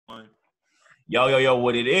Yo,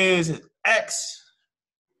 what it is X.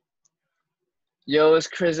 Yo, it's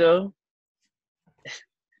Chrizzo.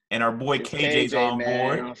 And our boy It's KJ's KJ, on man.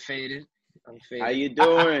 board. I'm faded. How you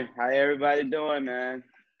doing? How everybody doing, man?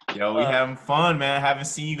 Yo, we having fun, man. Haven't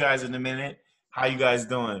seen you guys in a minute. How you guys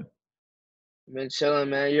doing? Been chilling,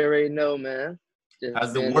 man. You already know, man. Just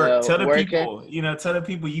How's the been, work? Tell the working. people, tell the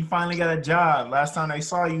people you finally got a job. Last time they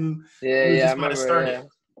saw you, Yeah, you was I just about to start remember.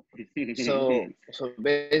 it. So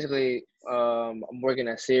basically, I'm working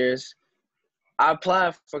at Sears. I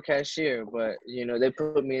applied for cashier, but they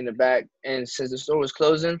put me in the back, and since the store was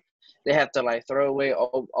closing, they have to like throw away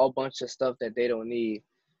all bunch of stuff that they don't need,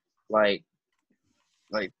 like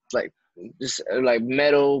like just like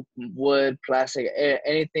metal, wood, plastic,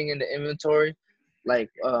 anything in the inventory, like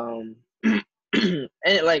and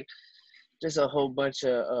like just a whole bunch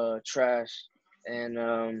of trash,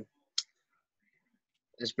 and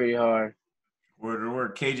it's pretty hard. Word to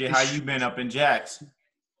word. KJ, how you been up in Jax?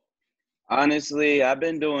 Honestly, I've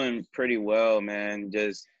been doing pretty well, man.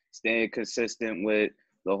 Just staying consistent with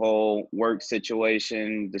the whole work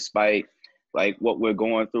situation, despite like what we're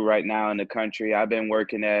going through right now in the country. I've been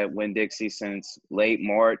working at Winn-Dixie since late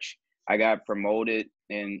March. I got promoted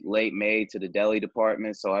in late May to the deli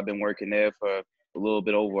department, so I've been working there for a little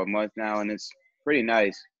bit over a month now, and it's pretty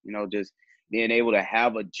nice, just being able to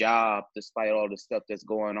have a job despite all the stuff that's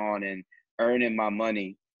going on and earning my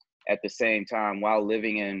money at the same time while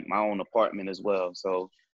living in my own apartment as well. So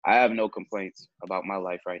I have no complaints about my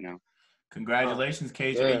life right now. Congratulations,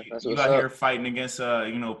 KJ. Yeah, you out here fighting against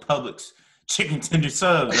Publix chicken tender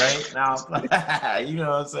subs right now. You know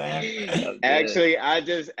what I'm saying? Actually, I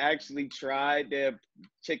just tried their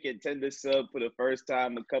chicken tender sub for the first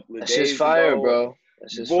time a couple of days ago. That's just fire, bro.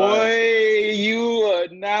 That's just Boy, fire. You are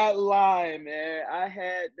not lying, man. I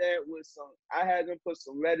had them put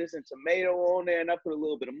some lettuce and tomato on there, and I put a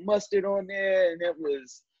little bit of mustard on there, and that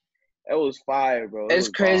was fire, bro. It's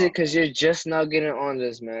crazy because you're just now getting on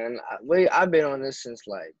this, man. I've been on this since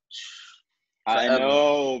like forever. I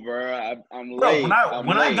know, bro. I'm Bro, late. when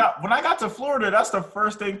I got to Florida, that's the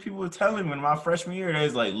first thing people were telling me in my freshman year. They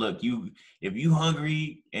was like, "Look, if you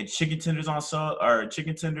hungry and chicken tender subs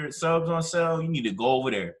on sale, you need to go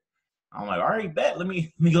over there." I'm like, "All right, bet. Let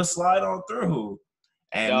me go slide on through."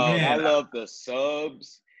 And Dog, man, I love the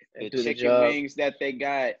subs, the chicken wings that they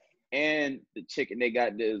got, and the chicken they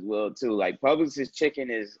got there as well too. Like Publix's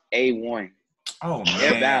chicken is A1. Oh man,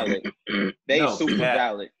 they're valid. They super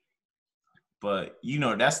valid. But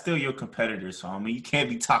that's still your competitor, so I mean you can't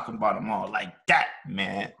be talking about them all like that,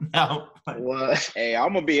 man. No. What? Hey,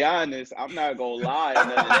 I'm gonna be honest. I'm not gonna lie or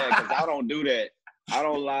none of that because I don't do that. I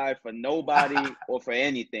don't lie for nobody or for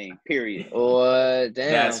anything. Period. What?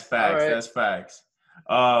 Damn. That's facts. Right. That's facts.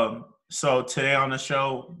 So today on the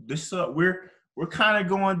show, we're kind of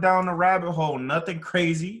going down the rabbit hole. Nothing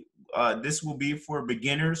crazy. This will be for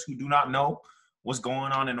beginners who do not know what's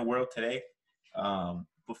going on in the world today.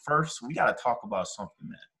 But first, we got to talk about something,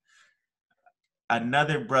 man.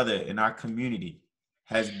 Another brother in our community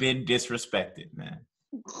has been disrespected, man.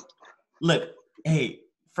 Look, hey,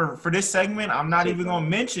 for this segment, I'm not even going to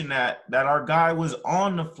mention that our guy was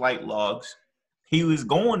on the flight logs. He was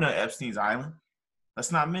going to Epstein's Island.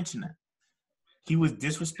 Let's not mention that. He was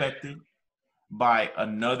disrespected by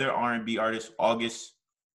another R&B artist, August.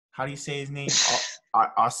 How do you say his name?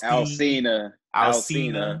 Alsina.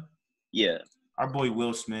 Yeah. Our boy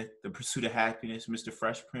Will Smith, The Pursuit of Happiness, Mr.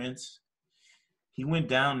 Fresh Prince. He went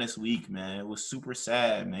down this week, man. It was super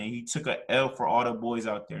sad, man. He took an L for all the boys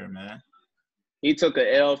out there, man. He took an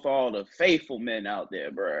L for all the faithful men out there,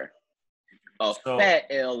 bro. Fat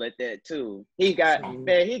L at that too. He got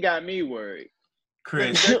me worried.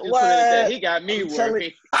 Chris, what? He got me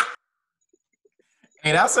worried.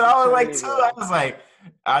 Hey, that's what I was like too. I was like,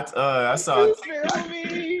 I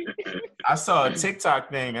saw a TikTok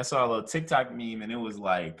thing. I saw a little TikTok meme, and it was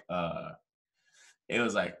like, oh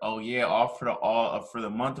yeah, for the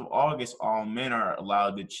month of August, all men are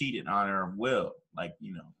allowed to cheat in honor of Will. Like,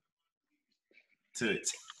 That's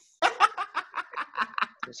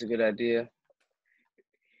a good idea.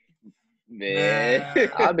 Man,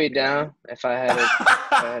 I'll be down if I had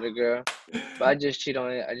a girl, but I just cheat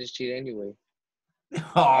on it. I just cheat anyway.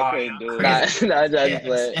 Oh, I couldn't do it. I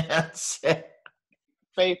just play.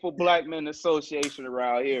 Faithful Black Men Association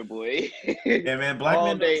around here, boy. Yeah, man, Black all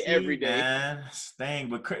men day, every day. Man, dang.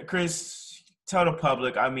 But Chris, tell the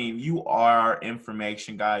public. I mean, you are our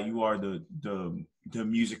information guy. You are the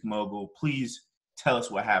music mogul. Please tell us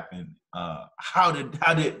what happened. How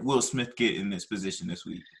did Will Smith get in this position this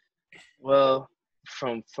week? Well,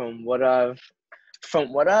 from what I've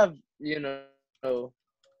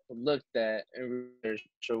looked at and researched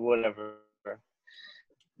or whatever,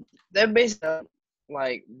 they're basically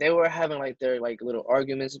like they were having like their like little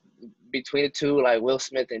arguments between the two, like Will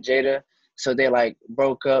Smith and Jada. So they like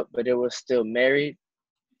broke up, but they were still married.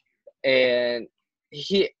 And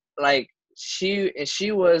he like she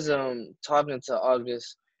was talking to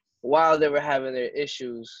August while they were having their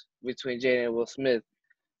issues between Jada and Will Smith.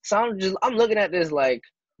 So I'm looking at this like,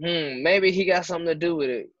 maybe he got something to do with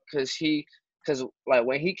it, cause like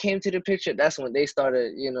when he came to the picture, that's when they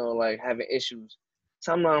started, like having issues.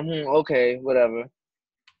 So I'm like, okay, whatever.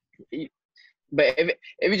 But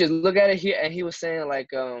if you just look at it here, and he was saying like,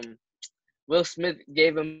 Will Smith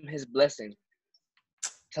gave him his blessing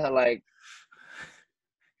to like,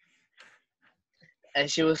 and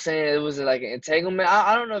she was saying it was like an entanglement.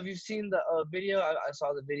 I don't know if you've seen the video. I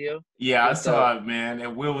saw the video. Yeah, I With saw it, man.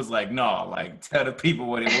 And Will was like, "No, like tell the people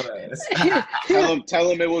what it was." Tell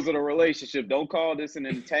him it wasn't a relationship. Don't call this an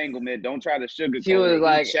entanglement. Don't try to sugarcoat it. He was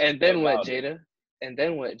like, and then what, Jada? And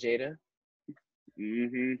then what, Jada?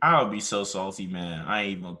 Mm-hmm. I would be so salty, man. I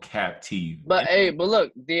ain't even cap to you. But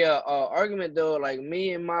look, the argument though, like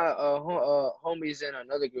me and my homies in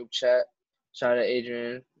another group chat, shout out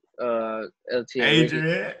Adrian, LT, and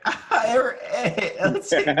Adrian,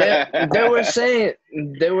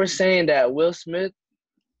 they were saying that Will Smith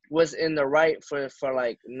was in the right for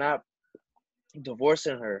like not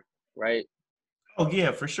divorcing her, right? Oh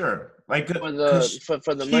yeah, for sure. Like For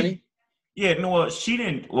the money. Yeah, no, well, she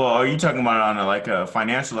didn't. Well, are you talking about on a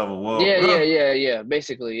financial level? Well, Yeah.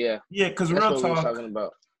 Basically, yeah. Yeah, because that's what we were talking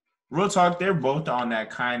about. Real talk, they're both on that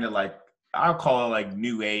kind of like I'll call it like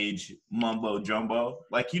new age mumbo jumbo.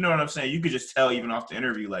 Like you know what I'm saying? You could just tell even off the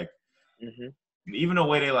interview, like even the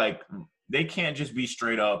way they can't just be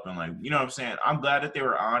straight up and like you know what I'm saying. I'm glad that they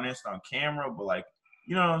were honest on camera, but like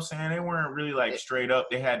you know what I'm saying, they weren't really like straight up.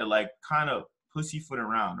 They had to like kind of pussyfoot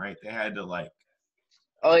around, right? They had to like.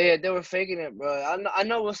 Oh yeah, they were faking it, bro. I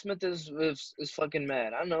know Will Smith is fucking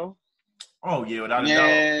mad. I know. Oh yeah, without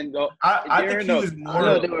a doubt. I think he was more. I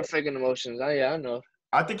know they were faking emotions. I know.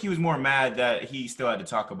 I think he was more mad that he still had to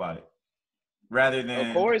talk about it, rather than.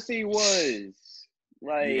 Of course he was.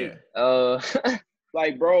 Like,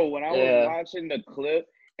 like bro, when I was watching the clip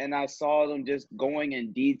and I saw them just going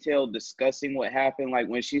in detail discussing what happened, like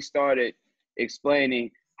when she started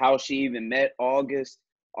explaining how she even met August,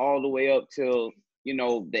 all the way up till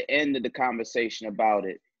the end of the conversation about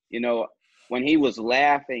it. When he was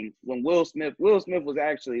laughing, when Will Smith was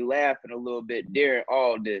actually laughing a little bit during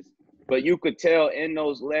all this, but you could tell in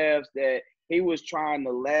those laughs that he was trying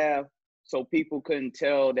to laugh so people couldn't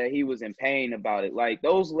tell that he was in pain about it. Like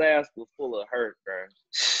those laughs were full of hurt, bro.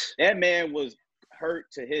 That man was hurt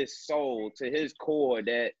to his soul, to his core.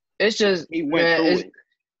 That it's just he went through it.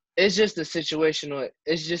 It's just a situation.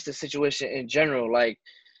 It's just a situation in general. Like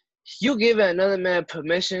you give another man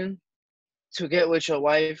permission to get with your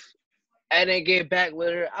wife and then get back with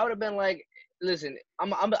her, I would have been like, listen,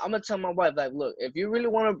 I'm gonna tell my wife, like, look, if you really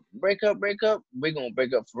want to break up, we're gonna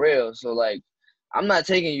break up for real. So like, I'm not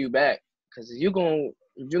taking you back because you're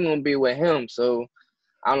gonna be with him. So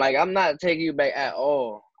I'm like, I'm not taking you back at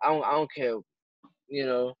all. I don't care,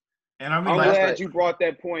 And I'm glad you brought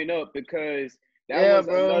that point up because that was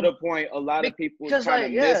another point a lot of people were kind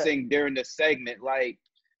of missing during the segment. Like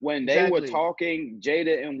when they were talking,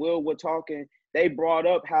 Jada and Will were talking, they brought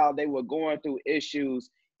up how they were going through issues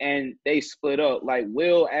and they split up. Like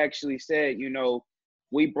Will actually said,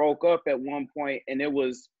 we broke up at one point and it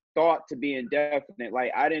was thought to be indefinite.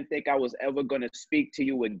 Like I didn't think I was ever going to speak to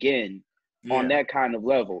you again on that kind of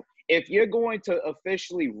level. If you're going to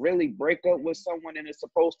officially really break up with someone and it's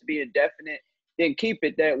supposed to be indefinite, then keep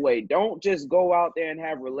it that way. Don't just go out there and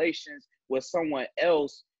have relations with someone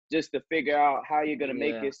else just to figure out how you're going to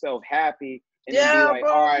make yourself happy and then be like,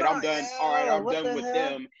 all right, I'm done. All right, I'm done with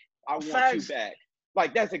them. I want you back.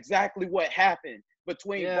 Like, that's exactly what happened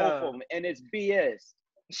between both of them, and it's BS.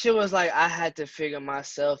 She was like, I had to figure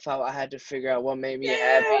myself out. I had to figure out what made me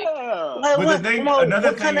happy. Like,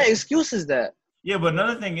 what kind of excuse is that? Yeah, but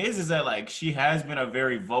another thing is that, like, she has been a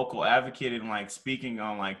very vocal advocate in, like, speaking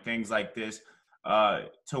on, like, things like this to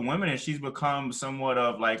women, and she's become somewhat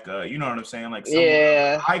of, like, you know what I'm saying? Like, somewhat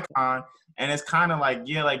of an icon, and it's kind of like,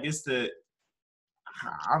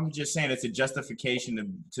 I'm just saying it's a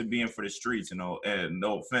justification to being for the streets, and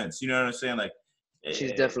no offense. You know what I'm saying? Like,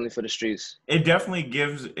 she's definitely for the streets. It definitely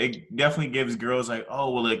gives girls like,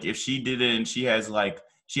 oh, well, like if she did it and she had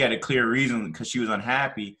a clear reason because she was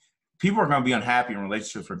unhappy, people are gonna be unhappy in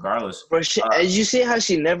relationships regardless. But you see how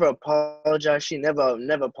she never apologized. She never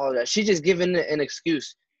apologized. She just given an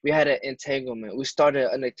excuse. We had an entanglement. We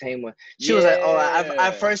started an entanglement. She was like, oh,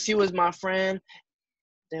 at first he was my friend.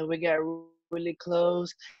 Then we got really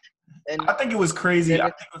close. And I think it was crazy. then I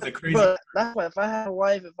think it was a crazy. bro, that's why if I have a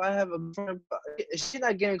wife, if I have a friend, she's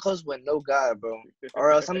not getting close with no guy, bro.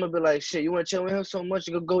 Or else I'm gonna be like, shit, you wanna chill with him so much,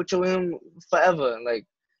 you go chill with him forever. Like,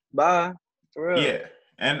 bye. For real. Yeah,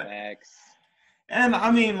 and Facts. and I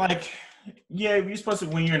mean, like, yeah, you're supposed to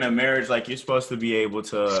when you're in a marriage, like you're supposed to be able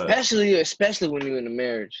to. Especially when you're in a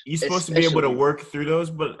marriage. You're supposed to be able to work through those,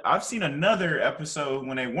 but I've seen another episode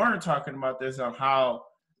when they weren't talking about this on how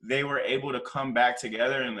they were able to come back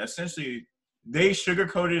together, and essentially they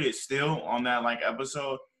sugarcoated it still on that like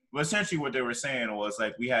episode. But essentially what they were saying was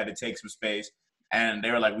like we had to take some space, and they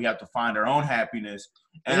were like we have to find our own happiness.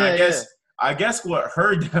 And Yeah, I guess what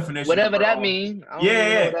her definition whatever of her that own, mean. I don't yeah, even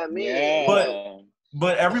know yeah. what that mean. Yeah.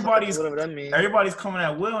 But everybody's whatever that mean. coming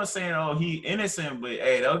at Will and saying, "Oh, he innocent," but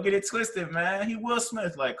hey, don't get it twisted, man. He Will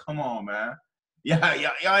Smith. Like, come on, man. Yeah,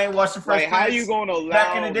 y'all ain't watching Fresh Like, how Prince you gonna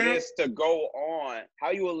back in allow the day? this to go on? How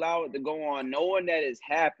you allow it to go on, knowing that it's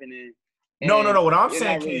happening? No. What I'm you're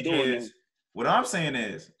saying, not really KJ, doing is it. what I'm saying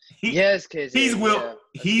is Yes, KJ. he's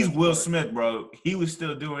Yeah, Will Smith, bro. He was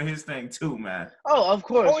still doing his thing too, man. Oh, of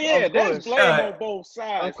course. Oh yeah, of there's course. blame on both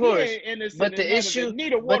sides. Of course. He ain't innocent But the in none issue, of it.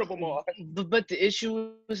 Neither one of them are. but the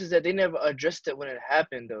issue is that they never addressed it when it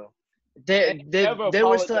happened, though. And never They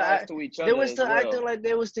were still apologize to each other. they were still as well. acting like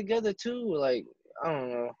they was together too. Like, I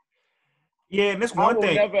don't know. Yeah, and this I one will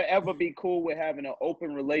thing. never ever be cool with having an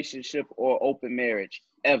open relationship or open marriage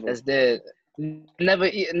ever. That's dead. Never,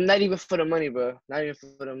 not even for the money, bro. Not even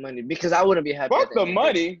for the money, because I wouldn't be happy. Fuck the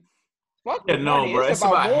money. Fuck the money. Bro. It's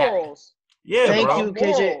about morals. Yeah, Thank bro. you,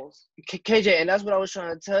 KJ, and that's what I was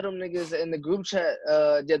trying to tell them niggas in the group chat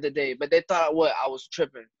the other day. But they thought what I was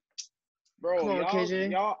tripping. Bro, Come on,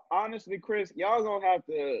 KJ. y'all honestly, Chris, y'all gonna have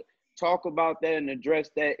to talk about that and address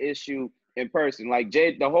that issue in person. Like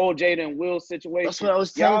the whole Jada and Will situation. That's what I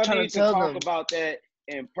was y'all trying need to tell talk them about that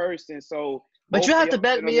in person. So, but you have to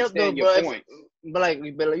back me up though, bro. But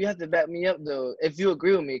you have to back me up though if you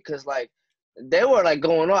agree with me, because like they were like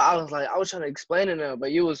going on. I was trying to explain to them,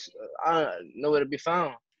 but you was I don't know where to be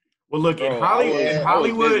found. Well, look, Bro, in Hollywood, I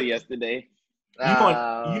was busy yesterday.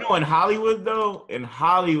 In Hollywood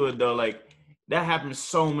though, like that happens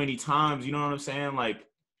so many times. You know what I'm saying? Like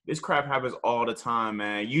this crap happens all the time,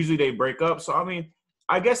 man. Usually they break up. So I mean,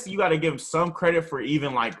 I guess you got to give them some credit for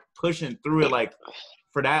even like pushing through it, like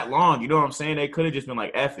for that long. You know what I'm saying? They could have just been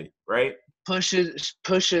like, "F it," right? Push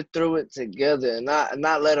it through it together, and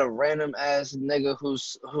not let a random ass nigga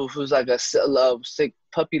who's like a sick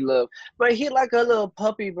puppy love, bro. He like a little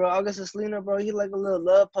puppy, bro. August Selena, bro. He like a little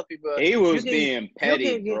love puppy, bro. He was being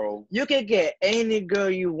petty, bro. You can get any girl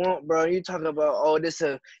you want, bro. You talking about this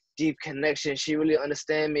a deep connection? She really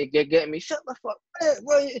understand me. Get me? Shut the fuck up,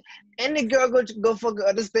 bro. Any girl go fucking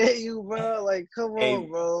understand you, bro. Like, come on,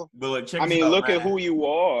 bro. But look, look at who you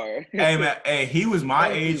are. Hey man, he was my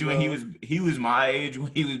age when he was my age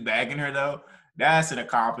when he was bagging her though. That's an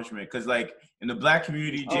accomplishment because like in the black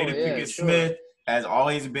community, Jada Pinkett Smith has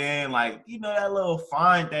always been like that little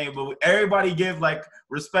fine thing, but everybody give like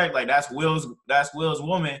respect. Like that's Will's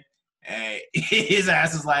woman, and his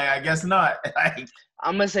ass is like I guess not. Like,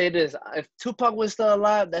 I'm gonna say this: if Tupac was still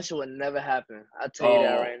alive, that shit would never happen. I'll tell you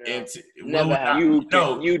that right now. Never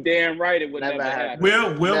happen. You damn right it would never happen.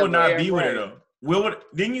 Will would not be with her though.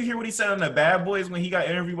 Didn't you hear what he said on the Bad Boys when he got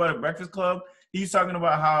interviewed by the Breakfast Club? He's talking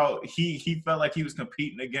about how he felt like he was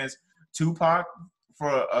competing against Tupac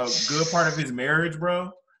for a good part of his marriage,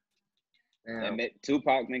 bro. Damn.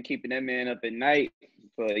 Tupac been keeping that man up at night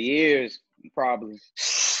for years, probably.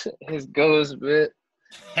 His ghost, bit.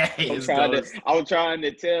 I'm trying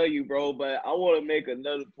to tell you, bro, but I want to make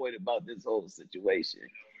another point about this whole situation.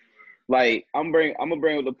 Like, I'm gonna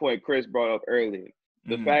bring up the point Chris brought up earlier.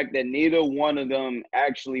 The fact that neither one of them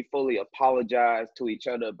actually fully apologized to each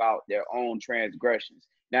other about their own transgressions.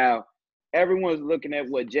 Now, everyone's looking at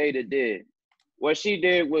what Jada did. What she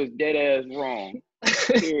did was dead ass wrong,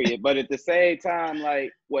 period. But at the same time,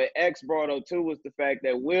 like, what X brought up too was the fact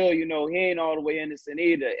that Will, he ain't all the way innocent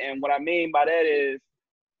either. And what I mean by that is,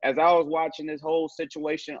 as I was watching this whole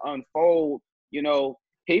situation unfold,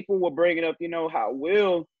 people were bringing up, how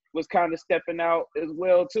Will was kind of stepping out as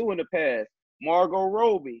well too in the past. Margot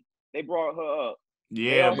Robbie, they brought her up.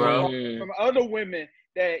 Yeah, bro. From other women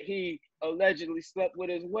that he allegedly slept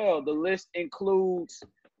with as well. The list includes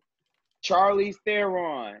Charlize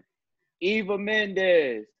Theron, Eva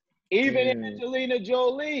Mendes, even Angelina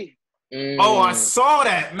Jolie. Oh, I saw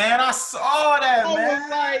that, man. I was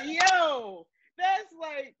like, yo, that's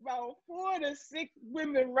like about 4 to 6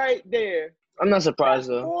 women right there. I'm not surprised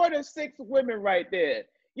though. 4 to 6 women right there.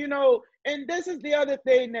 And this is the other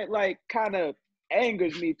thing that like kind of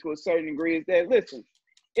angers me to a certain degree is that, listen,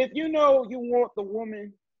 if you want the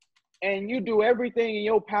woman and you do everything in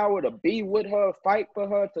your power to be with her, fight for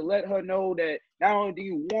her, to let her know that not only do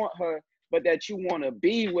you want her, but that you want to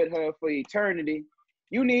be with her for eternity,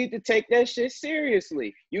 you need to take that shit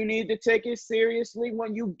seriously. You need to take it seriously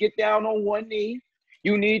when you get down on one knee.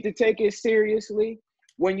 You need to take it seriously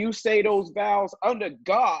when you say those vows under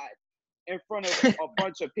God in front of a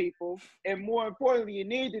bunch of people. And more importantly, you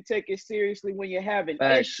need to take it seriously when you're having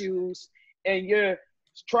issues and you're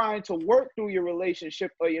trying to work through your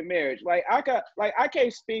relationship or your marriage. Like I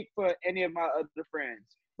can't speak for any of my other friends,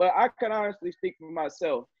 but I can honestly speak for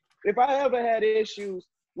myself. If I ever had issues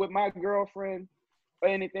with my girlfriend or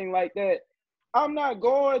anything like that, I'm not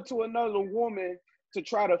going to another woman to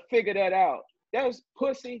try to figure that out. That's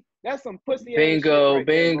pussy. That's some pussy ass shit right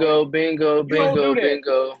there, bro. Bingo.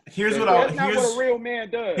 Here's what That's not what a real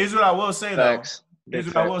man does. Here's what I will say Facts. though. Here's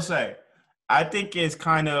what I will say. I think it's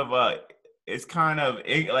kind of like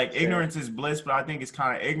ignorance is bliss, but I think it's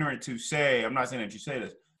kind of ignorant to say. I'm not saying that you say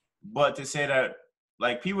this, but to say that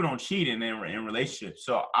like people don't cheat in relationships.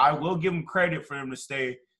 So I will give them credit for them to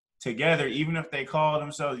stay together, even if they call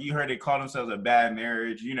themselves. You heard they call themselves a bad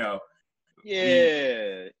marriage. You know.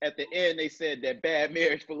 Yeah. At the end, they said that bad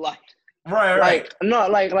marriage for life. Right. Like no,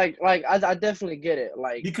 like I definitely get it.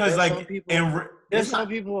 Like because like some people, there's some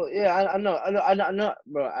people. Yeah, I know,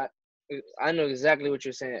 bro. I know exactly what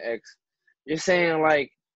you're saying, X. You're saying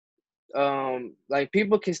like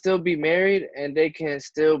people can still be married and they can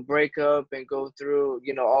still break up and go through,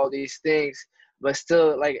 you know, all these things, but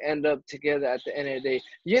still like end up together at the end of the day.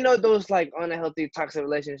 You know, those like unhealthy, toxic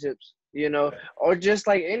relationships, you know, or just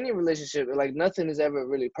like any relationship, like nothing is ever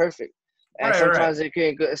really perfect. And sometimes it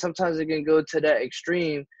can go to that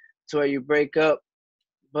extreme to where you break up,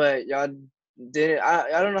 but y'all didn't.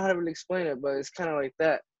 I don't know how to really explain it, but it's kind of like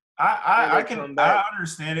that. I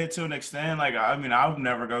understand it to an extent. Like, I mean, I'll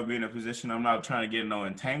never go be in a position. I'm not trying to get no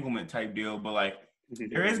entanglement type deal, but like,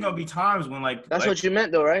 there is gonna be times when like that's what you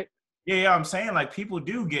meant though, right? Yeah, I'm saying like people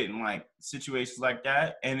do get in like situations like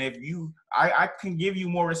that, and if I can give you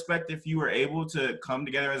more respect if you were able to come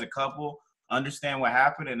together as a couple, understand what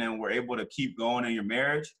happened, and then we're able to keep going in your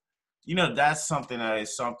marriage. You know, that's something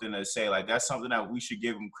to say. Like, that's something that we should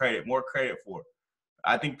give them more credit for.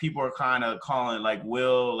 I think people are kind of calling like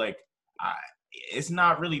Will, like it's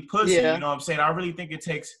not really pussy. Yeah. You know what I'm saying? I really think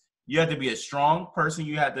you have to be a strong person.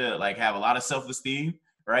 You have to like have a lot of self-esteem,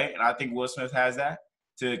 right? And I think Will Smith has that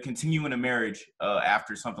to continue in a marriage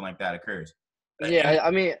after something like that occurs. Yeah,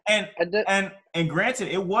 and granted,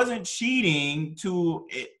 it wasn't cheating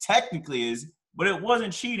it technically is, but it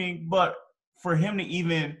wasn't cheating. But for them to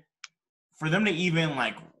even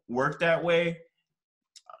like work that way,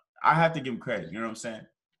 I have to give him credit. You know what I'm saying?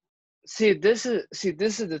 See, this is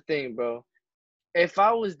the thing, bro. If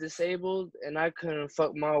I was disabled and I couldn't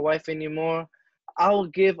fuck my wife anymore, I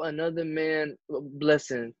would give another man a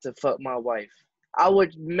blessing to fuck my wife. I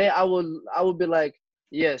would be like,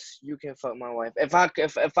 yes, you can fuck my wife. If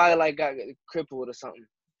I like got crippled or something.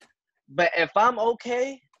 But if I'm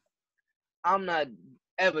okay, I'm not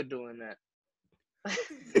ever doing that.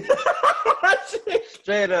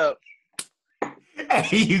 Straight up.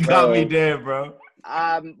 Hey, you got me there, bro.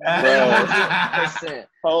 I'm 100%.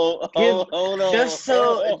 Hold on. Just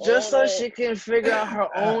so she can figure out her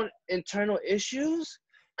own internal issues.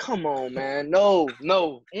 Come on, man. No.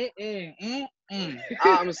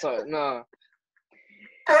 I'm sorry. No.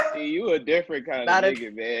 See, you a different kind of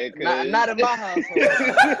nigga, man. Not in my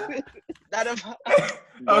household. Not in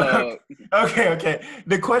my. Okay.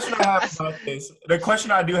 The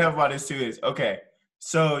question I do have about this too is, okay,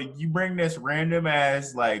 so you bring this random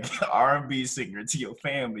ass like R&B singer to your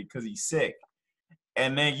family because he's sick,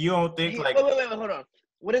 and then you don't think wait, hold on.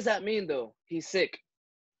 What does that mean though? He's sick.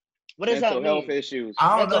 What does that mean? Mental health issues.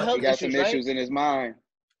 I don't know. He got some issues in his mind.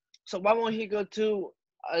 So why won't he go to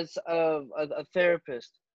a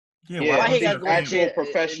therapist? Yeah, why he got to go actual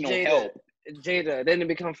professional help? Jada, then they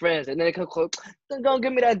become friends, and then they come close. Don't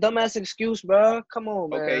give me that dumbass excuse, bro. Come on,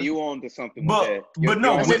 man. Okay, you on to something but, with that. But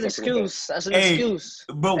no, that's an excuse. That's an excuse.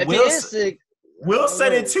 But if he is sick, Will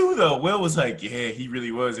said it too, though. Will was like, yeah, he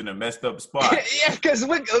really was in a messed up spot. Yeah, because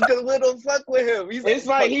we don't fuck with him. It's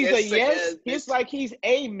like he's a yes. It's like he's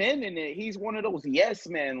amen in it. He's one of those yes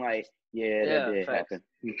men. Like, that did happen.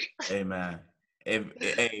 Hey, man. And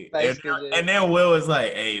then Will was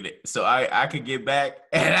like, hey, so I could get back.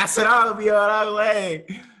 And I said, I'll be all right. I was like,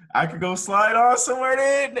 hey, I could go slide on somewhere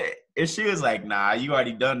then. And she was like, nah, you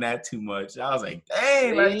already done that too much. I was like,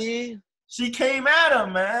 dang. Like, she came at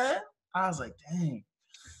him, man. I was like, dang.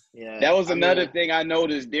 Yeah. That was another thing I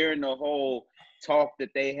noticed during the whole talk that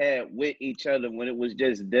they had with each other when it was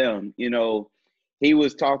just them. You know, he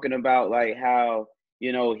was talking about like how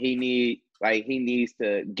he needs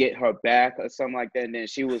to get her back or something like that. And then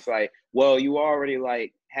she was like, well, you already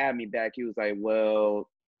like had me back. He was like, well,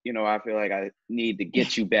 I feel like I need to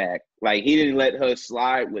get you back. Like, he didn't let her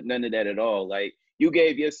slide with none of that at all. Like, you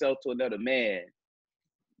gave yourself to another man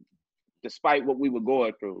despite what we were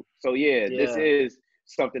going through. So yeah, this Yeah. is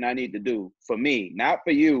something I need to do for me, not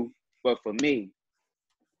for you, but for me.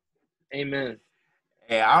 Amen.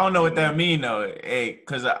 Hey, I don't know what that mean though. Hey,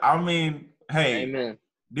 because I mean, hey, Amen.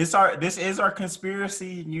 this is our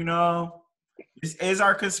conspiracy. This is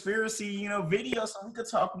our conspiracy. Video, so we could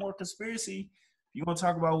talk more conspiracy. If you want to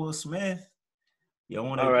talk about Will Smith, you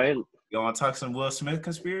want All right. to talk some Will Smith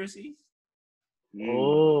conspiracy?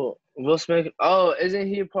 Oh, Will Smith. Oh, isn't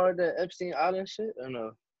he a part of the Epstein Island shit? Or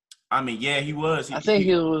no? I mean, yeah, he was. I think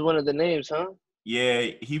he was one of the names, huh? Yeah,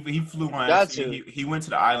 he flew on Got Epstein. to. He went to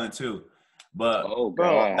the island too, but Oh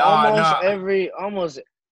Bro, God. almost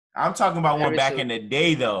I'm talking about one every back in the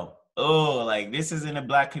day though. Oh, like this is in the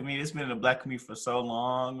black community. It's been in the black community for so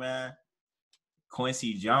long, man.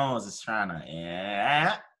 Quincy Jones is trying to,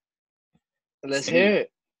 yeah. let's hear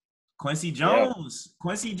it. Quincy Yeah. Jones.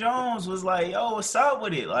 Quincy Jones was like, yo, what's up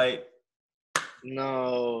with it? Like,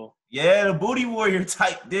 No. yeah, the booty warrior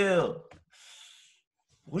type deal.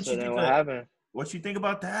 What So you then think what happened? what you think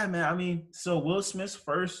about that, man? I mean, so Will Smith's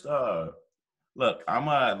first look,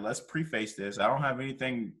 let's preface this. I don't have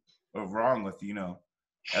anything wrong with,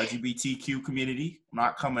 LGBTQ community. I'm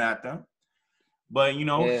not coming at them. But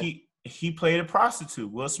Yeah. he played a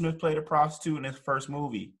prostitute. Will Smith played a prostitute in his first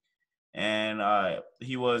movie. And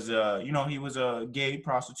he was he was a gay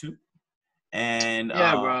prostitute. And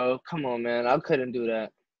Yeah, bro. Come on, man. I couldn't do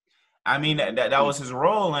that. I mean that was his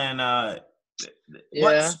role. And Yeah.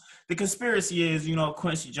 what's the conspiracy is,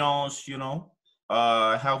 Quincy Jones,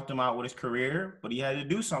 helped him out with his career, but he had to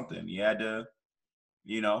do something. He had to,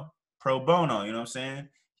 pro bono, you know what I'm saying?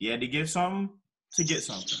 He had to give something to get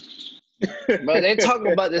something. But they talk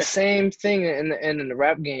about the same thing in the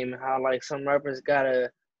rap game, how like some rappers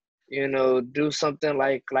gotta, do something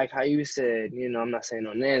like how you said, I'm not saying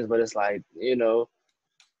no names, but it's like,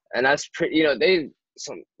 and that's pretty, they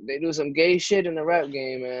do some gay shit in the rap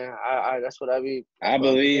game, man. That's what I what I'm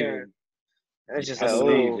believe hearing. it. And it's just I like,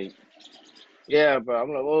 believe oh, it. yeah, bro. I'm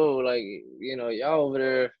like, oh, like, y'all over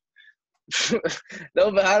there.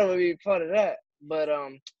 Nobody, I don't want to be part of that. But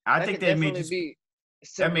I that think could they made definitely you be that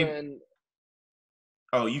similar may in.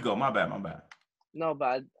 oh, you go, my bad. No,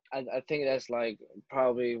 but I think that's like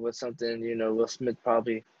probably what something, Will Smith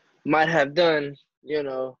probably might have done, gave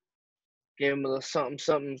him a little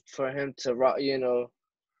something for him to rock,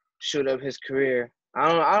 shoot up his career.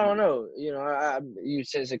 I don't know. You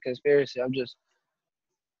said it's a conspiracy. I'm just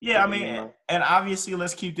Yeah, I giving mean, my. and obviously,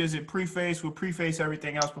 let's keep this in preface. We'll preface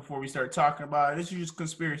everything else before we start talking about it. This is just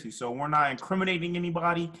conspiracy, so we're not incriminating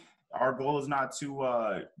anybody. Our goal is not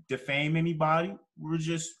to defame anybody. We're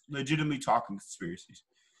just legitimately talking conspiracies.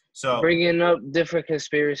 So, Bringing up different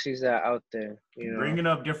conspiracies that are out there, bringing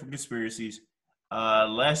up different conspiracies.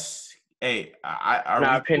 Let's. Hey, and are our we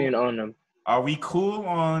cool? opinion on them. Are we cool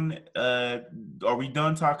on? Are we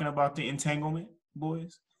done talking about the entanglement,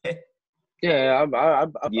 boys? Yeah, I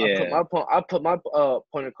put Yeah. my point. I put my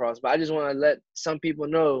point across, but I just want to let some people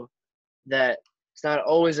know that it's not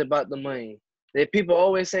always about the money. That people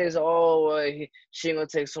always say is, oh, she ain't gonna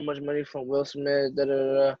take so much money from Will Smith. Da, da,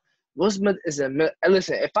 da, da. Will Smith is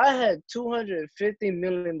listen. If I had $250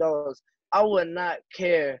 million, I would not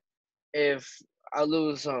care if I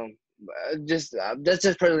lose some. Just that's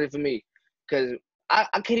just personally for me, because I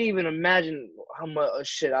can't even imagine how much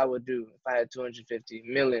shit I would do if I had 250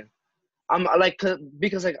 million. I'm like,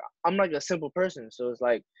 because like I'm like a simple person, so it's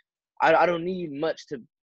like I don't need much to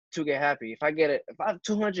get happy. If I have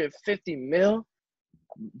 250 mil,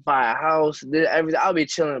 buy a house, everything, I'll be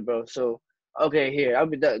chilling, bro. So okay, here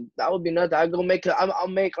that would be nothing. I'll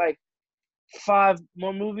make like 5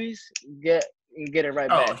 more movies, get it right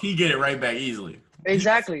Oh, back. he get it right back easily.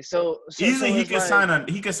 Exactly. So Easily, he it's could like sign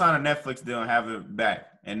a Netflix deal and have it back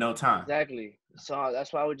in no time. exactly. So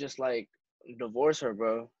that's why I would just like divorce her,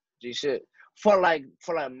 bro. G shit. For like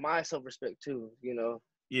my self respect too,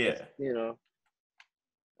 If Yeah.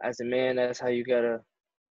 as a man, that's how you gotta,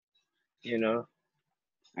 you know,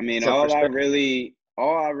 I mean, self respect.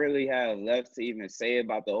 all I really have left to even say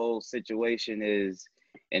about the whole situation is,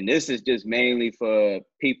 and this is just mainly for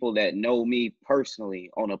people that know me personally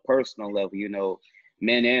on a personal level,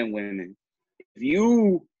 men and women. If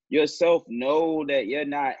you yourself know that you're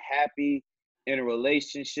not happy in a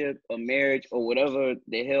relationship, a marriage, or whatever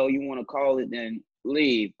the hell you want to call it, then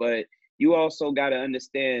leave. But you also got to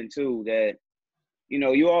understand too that,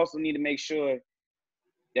 you also need to make sure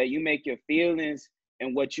that you make your feelings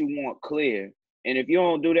and what you want clear. And if you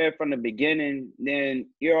don't do that from the beginning, then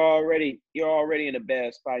you're already in a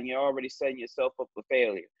bad spot. And you're already setting yourself up for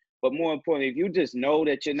failure. But more importantly, if you just know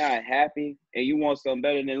that you're not happy and you want something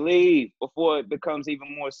better, then leave before it becomes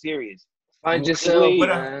even more serious. Find Just yourself, leave.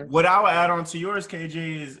 man. What I would add on to yours,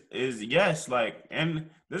 KJ, is yes, like, and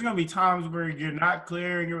there's gonna be times where you're not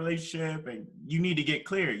clear in your relationship, and you need to get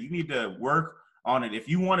clear. You need to work on it. If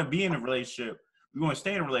you want to be in a relationship, you want to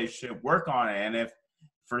stay in a relationship, work on it. And if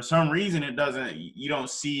for some reason it doesn't, you don't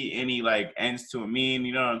see any like ends to a mean,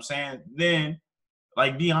 you know what I'm saying? Then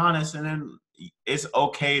like be honest, and then it's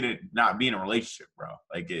okay to not be in a relationship, bro.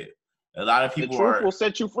 Like a lot of The people truth are. will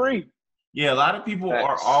set you free. Yeah, a lot of people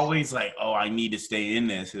are Facts. always like, "Oh, I need to stay in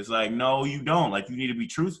this." It's like, no, you don't. Like, you need to be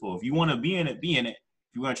truthful. If you want to be in it, be in it.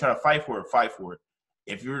 If you want to try to fight for it, fight for it.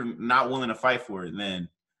 If you're not willing to fight for it, then,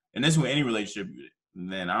 and this is with any relationship,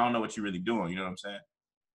 then I don't know what you're really doing. You know what I'm saying?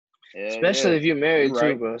 Especially if you're married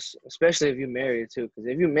right. too, bro. Especially if you're married too, because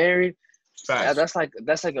if you're married, Facts. that's like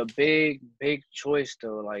a big choice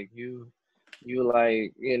though. Like you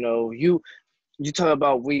like you talk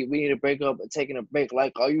about we need to break up and taking a break.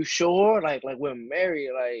 Like, are you sure? Like we're married.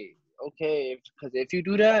 Like, okay, because if you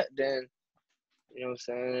do that, then you know what I'm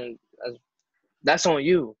saying. That's on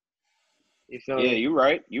you. You feel Yeah, me? you're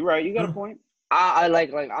right. You're right. You got a point. I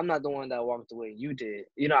like I'm not the one that walked away. You did.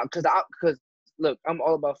 You know, because look, I'm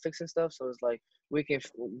all about fixing stuff. So it's like we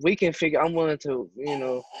can figure. I'm willing to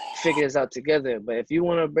figure this out together. But if you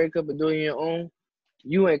want to break up and do it on your own,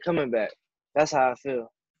 you ain't coming back. That's how I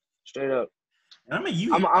feel. Straight up. And I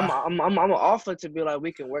mean, I'm an offer to be like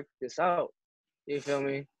we can work this out. You feel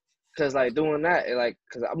me? Cause like doing that,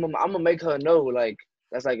 cause I'm gonna make her know like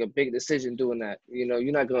that's like a big decision doing that. You know,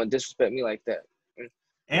 you're not gonna disrespect me like that.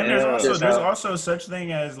 and Yeah. there's also such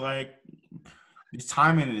thing as like the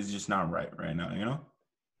timing is just not right now. You know,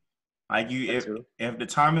 like if the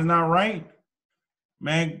time is not right,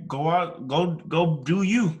 man, go out, go do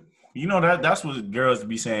you. You know that's what girls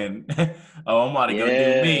be saying. Oh, I'm about to go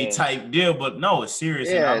do me type deal, but no, it's serious.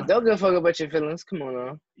 Yeah, And don't give a fuck about your feelings. Come on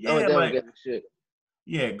now. yeah, Don't like get shit.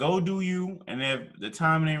 yeah, go do you. And if the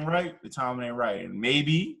timing ain't right, the timing ain't right. And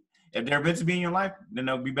maybe if they're meant to be in your life, then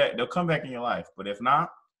they'll be back. They'll come back in your life. But if not,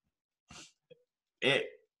 it.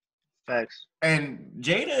 Facts. And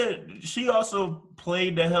Jada, she also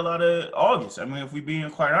played the hell out of August. I mean, if we being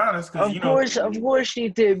quite honest, because of course she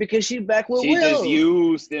did because she back with She Will. just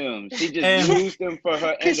used them. She just used them for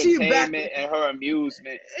her entertainment and her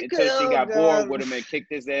amusement until she got bored with him and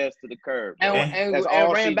kicked his ass to the curb. And that's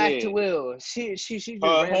all ran she back did. to Will. She just her ran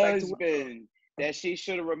back to Will. husband that she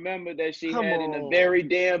should have remembered that she had in the very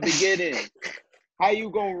damn beginning. How you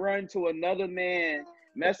gonna run to another man,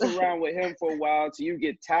 mess around with him for a while till you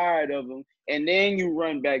get tired of him, and then you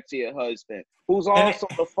run back to your husband, who's also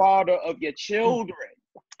the father of your children.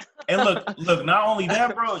 And look, not only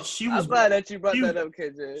that, bro, she was. I'm glad that you brought that up,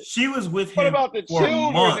 KJ. She was with him. What about the for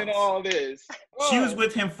children months. and all this? She was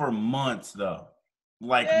with him for months, though.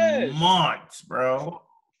 Like months, bro.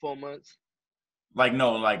 4 months. Like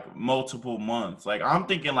no, like multiple months. Like I'm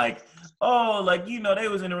thinking, like, oh, like they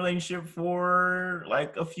was in a relationship for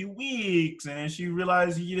like a few weeks, and then she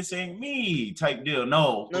realized you just ain't me type deal.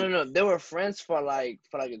 No. They were friends for like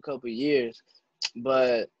a couple of years,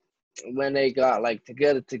 but when they got like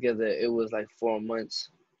together, it was like 4 months.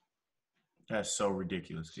 That's so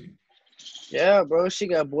ridiculous, dude. Yeah, bro, she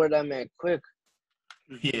got bored of that man quick.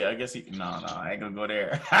 Yeah, I guess no, I ain't gonna go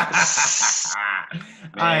there.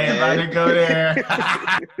 I ain't about to go there.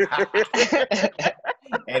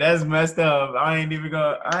 Hey, that's messed up. I ain't even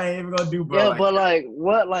gonna do bro. Yeah, like but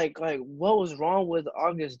that. what was wrong with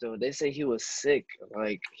August though? They say he was sick.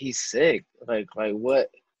 Like he's sick. Like what?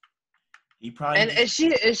 He probably and she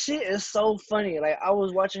is so funny. Like I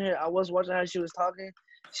was watching how she was talking.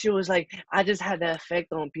 She was like, I just had that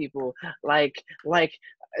effect on people. Like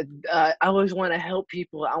I always want to help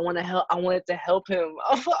people. I wanted to help him.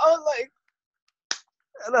 I was like,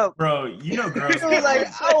 shut up. Bro, girls.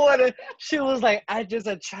 She was like, I just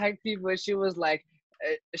attract people. She was like,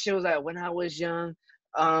 when I was young,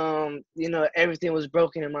 everything was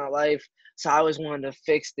broken in my life. So I always wanted to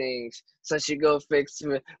fix things. So she go fix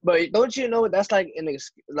it. But don't you know that's like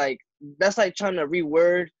that's like trying to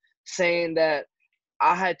reword saying that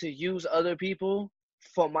I had to use other people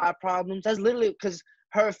for my problems. That's literally because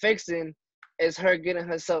her fixing is her getting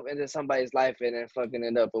herself into somebody's life and then fucking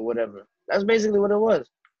it up or whatever. That's basically what it was.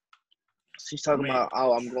 She's talking about,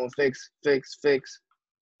 oh, I'm going to fix.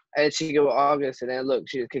 And she go with August, and then look,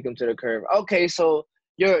 she just kick him to the curb. Okay, so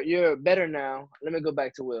you're better now. Let me go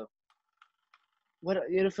back to Will. What,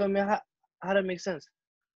 you feel me? How that make sense?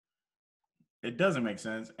 It doesn't make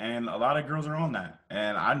sense, and a lot of girls are on that.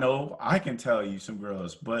 And I know I can tell you some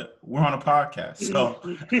girls, but we're on a podcast, so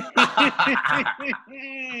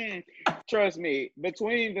Trust me,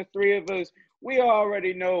 between the three of us, we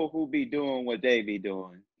already know who be doing what they be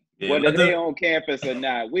doing. yeah. Whether they on campus or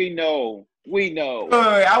not, we know. Wait,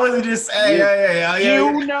 I wasn't just saying.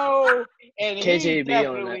 You know, and he KJB on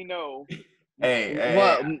definitely know. Hey,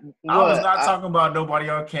 What? I was not talking about nobody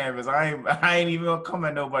on campus. I ain't even gonna come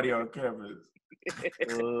at nobody on campus.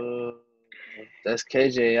 That's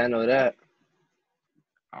KJ. I know that.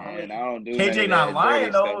 And I don't do KJ not that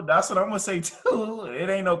lying though. stuff. That's what I'm gonna say too. It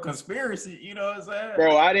ain't no conspiracy. You know what I'm saying?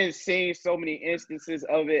 Bro, I didn't see so many instances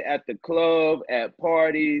of it at the club, at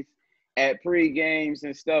parties, at pre-games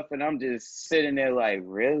and stuff, and I'm just sitting there like,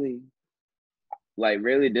 really? Like,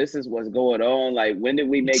 really? This is what's going on? Like, when did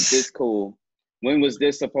we make this cool? When was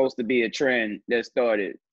this supposed to be a trend that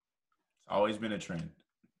started? It's always been a trend.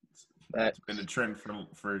 It's been a trend for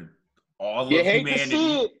all of you hate humanity. To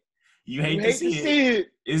see it. You hate to see it.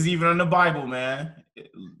 It's even in the Bible, man.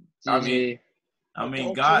 I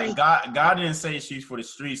mean, God didn't say she's for the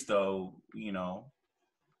streets, though. You know.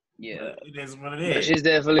 Yeah, it is what it is. But she's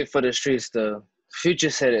definitely for the streets, though. Future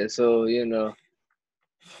said it, so you know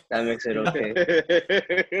that makes it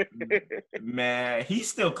okay. Man, he's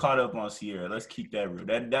still caught up on Sierra. Let's keep that real.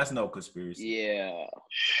 That's no conspiracy. Yeah,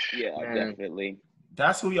 man. Definitely.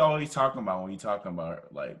 That's who he always talking about when he talking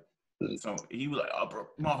about like. So he was like, "Oh, bro,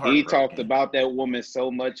 my heart." He talked about that woman so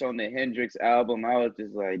much on the Hendrix album. I was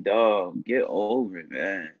just like, "Dog, get over it,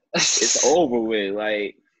 man. It's over with.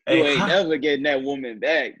 Like, you ain't never getting that woman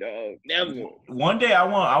back, dog. Never." One day, I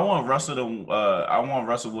want Russell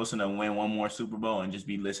Wilson to win one more Super Bowl and just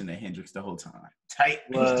be listening to Hendrix the whole time. Tight.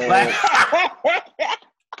 The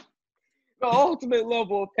ultimate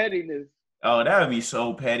level of pettiness. Oh, that would be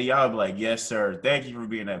so petty. I would be like, "Yes, sir. Thank you for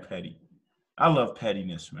being that petty." I love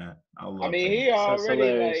pettiness, man. He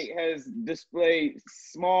already has displayed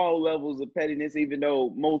small levels of pettiness, even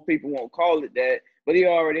though most people won't call it that. But he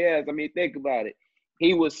already has. I mean, think about it.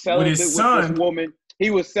 He was celibate with this woman.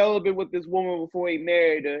 He was celibate with this woman before he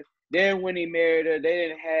married her. Then when he married her, they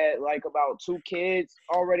didn't had like about 2 kids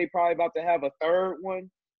already, probably about to have a third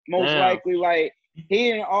one. Most likely, like he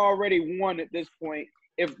had already won at this point.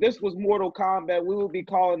 If this was Mortal Kombat, we would be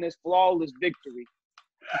calling this flawless victory.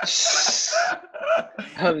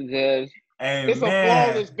 I'm dead. It's a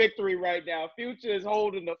flawless victory right now. Future is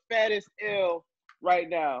holding the fattest L right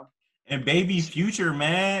now. And baby Future,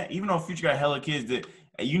 man, even though Future got hella kids,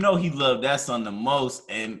 you know he loved that son the most,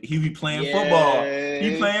 and he be playing football.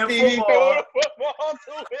 He playing football. Football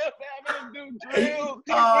to him, having him do drills.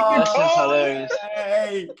 That's just hilarious.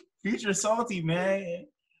 Hey, Future salty, man.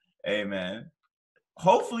 Hey, man.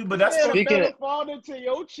 Hopefully, but that's a better father to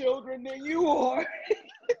your children than you are.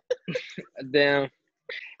 Damn.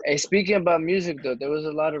 Hey, speaking about music though, there was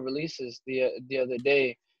a lot of releases the other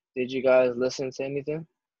day. Did you guys listen to anything?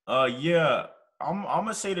 Yeah. I'm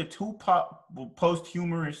gonna say the 2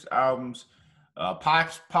 posthumous albums,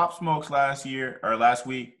 Pop Smokes last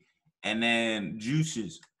week, and then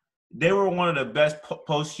Juices. They were one of the best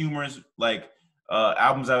posthumous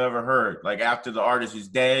albums I've ever heard. Like after the artist is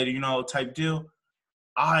dead, you know, type deal.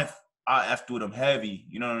 I effed with them heavy.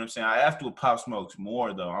 You know what I'm saying? I effed with Pop Smokes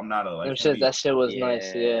more though. I'm not a like. That shit was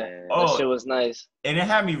nice. Yeah. That shit was nice. And it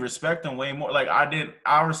had me respect him way more. Like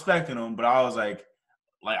I respected him, but I was like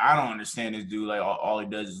I don't understand this dude. Like all he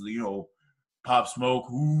does is, you know, Pop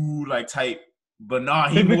Smoke, ooh, like type. But nah,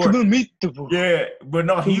 he more. Yeah, but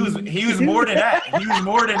no, he was more than that. He was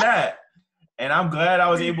more than that. And I'm glad I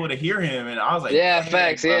was able to hear him. And I was like, yeah,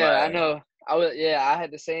 facts. Bro, yeah, I know. I was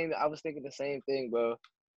thinking the same thing, bro.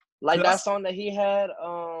 Like that song that he had,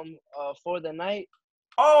 For the Night.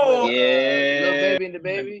 Oh, with, Lil Baby and the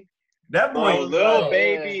Baby. That boy, Lil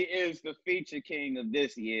Baby is the feature king of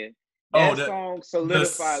this year. That song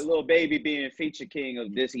solidified Lil Baby being feature king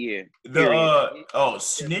of this year.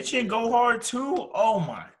 Snitch and Go Hard too. Oh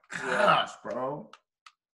my gosh, bro.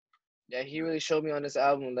 Yeah, he really showed me on this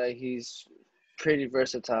album that he's pretty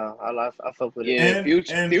versatile. I fuck with it. Yeah,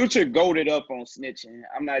 Future goated up on snitching.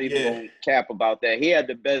 I'm not even gonna cap about that. He had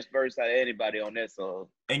the best verse out of anybody on that song.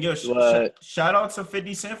 And shout out to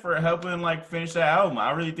 50 Cent for helping finish that album.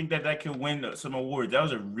 I really think that could win some awards. That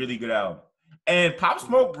was a really good album. And Pop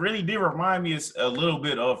Smoke really did remind me a little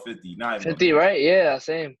bit of 50. 50, right? Yeah,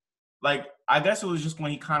 same. I guess it was just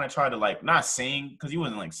when he kind of tried to not sing, because he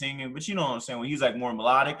wasn't singing, but you know what I'm saying. When he's more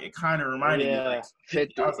melodic, it kind of reminded me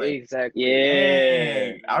 50. I was exactly.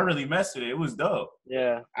 Yeah, I really messed with it. It was dope.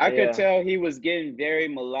 Yeah, I could tell he was getting very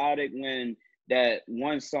melodic when that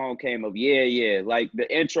one song came up. Yeah, yeah. Like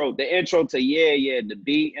the intro to Yeah, yeah, the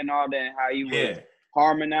beat and all that, and how you was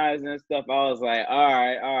harmonizing and stuff. I was like, all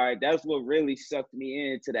right. That's what really sucked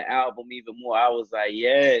me into the album even more. I was like,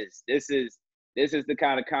 yes, this is the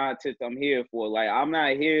kind of content I'm here for. Like, I'm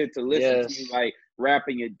not here to listen to you like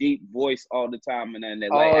rapping your deep voice all the time and then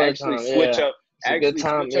like actually switch up your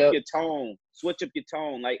tone. Switch up your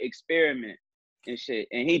tone, like experiment and shit.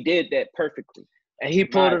 And he did that perfectly. And he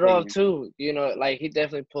pulled it off too. You know, like he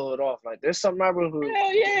definitely pulled it off. Like there's some rappers who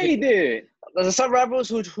he did. There's some rappers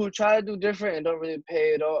who try to do different and don't really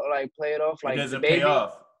play it off. Like it doesn't pay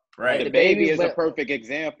off. Right. Like the baby is a perfect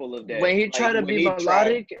example of that. When he tried to be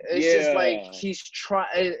melodic, it's just like he's trying.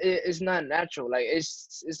 It's not natural. Like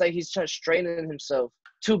it's like he's trying straining himself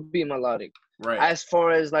to be melodic. Right. As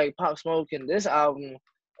far as like Pop Smoke in this album,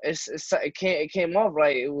 it came off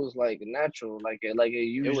like it was like natural, like it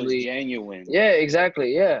usually. It was genuine. Yeah,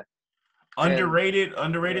 exactly. Yeah.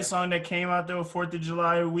 Underrated song that came out there 4th of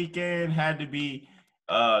July weekend had to be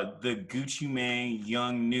the Gucci Mane,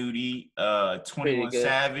 Young Nudie, 21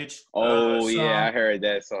 Savage. Yeah, I heard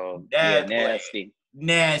that song.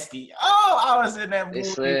 Nasty. Oh, I was in that movie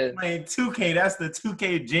playing 2K. That's the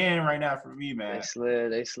 2K jam right now for me, man.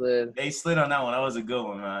 They slid on that one. That was a good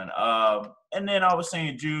one, man. And then I was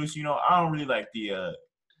saying, Juice, you know, I don't really like the you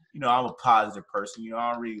know, I'm a positive person. You know,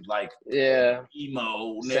 I don't really like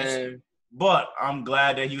emo. Same. But I'm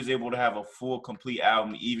glad that he was able to have a full, complete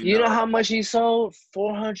album. Even you know how much he sold?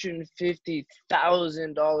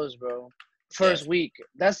 $450,000, bro. First week.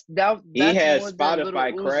 That's he had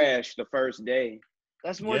Spotify crash the first day.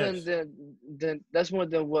 That's more than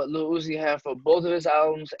what Lil Uzi had for both of his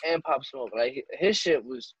albums and Pop Smoke. Like his shit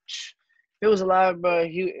was, if he was alive, bro,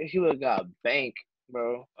 he would have got bank,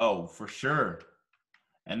 bro. Oh, for sure.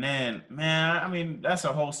 And then, man, I mean, that's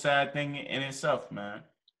a whole sad thing in itself, man.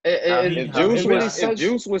 If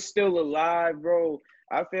Juice was still alive, bro,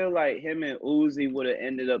 I feel like him and Uzi would have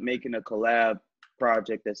ended up making a collab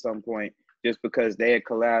project at some point, just because they had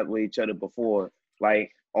collabed with each other before.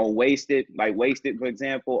 Like on Wasted, for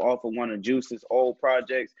example, off of one of Juice's old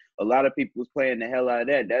projects, a lot of people was playing the hell out of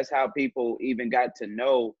that. That's how people even got to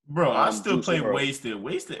know. Bro, I still play Wasted.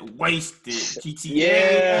 GTA.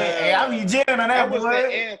 Yeah. Hey, I be jamming on that. That was the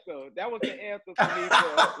anthem. That was the anthem for me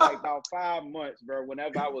for like about 5 months, bro.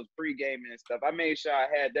 Whenever I was pre-gaming and stuff, I made sure I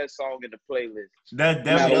had that song in the playlist. That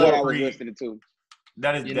no matter what I was listening to.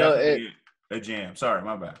 That is definitely a jam. Sorry,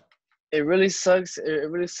 my bad. It really sucks. It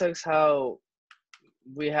really sucks how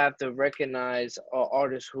we have to recognize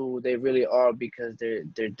artists who they really are because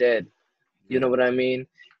they're dead. You know what I mean?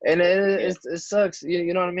 And it sucks.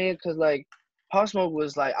 You know what I mean? Because like Pop Smoke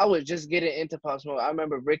was like, I was just getting into Pop Smoke. I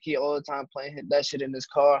remember Ricky all the time playing that shit in his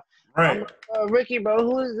car. Right. I'm like, Ricky, bro,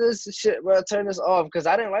 who is this shit, bro? Turn this off, because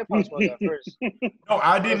I didn't like Pop Smoke at first. No,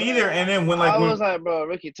 I didn't either. And then when I was like, bro,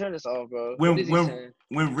 Ricky, turn this off, bro.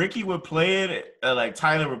 When Ricky would play it, like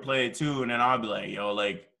Tyler would play it too, and then I'd be like, yo,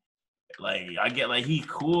 like I get like he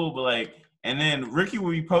cool, but like, and then Ricky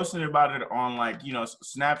would be posting about it on like, you know,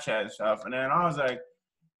 Snapchat and stuff, and then I was like,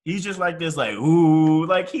 he's just like this, like, ooh,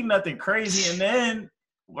 like he nothing crazy. And then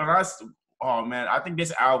when oh man, I think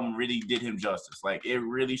this album really did him justice. Like it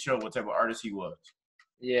really showed what type of artist he was.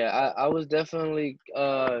 Yeah, I was definitely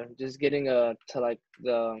just getting a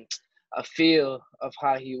feel of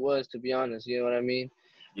how he was, to be honest. You know what I mean?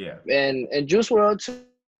 Yeah. And Juice WRLD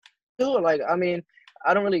too. Like, I mean,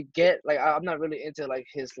 I don't really get, like, I'm not really into like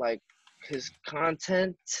his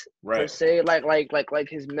content per se, like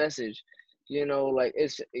his message. You know, like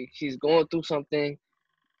he's going through something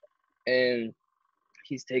and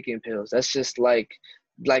he's taking pills. That's just like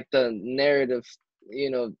the narrative, you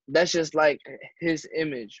know, that's just like his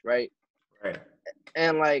image, right? Right.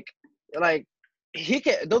 And like he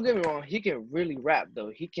can, don't get me wrong, he can really rap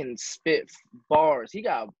though. He can spit bars. He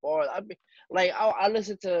got bars. I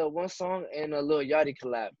listened to one song in a Lil Yachty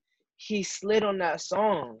collab. He slid on that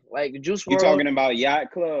song. Like Juice WRLD. You talking about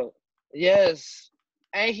Yacht Club? Yes.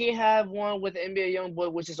 And he had one with NBA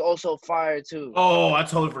Youngboy, which is also fire too. Oh, I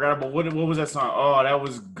totally forgot about what was that song? Oh, that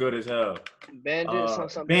was good as hell. Bandit,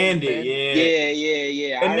 something. Bandit,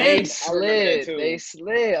 yeah. And they slid. They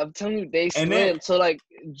slid. I'm telling you, they slid. Then, so like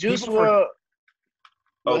Juice WRLD.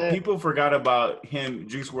 People forgot about him,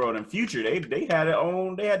 Juice WRLD, and Future. They had their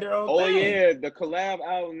own thing. Oh yeah, the collab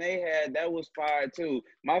album they had, that was fire too.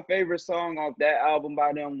 My favorite song off that album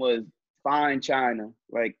by them was Fine China.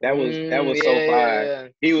 Like that was so fire. Yeah.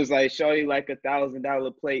 He was like, "Shorty like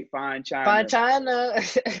 $1,000 plate, Fine China." Fine China.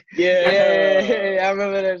 Yeah. I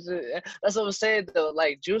remember that shit. That's what I'm saying though.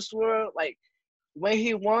 Like Juice WRLD, like when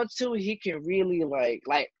he wants to, he can really like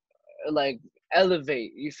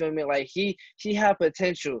elevate. You feel me? Like he had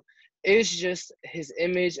potential. It's just his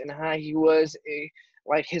image and how he was.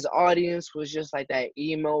 Like his audience was just like that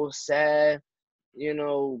emo, sad. You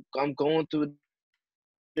know, I'm going through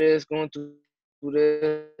this.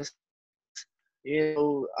 You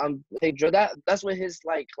know, that's what his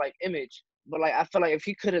like image. But like I feel like if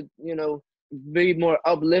he could have, you know, be more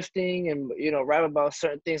uplifting and you know rap about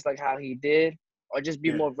certain things like how he did, or just be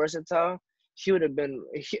Yeah. more versatile, he would have been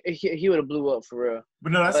he would have blew up for real.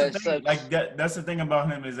 But no, that's But the it thing. Like sucks. that's the thing about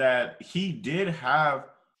him is that he did have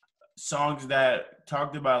songs that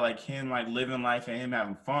talked about like him like living life and him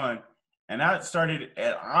having fun, and that started.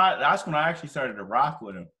 That's when I actually started to rock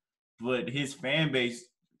with him. But his fan base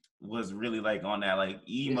was really like on that like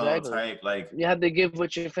emo Exactly. type like You have to give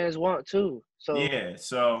what your fans want too. So yeah.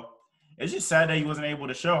 So it's just sad that he wasn't able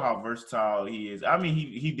to show how versatile he is. I mean,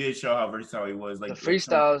 he did show how versatile he was. the Like in terms,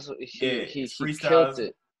 freestyles, yeah, his he killed freestyles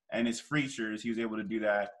it. and his features, he was able to do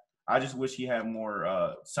that. I just wish he had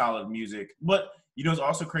more solid music. But you know what's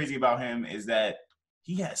also crazy about him is that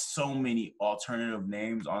he has so many alternative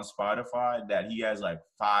names on Spotify that he has like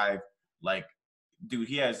 5 like dude,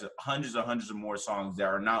 he has hundreds of more songs that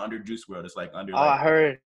are not under Juice World. It's like under Oh, I like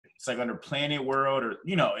heard it's like under Planet World or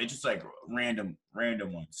you know, it's just like random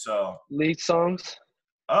ones. So lead songs.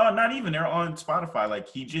 not even they're on Spotify. Like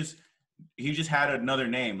he just had another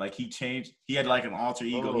name. Like he had like an alter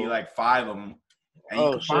ego. He had Oh, like 5 of them and you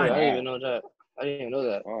oh can shit! find I them. didn't even Wow. know that. I didn't even know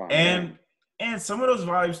that. Oh man. And some of those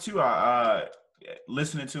vibes too,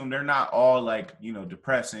 listening to them, they're not all like, you know,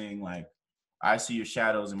 depressing, like I see your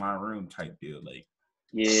shadows in my room type deal. Like,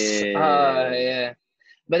 Yeah. Yeah.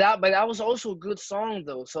 But that was also a good song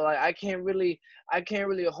though. So like I can't really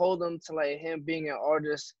hold him to like him being an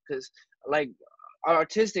artist because like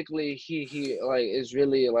artistically he like is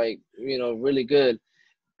really like you know really good.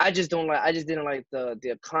 I just didn't like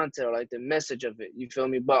the content or like the message of it. You feel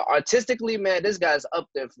me? But artistically, man, this guy's up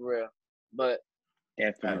there for real. But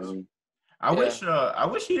facts. Definitely. yeah, I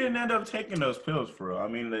wish he didn't end up taking those pills for real. I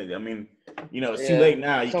mean, you know, it's too yeah, late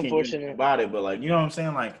now. You it's can't do anything unfortunate. about it. But like, you know what I'm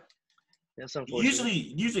saying? Like, That's unfortunate.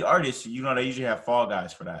 usually artists, you know, they usually have fall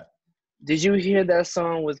guys for that. Did you hear that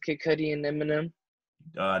song with Kid Cudi and Eminem?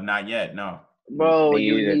 Not yet. No. Bro, Me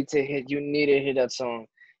either. you need to hear that song.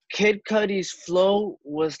 Kid Cudi's flow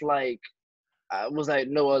was like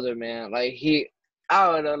no other man. Like I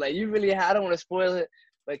don't know, like you really I don't want to spoil it,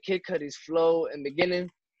 but Kid Cudi's flow and beginning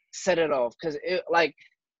set it off because it like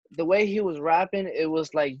the way he was rapping, it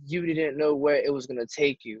was like you didn't know where it was gonna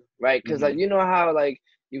take you, right? Because like Hmm. you know how like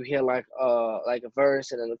you hear like a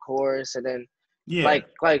verse and then the chorus and then Yeah.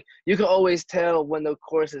 like you can always tell when the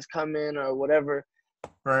chorus is coming or whatever.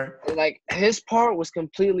 Right. Like his part was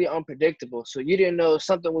completely unpredictable, so you didn't know if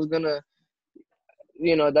something was gonna,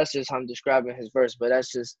 you know. That's just how I'm describing his verse, but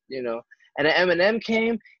that's just you know. And then Eminem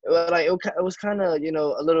came, it was kind of you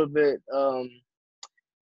know a little bit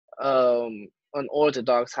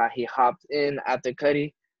unorthodox how he hopped in after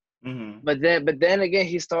Cudi, Hmm. but then again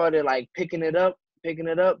he started like picking it up,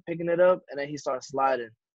 and then he started sliding.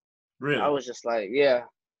 I Really. was just like, yeah,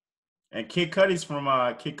 And Kid Cudi's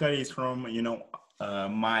from you know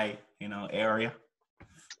my you know area.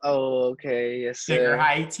 oh okay, yes Shaker sir,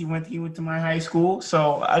 Heights. He went to my high school,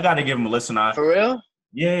 so I got to give him a listen. for real,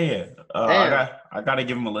 Yeah. damn, I got to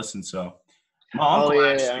give him a listen. So oh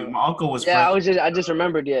yeah. my uncle was Yeah, friends with I just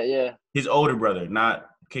remembered. Yeah, yeah, his older brother, not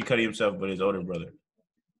Kid Cudi himself, but his older brother.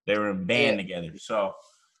 They were in yeah. band together. So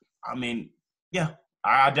I mean, yeah,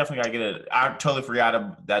 I definitely gotta get it. I totally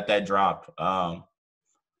forgot that dropped.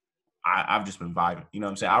 I've just been vibing. You know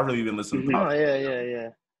what I'm saying? I've really been listening to Mhm. Oh probably. yeah, yeah, yeah,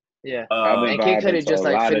 yeah. I've been And Kid vibing Cudi to just a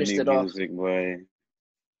like lot of finished new it off. music, boy.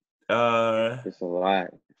 Uh, It's a lot.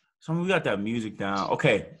 so we got that music down.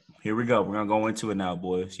 Okay, here we go. We're gonna go into it now,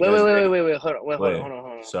 boys. You guys ready? Wait. Wait, Hold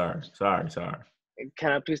on. sorry.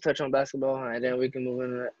 Can I please touch on basketball and then we can move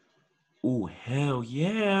into that? Ooh, hell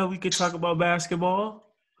yeah, we could talk about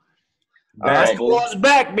basketball. All right. Bubble. Basketball's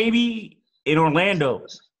back, baby, in Orlando.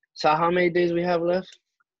 So how many days we have left?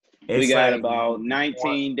 We It's got like about one.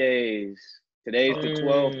 19 days. Today's the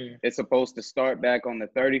 12th. Mm. It's supposed to start back on the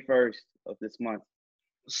 31st of this month.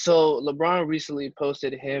 So LeBron recently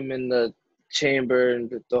posted him in the chamber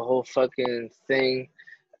and the whole fucking thing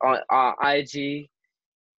on IG.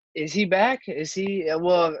 Is he back? Is he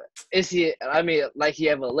well? Is he? I mean, like he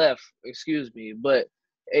ever left? Excuse me, but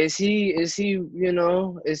is he? Is he? You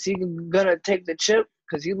know, is he gonna take the chip?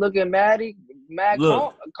 Cause he looking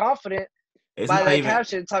Look, confident it's by not that even.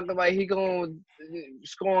 caption talking about he gonna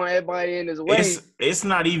score on everybody in his way. It's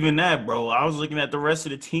not even that, bro. I was looking at the rest of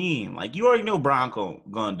the team. Like you already know Bronco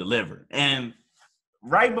gonna deliver. And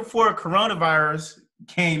right before coronavirus,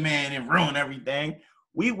 came in and ruined everything.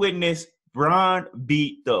 We witnessed Bron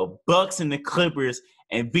beat the Bucks and the Clippers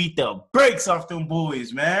and beat the brakes off them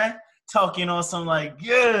boys, man. Talking on some like,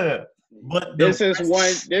 yeah. But there's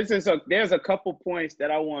a couple points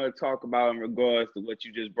that I want to talk about in regards to what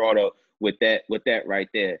you just brought up with that right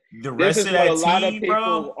there. The rest of that team,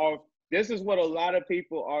 bro. This is what a lot of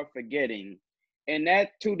people are forgetting. In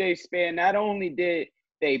that 2-day span, not only did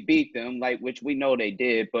they beat them, like which we know they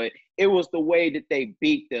did, but it was the way that they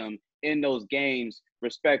beat them in those games,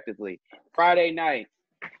 respectively. Friday night,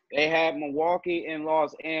 they had Milwaukee and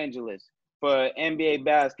Los Angeles for NBA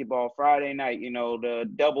basketball Friday night, the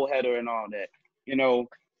doubleheader and all that.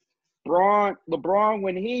 LeBron,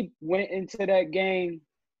 when he went into that game,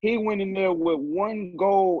 he went in there with one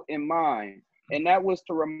goal in mind, and that was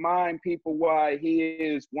to remind people why he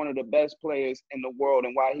is one of the best players in the world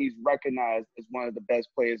and why he's recognized as one of the best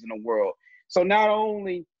players in the world. So not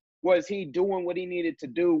only was he doing what he needed to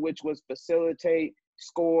do, which was facilitate,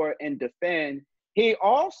 score, and defend, he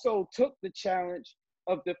also took the challenge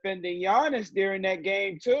of defending Giannis during that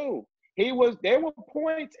game too. There were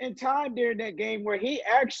points in time during that game where he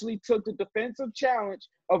actually took the defensive challenge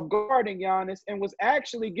of guarding Giannis and was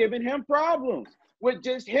actually giving him problems with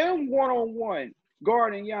just him one-on-one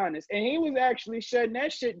guarding Giannis. And he was actually shutting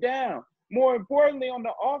that shit down. More importantly, on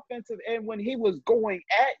the offensive end, when he was going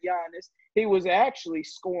at Giannis, he was actually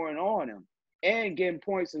scoring on him and getting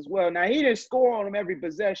points as well. Now, he didn't score on him every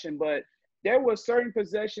possession, but there were certain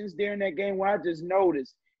possessions during that game where I just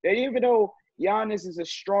noticed that even though Giannis is as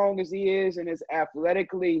strong as he is and as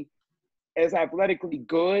athletically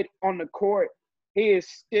good on the court, he is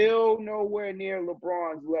still nowhere near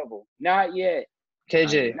LeBron's level. Not yet.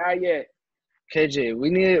 KJ. Not yet. KJ, we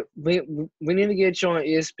need to get you on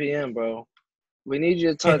ESPN, bro. We need you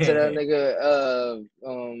to talk to that nigga.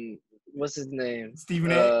 What's his name?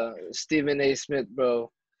 Stephen A. Smith,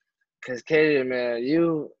 bro. Cause KJ,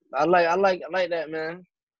 man, I like that, man.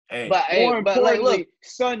 Hey, more importantly, look,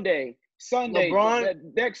 Sunday, LeBron,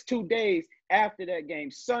 the next 2 days after that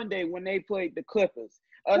game, Sunday when they played the Clippers,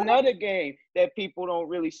 another game that people don't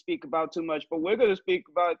really speak about too much, but we're gonna speak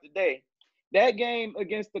about it today. That game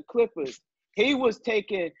against the Clippers, he was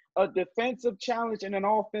taking a defensive challenge and an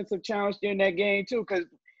offensive challenge during that game too, because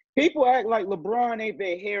people act like LeBron ain't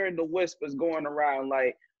been hearing the whispers going around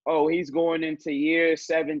like, oh, he's going into year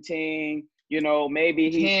 17. Maybe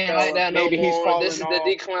he's falling this is off. The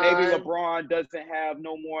decline. Maybe LeBron doesn't have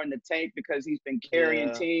no more in the tank because he's been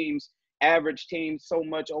carrying average teams, so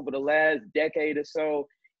much over the last decade or so.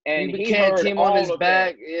 And he heard team all on his of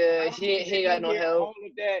back. that. Yeah, he ain't got no help. All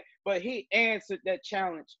of that, but he answered that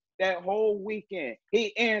challenge that whole weekend.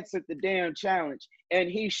 He answered the damn challenge, and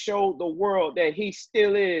he showed the world that he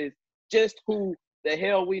still is just who the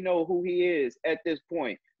hell we know who he is at this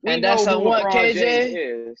point. And that's on what,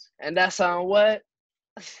 KJ? Is. And that's on what?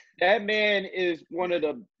 That man is one of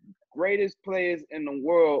the greatest players in the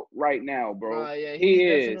world right now, bro. Yeah, he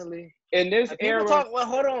is. Definitely. In this era.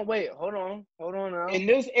 Hold on now. In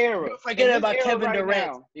this era. You forget about Kevin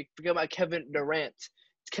Durant. You forget about Kevin Durant.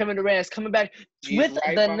 Kevin Durant's coming back with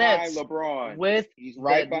the Nets. LeBron. He's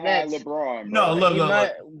right behind LeBron. Bro. No, look.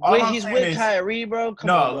 He's with Kyrie, bro.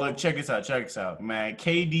 Look, check this out, man.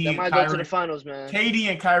 KD and might Kyrie go to the finals, man. KD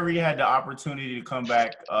and Kyrie had the opportunity to come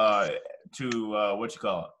back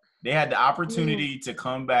They had the opportunity to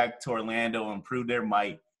come back to Orlando and prove their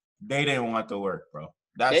might. They didn't want to work, bro.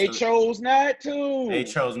 They chose not to.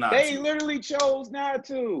 They literally chose not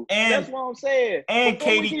to. And that's what I'm saying. And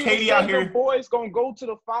KD out here. The boys gonna go to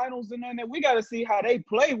the finals and then we gotta see how they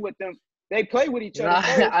play with them. They play with each other.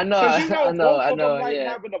 I know. Both of them like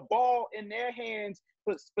having the ball in their hands,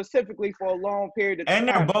 but specifically for a long period of time. And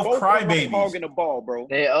they're both crybabies. Hogging the ball, bro.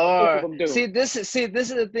 They are. See, this is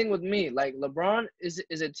the thing with me. Like LeBron is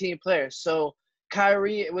a team player. So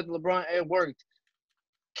Kyrie with LeBron, it worked.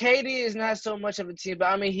 KD is not so much of a team, but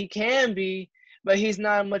I mean he can be, but he's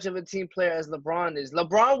not much of a team player as LeBron is.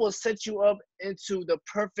 LeBron will set you up into the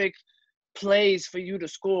perfect plays for you to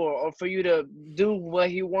score or for you to do what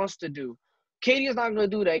he wants to do. KD is not going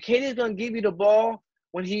to do that. KD is going to give you the ball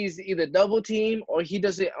when he's either double team or he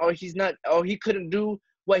doesn't, or he's not, or he couldn't do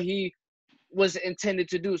what he was intended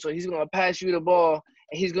to do. So he's going to pass you the ball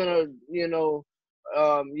and he's going to,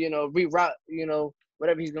 reroute,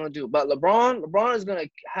 whatever he's going to do. But LeBron is going to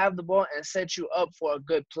have the ball and set you up for a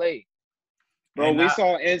good play. Bro, we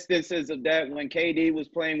saw instances of that when KD was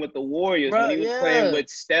playing with the Warriors, when he was playing with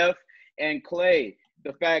Steph and Clay.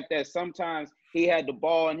 The fact that sometimes he had the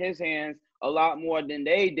ball in his hands a lot more than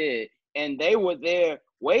they did. And they were there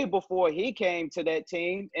way before he came to that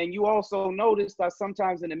team. And you also noticed that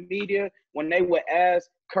sometimes in the media, when they would ask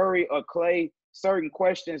Curry or Clay certain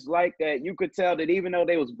questions like that, you could tell that even though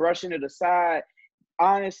they was brushing it aside,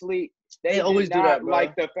 honestly, they always did do not that, bro.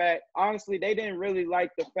 like the fact. Honestly, they didn't really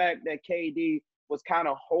like the fact that KD was kind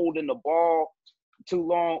of holding the ball too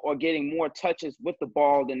long or getting more touches with the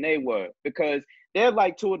ball than they were, because they're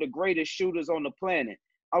like two of the greatest shooters on the planet.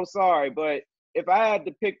 I'm sorry, but if I had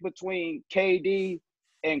to pick between KD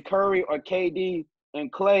and Curry or KD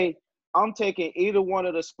and Clay, I'm taking either one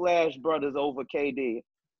of the Splash Brothers over KD.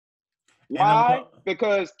 Why?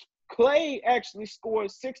 Because Clay actually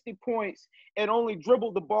scored 60 points and only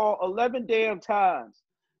dribbled the ball 11 damn times.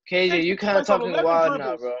 KJ, you kind of talking wild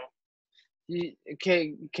now, dribbles. bro.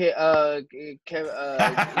 KJ,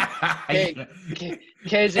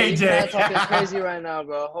 you kind of talking crazy right now,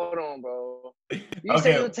 bro. Hold on, bro. You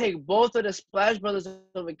said you'll take both of the Splash Brothers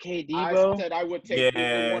over KD, bro. I said I would take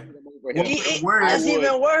either one of them over him. That's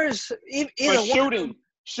even worse. For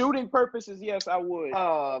shooting purposes, yes, I would.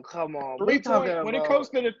 Oh, come on. When it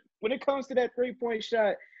comes to that 3-point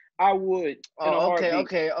shot, I would. Oh,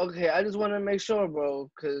 okay. I just want to make sure,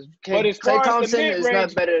 bro, because Klay Thompson is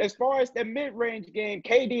not better. As far as the mid-range game,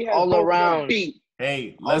 KD has all around beat.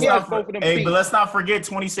 Hey, but let's not forget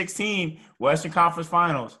 2016 Western Conference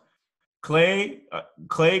Finals. Clay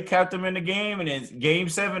kept him in the game, and in Game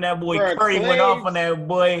 7, that boy Curry went off on that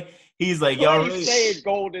boy. He's like, y'all really saved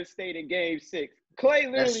Golden State in Game 6. Clay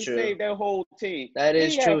literally saved their whole team. That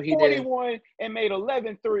is true. He had 41 and made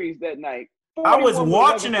 11 threes that night. I was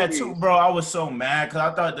watching that too, bro. I was so mad because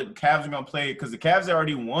I thought the Cavs were going to play because the Cavs had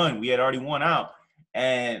already won. We had already won out.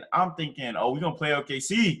 And I'm thinking, we're going to play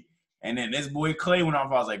OKC. And then this boy Clay went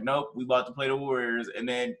off. I was like, nope, we about to play the Warriors. And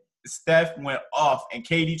then Steph went off. And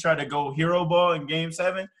KD tried to go hero ball in Game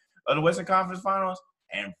 7 of the Western Conference Finals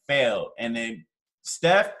and failed. And then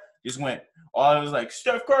Steph just went, it was like,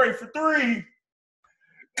 Steph Curry for 3.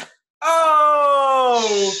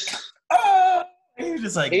 He was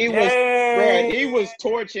just like, he was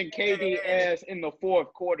torching KD ass in the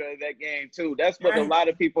fourth quarter of that game too. That's what a lot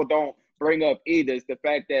of people don't bring up either. Is the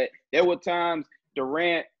fact that there were times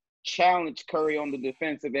Durant challenged Curry on the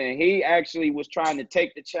defensive end. He actually was trying to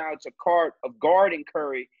take the challenge of guarding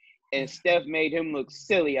Curry, and Steph made him look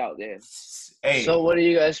silly out there. Hey, so what do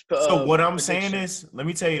you guys? So what I'm saying is, let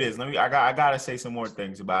me tell you this. I gotta say some more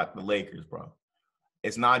things about the Lakers, bro.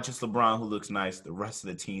 It's not just LeBron who looks nice. The rest of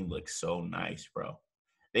the team looks so nice, bro.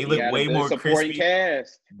 They look way more crispy.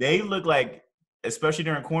 They look like, especially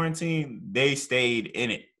during quarantine, they stayed in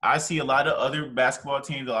it. I see a lot of other basketball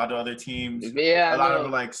teams, a lot of other teams, a lot of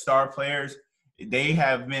like star players. They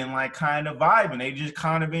have been like kind of vibing. They just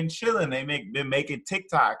kind of been chilling. Been making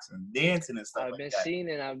TikToks and dancing and stuff. I've been seeing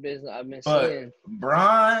it. I've been seeing.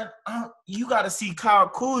 Bron, you got to see Kyle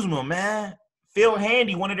Kuzma, man. Phil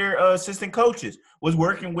Handy, one of their assistant coaches, was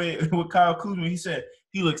working with Kyle Kuzma. He said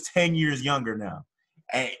he looks 10 years younger now.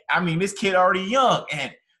 And I mean, this kid already young.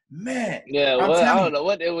 And man, I don't know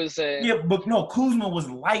what it was saying. Yeah, but no, Kuzma was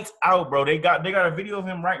lights out, bro. They got a video of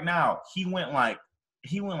him right now. He went like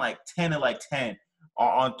 10 and like 10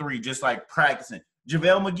 on 3, just like practicing.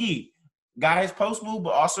 JaVale McGee got his post move,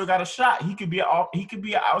 but also got a shot. He could be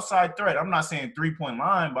an outside threat. I'm not saying 3-point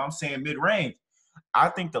line, but I'm saying mid range. I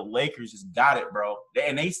think the Lakers just got it, bro.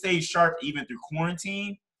 And they stayed sharp even through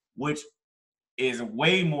quarantine, which is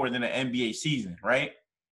way more than an NBA season, right?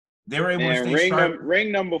 They were able to stay sharp. Ring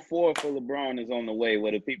number 4 for LeBron is on the way,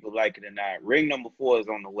 whether people like it or not. Ring number 4 is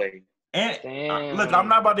on the way. And look, I'm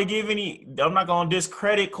not about to give any – I'm not going to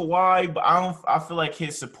discredit Kawhi, but I feel like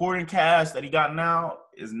his supporting cast that he got now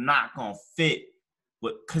is not going to fit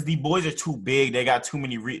because these boys are too big. They got too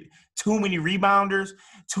many rebounders,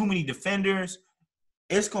 too many defenders.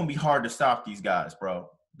 It's going to be hard to stop these guys, bro.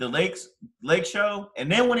 The Lake Show,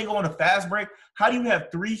 and then when they go on a fast break, how do you have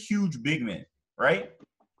 3 huge big men, right?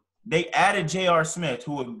 They added J.R. Smith,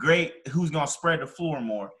 who's going to spread the floor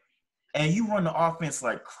more. And you run the offense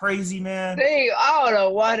like crazy, man. I don't know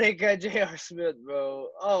why they got J.R. Smith, bro.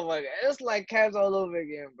 Oh, my God. It's like Cavs all over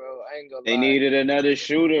again, bro. I ain't going to lie. They needed another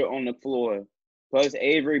shooter on the floor. Plus,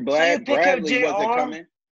 Avery Bradley wasn't coming.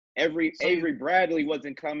 Avery Bradley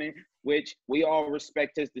wasn't coming, which we all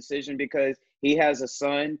respect his decision because he has a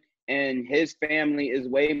son and his family is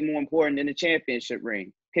way more important than the championship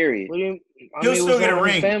ring, period. He'll still get a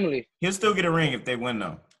ring. Family. He'll still get a ring if they win,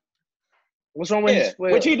 though. What's wrong with his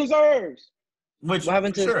which he deserves. What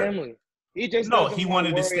happened to his family? He just he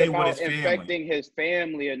wanted to stay with his family. Infecting his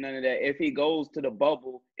family or none of that. If he goes to the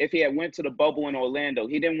bubble, if he had went to the bubble in Orlando,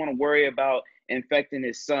 he didn't want to worry about infecting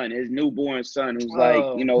his son, his newborn son, who's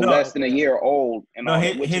less than a year old. And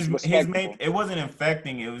his main, it wasn't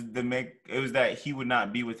infecting. It was that he would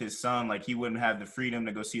not be with his son. Like he wouldn't have the freedom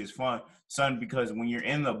to go see his son because when you're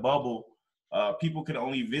in the bubble, people could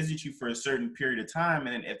only visit you for a certain period of time,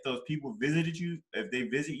 and if those people visited you, if they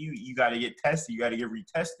visit you, you got to get tested, you got to get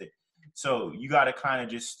retested. So you got to kind of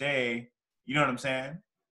just stay. You know what I'm saying?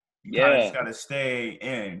 You kind of just got to stay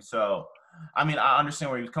in. So, I mean, I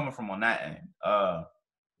understand where he was coming from on that end.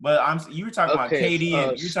 But you were talking about KD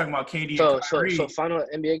and you were talking about KD and Kyrie. So final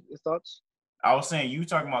NBA thoughts. I was saying you were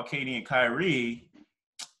talking about KD and Kyrie.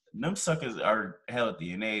 Them suckers are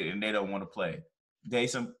healthy and they don't want to play. They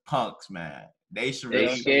some punks, man. They should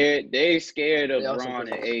really. They scared of Bron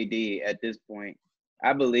and AD at this point.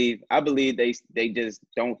 I believe they just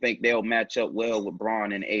don't think they'll match up well with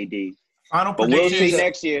Bron and AD. Final but we'll see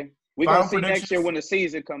next year. We're gonna see next year when the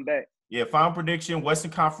season come back. Yeah, final prediction: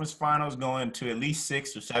 Western Conference Finals going to at least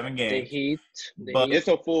 6 or 7 games. The Heat. It's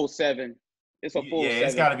a full 7. It's a full 7.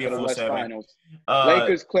 It's got to be a full 7. Finals.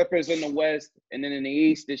 Lakers, Clippers in the West, and then in the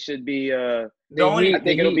East it should be. I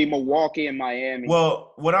think it'll be Milwaukee and Miami.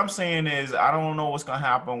 Well, what I'm saying is I don't know what's gonna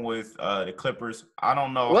happen with the Clippers. I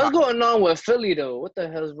don't know what's going on with Philly though. What the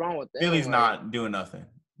hell is wrong with them? Philly's not doing nothing.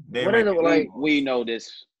 We know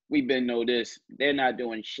this. We've been know this. They're not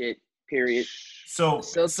doing shit. Period. So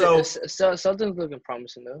something's looking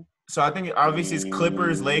promising though. So I think obviously it's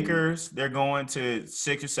Clippers, Lakers. They're going to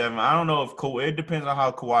 6 or 7. I don't know if it depends on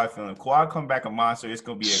how Kawhi feeling. If Kawhi come back a monster, it's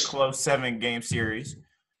going to be a close 7-game series.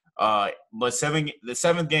 But the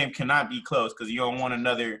 7th game cannot be close because you don't want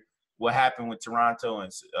another what happened with Toronto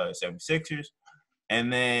and 76ers.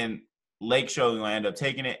 And then Lake Show going to end up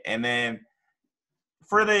taking it. And then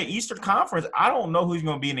for the Eastern Conference, I don't know who's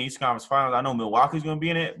going to be in the Eastern Conference Finals. I know Milwaukee's going to be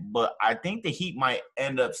in it, but I think the Heat might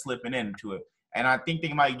end up slipping into it. And I think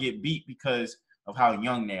they might get beat because of how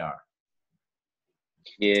young they are.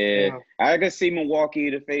 Yeah. I could see Milwaukee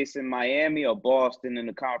either facing Miami or Boston in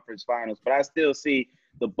the conference finals, but I still see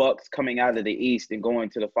the Bucks coming out of the East and going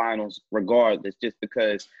to the finals regardless, just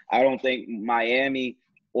because I don't think Miami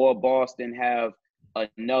or Boston have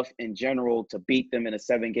enough in general to beat them in a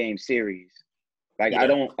 7-game series. I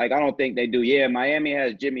don't think they do. Yeah, Miami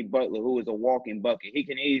has Jimmy Butler, who is a walking bucket. He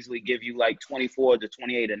can easily give you 24 to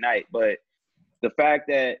 28 a night. But the fact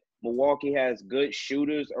that Milwaukee has good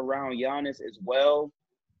shooters around Giannis as well,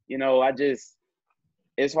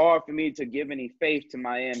 it's hard for me to give any faith to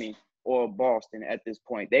Miami or Boston at this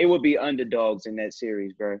point. They would be underdogs in that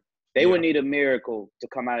series, bro. They would need a miracle to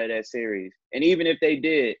come out of that series. And even if they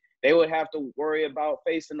did, they would have to worry about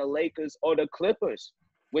facing the Lakers or the Clippers,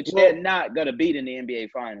 which they're not going to beat in the NBA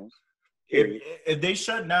Finals. If they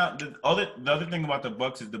shut down the other thing about the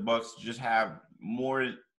Bucks is the Bucks just have more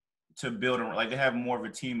to build around. They have more of a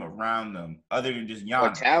team around them other than just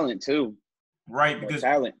Giannis. Or talent too. Right, because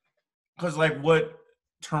what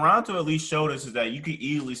Toronto at least showed us is that you could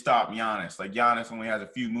easily stop Giannis. Giannis only has a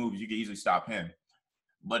few moves, you can easily stop him.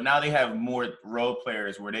 But now they have more role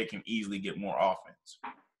players where they can easily get more offense.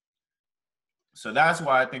 So that's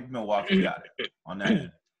why I think Milwaukee got it on that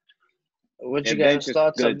end. What you guys'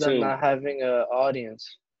 thoughts of them not having an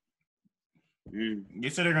audience? They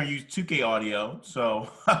said they're going to use 2K audio, so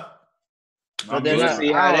but they're not.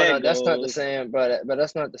 I don't know. That's not the same, but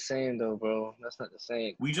that's not the same though, bro. That's not the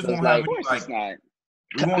same. We just won't have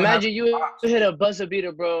imagine you hit a buzzer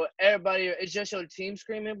beater, bro. Everybody, it's just your team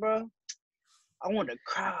screaming, bro. I want to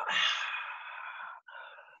cry.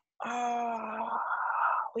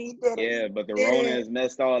 We did it. Yeah, but the Rona has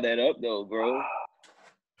messed all that up though, bro.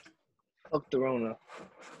 Fuck the Rona.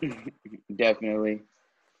 Definitely.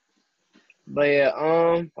 But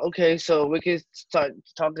yeah, okay, so we can start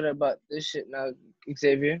talking about this shit now,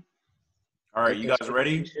 Xavier. All right, you guys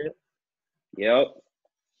ready? Yep.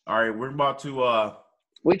 All right, we're about to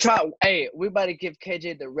we about to give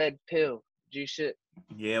KJ the red pill. G shit.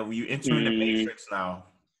 Yeah, you entering the Matrix now.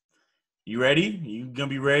 You ready? You gonna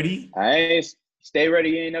be ready? All right, stay ready.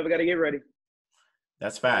 You ain't never gotta get ready.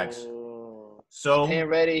 That's facts. So ain't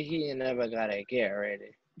ready, he ain't never gotta get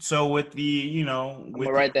ready. So with the, with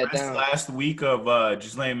write that down. Last week of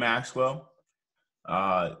Ghislaine Maxwell,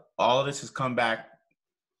 all of this has come back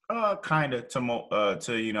kind of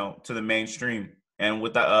to the mainstream, and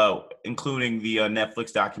with the including the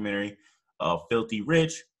Netflix documentary Filthy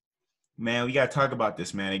Rich. Man, we gotta talk about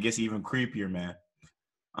this, man. It gets even creepier, man.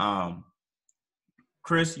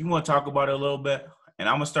 Chris, you want to talk about it a little bit? And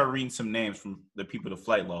I'm gonna start reading some names from the people to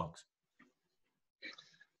flight logs.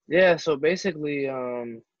 Yeah, so basically,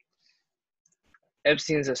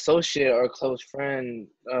 Epstein's associate or close friend,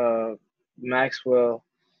 Maxwell,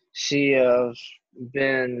 she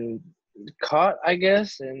been caught, I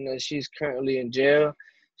guess, and she's currently in jail.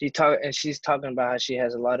 She's talking about how she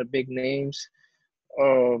has a lot of big names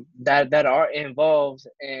that are involved,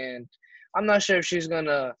 and I'm not sure if she's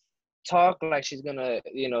gonna talk like she's gonna,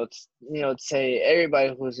 say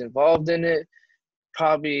everybody who's involved in it,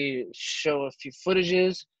 probably show a few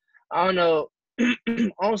footages. I don't know.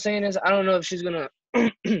 All I'm saying is I don't know if she's gonna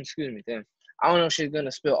excuse me, damn. I don't know if she's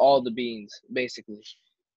gonna spill all the beans, basically.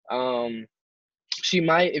 Um, she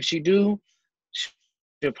might. If she do,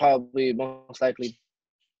 she'll probably most likely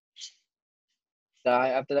die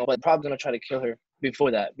after that. But probably gonna try to kill her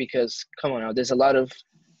before that because come on now, there's a lot of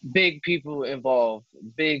big people involved,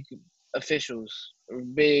 big officials,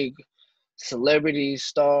 big celebrities,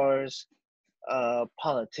 stars,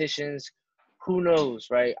 politicians. Who knows,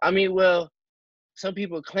 right? I mean, well, some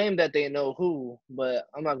people claim that they know who, but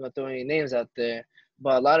I'm not gonna throw any names out there.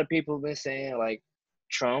 But a lot of people have been saying like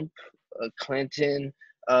Trump, Clinton,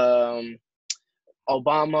 um,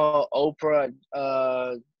 Obama, Oprah,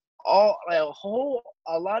 all like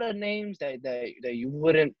a lot of names that you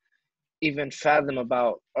wouldn't even fathom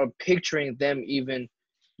about or picturing them even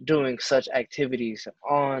doing such activities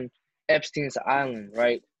on Epstein's island,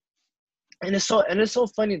 right? And it's so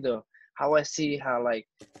funny though how I see how like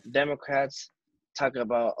Democrats talk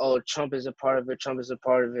about, oh, Trump is a part of it, Trump is a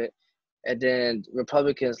part of it, and then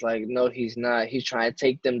Republicans like, no, he's not. He's trying to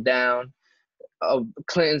take them down.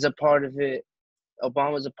 Clinton's a part of it.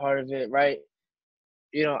 Obama's a part of it, right?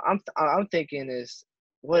 I'm thinking is,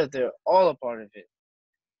 what if they're all a part of it?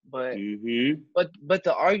 But Mm-hmm. but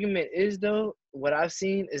the argument is though, what I've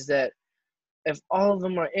seen is that if all of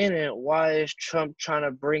them are in it, why is Trump trying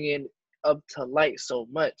to bring it up to light so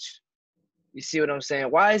much? You see what I'm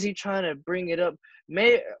saying? Why is he trying to bring it up?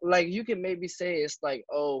 Like you can maybe say it's like,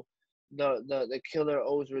 oh, the killer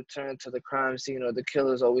always returned to the crime scene, or the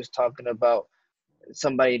killer's always talking about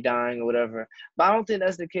somebody dying or whatever. But I don't think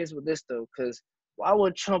that's the case with this though, because why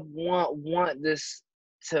would Trump want this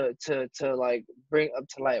to like bring up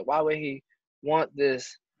to light? Why would he want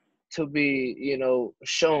this to be,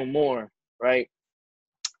 shown more, right?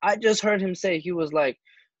 I just heard him say, he was like,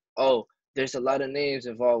 oh, there's a lot of names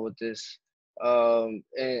involved with this. And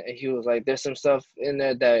he was like, there's some stuff in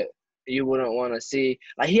there that you wouldn't want to see.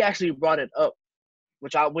 Like he actually brought it up,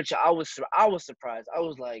 which I was surprised. I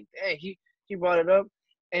was like, dang, he brought it up,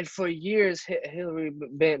 and for years Hillary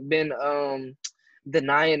been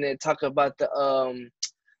denying it, talk about the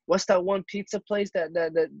what's that one pizza place that they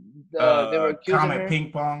were accusing Comet her.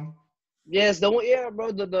 ping pong. Yes, the one, yeah,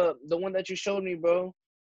 bro, the one that you showed me, bro.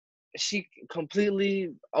 She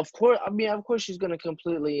completely, of course she's gonna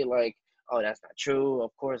completely like, oh, that's not true.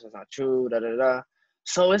 Of course that's not true. Da da da.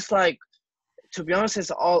 So it's like, to be honest,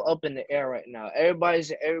 it's all up in the air right now.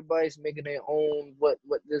 Everybody's making their own what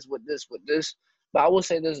this. But I will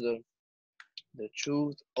say this though, the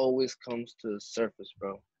truth always comes to the surface,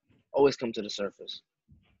 bro. Always come to the surface.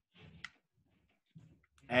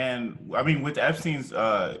 And I mean, with Epstein's,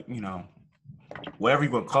 whatever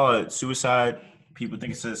you would call it, suicide. People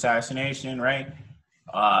think it's an assassination, right?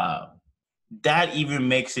 Uh, that even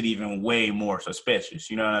makes it even way more suspicious.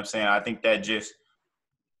 You know what I'm saying? I think that just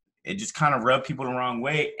kind of rubbed people the wrong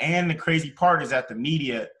way. And the crazy part is that the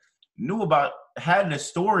media had the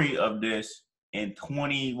story of this in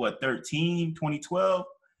 2012,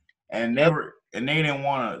 and Yep. they didn't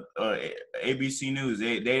want to ABC News,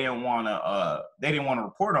 they didn't want to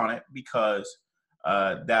report on it because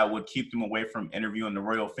that would keep them away from interviewing the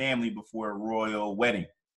royal family before a royal wedding.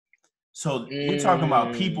 So you're talking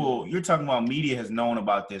about media has known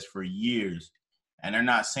about this for years, and they're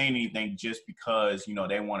not saying anything just because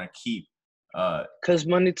they want to keep. Cause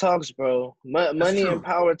money talks, bro. That's Money and true,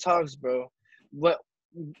 power talks, bro. What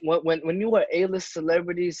when you are A-list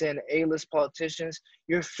celebrities and A-list politicians,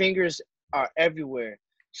 your fingers are everywhere.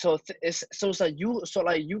 So it's like you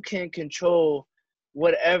can control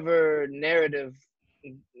whatever narrative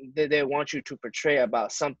that they want you to portray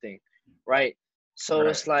about something, right? So right?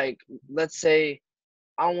 it's like, let's say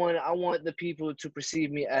I want the people to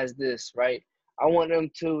perceive me as this, right? I want them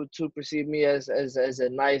to perceive me as a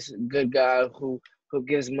nice, good guy who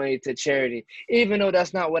gives money to charity, even though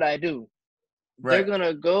that's not what I do. They're Right.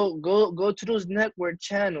 gonna go to those network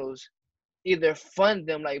channels, either fund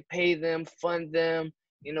them, like pay them, fund them,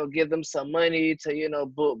 give them some money to,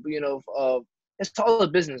 it's all a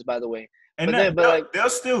business, by the way. And But like, they'll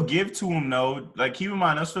still give to them though. Like keep in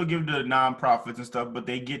mind, they'll still give to nonprofits and stuff, but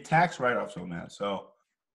they get tax write-offs on that. So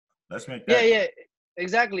let's make yeah, that yeah,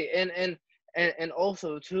 exactly, and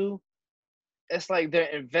also too, it's like they're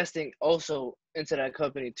investing also into that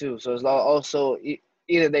company too. So it's also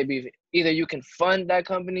either you can fund that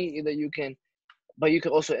company, either you can, but you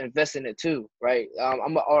can also invest in it too, right?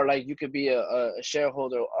 Or like you could be a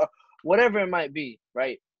shareholder or whatever it might be,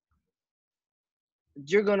 right?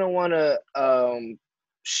 You're gonna want to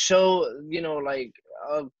show, like,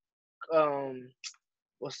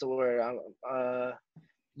 what's the word?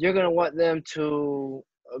 You're gonna want them to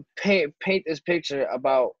paint this picture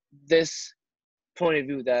about this point of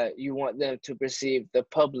view that you want them to perceive the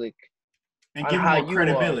public And on give them how more you are,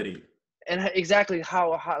 credibility. and exactly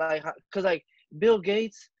how because like Bill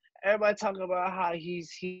Gates, everybody talking about how he's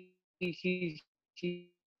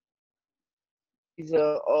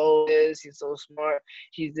this, he's so smart,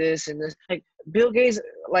 he's this and this. Like Bill Gates,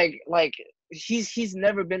 like he's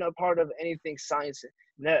never been a part of anything science,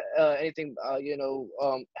 anything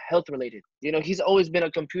health related. You know, he's always been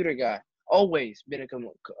a computer guy, always been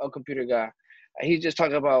a computer guy. He's just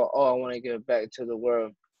talking about, oh, I want to give back to the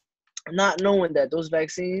world, not knowing that those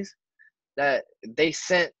vaccines that they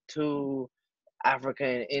sent to Africa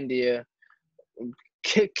and India,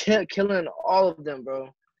 killing all of them, bro.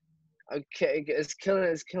 Okay, it's killing.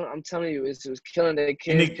 It's killing. I'm telling you, it's killing their And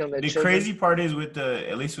kids, killing their the children. crazy part is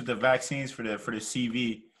at least with the vaccines for the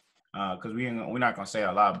CV, because we're not gonna say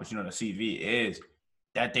a lot, but you know the CV is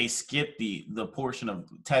that they skipped the portion of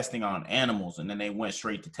testing on animals and then they went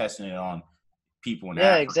straight to testing it on people in Yeah,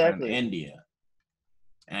 Africa and exactly, India.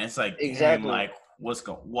 And it's like, damn, exactly. like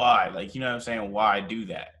why? Like, you know what I'm saying? Why do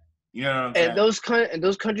that? You know what I'm And saying?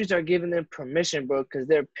 those countries are giving them permission, bro, because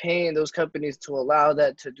they're paying those companies to allow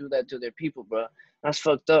that to do that to their people, bro. That's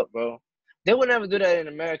fucked up, bro. They would never do that in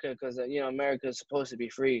America because America is supposed to be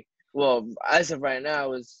free. Well, as of right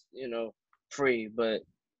now, it's free, but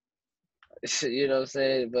you know what I'm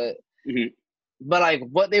saying. Mhm. But like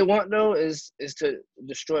what they want though is to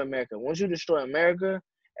destroy America. Once you destroy America,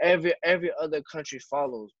 every other country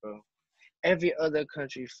follows, bro. Every other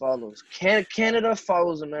country follows. Canada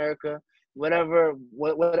follows America. Whatever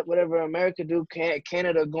America do,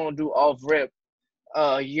 Canada gonna do off rip.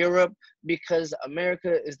 Europe, because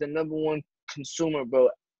America is the number one consumer, bro.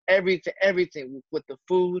 Everything with the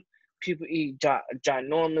food, people eat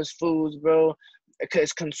ginormous foods, bro.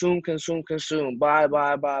 It's consume, consume, consume, buy,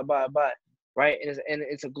 right? And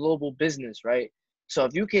it's a global business, right? So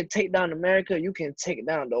if you can take down America, you can take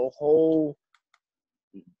down the whole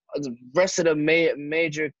the rest of the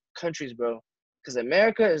major countries, bro. Because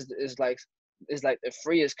America is like the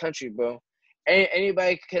freest country, bro.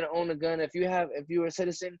 Anybody can own a gun. If you're a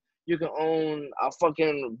citizen, you can own a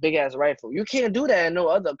fucking big ass rifle. You can't do that in no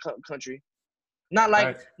other country. Not like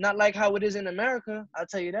Right. not like how it is in America. I'll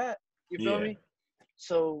tell you that. You feel Yeah. me?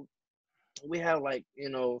 So we have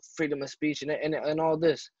freedom of speech and all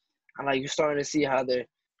this, and like you're starting to see how they're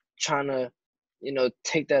trying to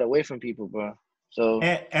take that away from people, bro. So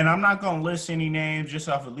And I'm not gonna list any names just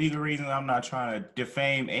off of legal reasons. I'm not trying to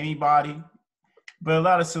defame anybody. But a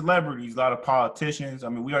lot of celebrities, a lot of politicians. I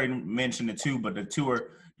mean, we already mentioned but the two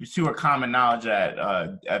are common knowledge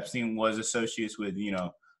that Epstein was associates with,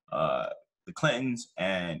 the Clintons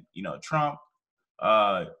and Trump.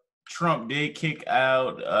 Uh, Trump did kick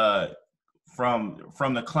out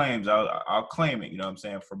from the claims. I'll claim it. You know what I'm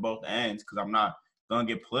saying, for both ends, because I'm not gonna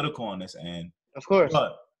get political on this end. of course.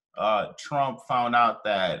 But Trump found out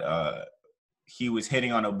that he was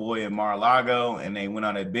hitting on a boy in Mar-a-Lago, and they went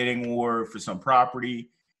on a bidding war for some property.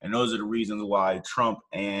 And those are the reasons why Trump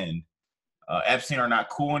and Epstein are not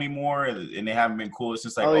cool anymore, and they haven't been cool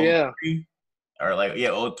since like Oh yeah. '03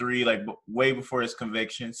 or '03, like way before his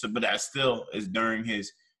conviction. So, but that still is during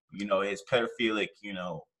his, his pedophilic,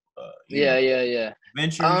 Yeah, yeah, yeah.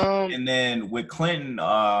 ventures. Um, And then with Clinton,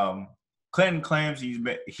 Clinton claims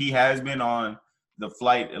he has been on the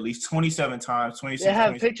flight at least 27 times, they 26, have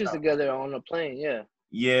 27 pictures times. together on the plane. Yeah.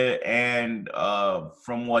 Yeah, and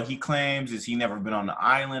from what he claims is he never been on the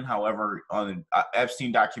island. However, on the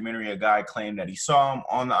Epstein documentary, a guy claimed that he saw him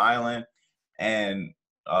on the island, and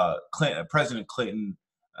President Clinton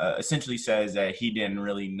essentially says that he didn't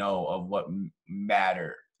really know of what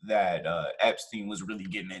matter that Epstein was really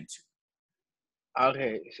getting into.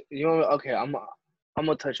 Okay. Okay. I'm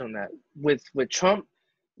gonna touch on that with Trump.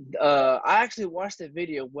 I actually watched the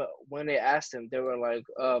video when they asked him. They were like,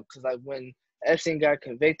 because like when Epstein got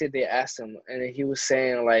convicted, they asked him, and he was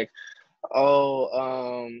saying like,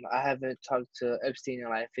 "Oh, I haven't talked to Epstein in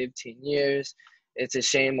like 15 years. It's a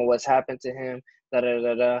shame of what's happened to him." Da da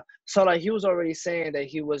da da. So like he was already saying that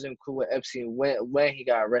he wasn't cool with Epstein when he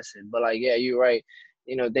got arrested. But like, yeah, you're right.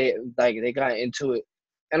 They got into it,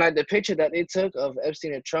 and like the picture that they took of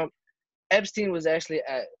Epstein and Trump. Epstein was actually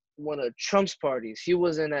at one of Trump's parties. He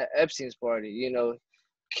wasn't at Epstein's party.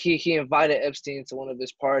 He invited Epstein to one of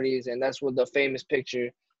his parties, and that's what the famous picture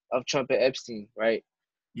of Trump and Epstein, right?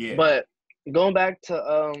 Yeah, But going back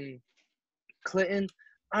to Clinton,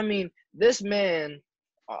 I mean, this man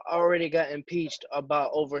already got impeached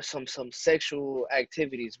about over some sexual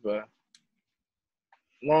activities, bro.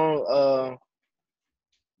 Long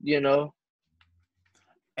you know.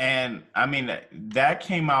 And I mean, that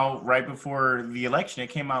came out right before the election. It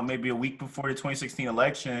came out maybe a week before the 2016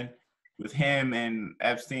 election with him and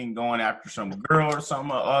Epstein going after some girl or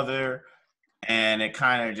something or other. And it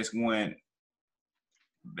kind of just went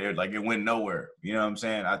there, like it went nowhere. You know what I'm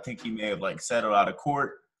saying? I think he may have like settled out of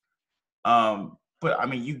court. But I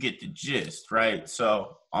mean, you get the gist, right?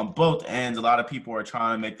 So on both ends, a lot of people are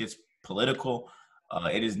trying to make this political.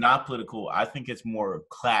 It is not political. I think it's more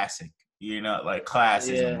classic, like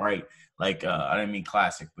classism, Yeah, right? Like I didn't mean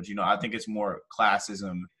classic, but I think it's more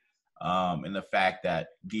classism in the fact that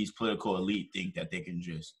these political elite think that they can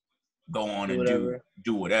just go on do and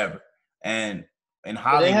do whatever. whatever. And in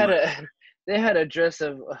But they had Hollywood, a they had a dress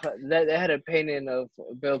of they had a painting of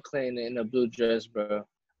Bill Clinton in a blue dress, bro.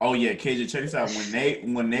 oh yeah, KJ, check this out.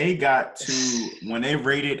 When they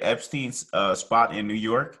raided Epstein's spot in New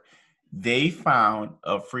York, they found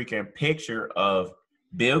a freaking picture of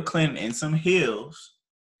Bill Clinton in some heels,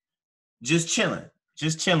 just chilling,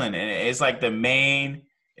 and it's like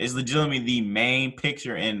it's legitimately the main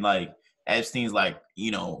picture in like Epstein's like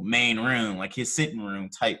main room, like his sitting room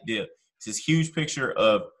type deal. It's this huge picture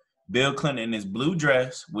of Bill Clinton in his blue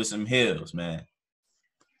dress with some heels, man.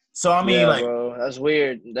 So I mean, Yeah, like. bro. That's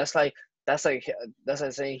weird. That's like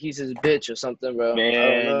saying he's his bitch or something, bro. I don't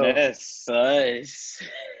Man, know. that's sus.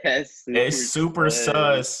 That's It's super super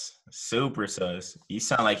sus. sus. Super sus. You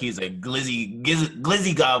sound like he's a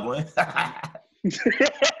glizzy goblin.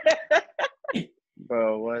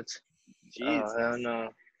 Bro, what? Oh, hell Jesus. no.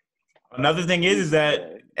 Another thing is Jesus that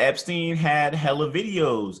Christ. Epstein had hella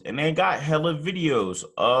videos, and they got hella videos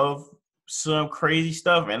of some crazy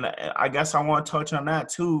stuff. And I guess I want to touch on that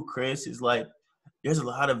too, Chris. Is like there's a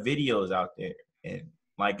lot of videos out there, and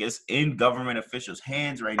like it's in government officials'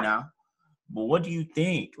 hands right now. But what do you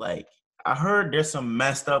think? Like I heard there's some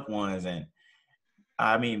messed up ones, and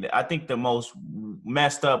I mean, I think the most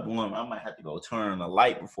messed up one, I might have to go turn on the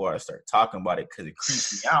light before I start talking about it because it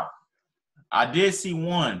creeps me out. I did see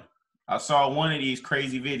one. I saw one of these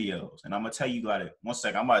crazy videos, and I'm going to tell you about it. 1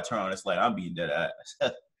 second, I'm about to turn on this light. I'm being dead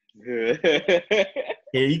ass. Yeah,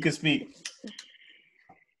 you can speak.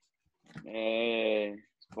 Man,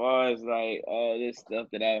 as far as like all this stuff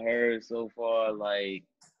that I've heard so far, like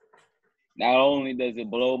not only does it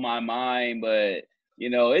blow my mind, but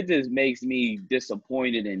it just makes me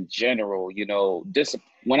disappointed in general.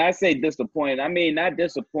 When I say disappointed, I mean not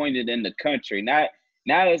disappointed in the country, not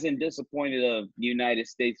as in disappointed of the United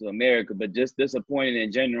States of America, but just disappointed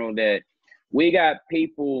in general that we got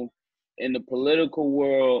people in the political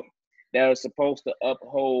world that are supposed to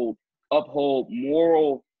uphold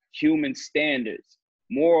moral human standards,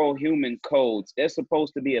 moral human codes. They're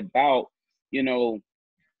supposed to be about,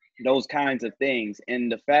 those kinds of things.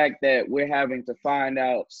 And the fact that we're having to find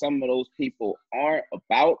out some of those people aren't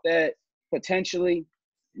about that potentially,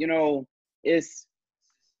 it's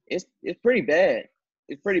it's pretty bad.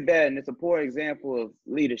 It's pretty bad, and it's a poor example of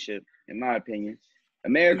leadership, in my opinion.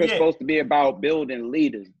 America's Yeah, supposed to be about building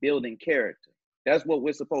leaders, building character. That's what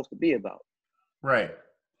we're supposed to be about. right.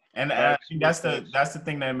 And I Facts, think big that's facts. the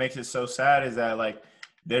thing that makes it so sad is that like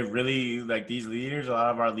they're really like these leaders, a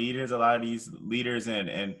lot of these leaders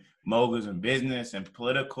and moguls in business and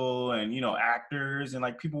political and actors and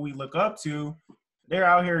like people we look up to, they're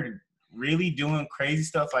out here really doing crazy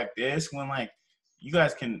stuff like this when like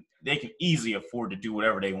they can easily afford to do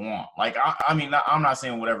whatever they want. Like I mean I'm not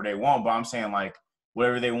saying whatever they want, but I'm saying like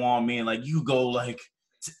whatever they want, meaning like you go like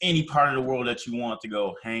to any part of the world that you want to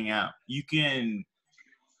go hang out. You can,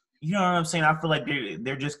 you know what I'm saying? I feel like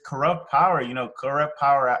they're just corrupt power. Corrupt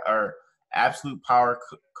power or absolute power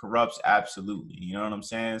corrupts absolutely. You know what I'm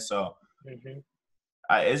saying? So Hmm.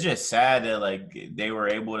 it's just sad that like they were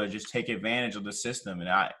able to just take advantage of the system,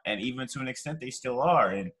 and even to an extent they still are.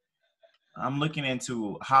 And I'm looking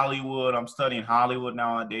into Hollywood. I'm studying Hollywood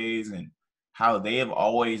nowadays, and how they have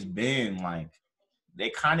always been like they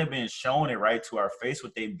kind of been showing it right to our face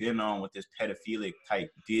what they've been on with this pedophilic type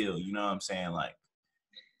deal. You know what I'm saying? Like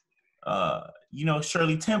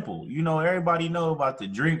Shirley Temple. Everybody know about the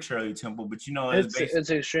drink Shirley Temple, but it's It's based. it's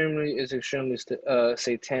extremely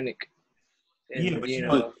satanic, Yeah, and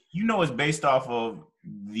but it's based off of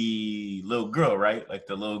the little girl, right? Like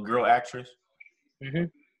the little girl actress, hmm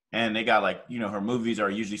and they got like her movies are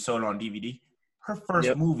usually sold on DVD. Her first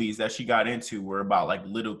yep. movies that she got into were about like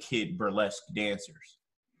little kid burlesque dancers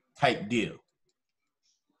type deal.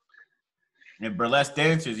 And burlesque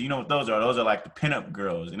dancers, you know what those are? Those are like the pinup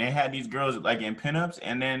girls. And they had these girls like in pinups,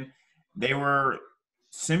 and then they were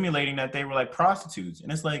simulating that they were like prostitutes.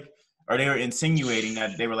 And it's like, or they were insinuating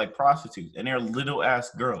that they were like prostitutes. And they're little ass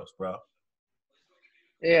girls, bro.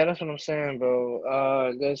 Yeah, that's what I'm saying,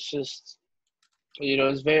 bro. That's just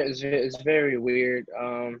it's very weird.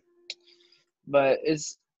 But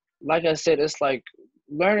it's like I said, it's like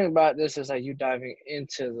learning about this is like you diving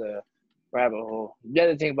into the rabbit hole. You got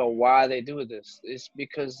to think about why they do this. It's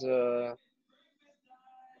because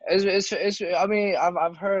it's I mean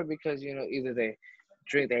I've heard because either they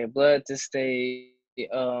drink their blood to stay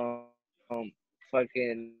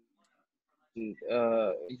fucking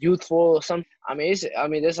youthful or something. I mean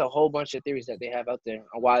there's a whole bunch of theories that they have out there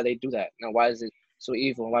on why they do that. Now why is it so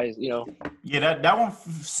evil? Why is Yeah, that one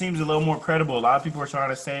seems a little more credible. A lot of people are trying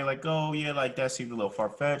to say like, oh yeah, like that seems a little far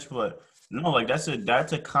fetched, but no, like that's a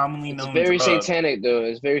commonly it's known very drug. satanic though.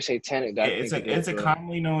 It's very satanic. Yeah, I think it is, it's a bro.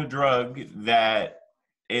 commonly known drug that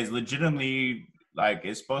is legitimately like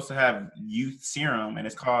it's supposed to have youth serum, and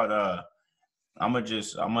it's called I'm gonna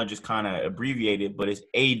just kind of abbreviate it, but it's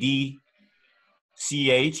ADCH.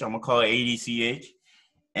 I'm gonna call it ADCH,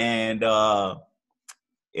 and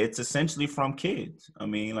it's essentially from kids. I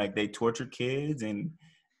mean, like they torture kids and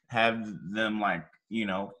have them like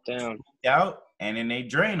Damn. out, and then they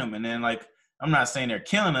drain them, and then like I'm not saying they're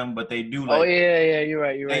killing them, but they do Oh like yeah, you're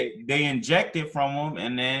right. You're right. they inject it from them,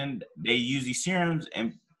 and then they use these serums.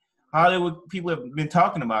 And Hollywood people have been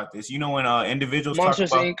talking about this. When individuals talk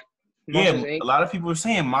Monsters about Inc. yeah, Monsters Inc. a lot of people are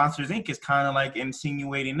saying Monsters Inc. is kind of like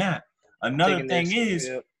insinuating that. Another Taking thing this. is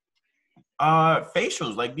Yep.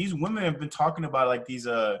 facials. Like these women have been talking about like these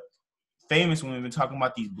famous women have been talking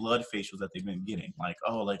about these blood facials that they've been getting. Like,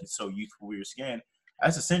 oh, like it's so youthful with your skin.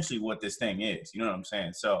 That's essentially what this thing is. You know what I'm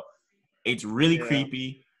saying? So it's really Yeah.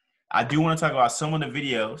 creepy. I do want to talk about some of the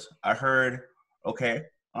videos. I heard, okay,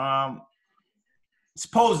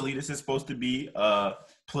 supposedly this is supposed to be a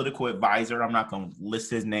political advisor. I'm not going to list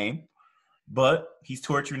his name, but he's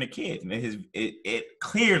torturing the kids. And it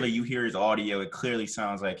clearly, you hear his audio. It clearly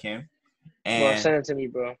sounds like him. Bro, And send it to me,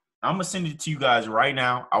 bro. I'm gonna send it to you guys right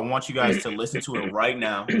now. I want you guys to listen to it right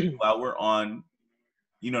now while we're on.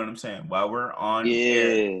 You know what I'm saying? While we're on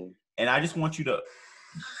air, Yeah. and I just want you to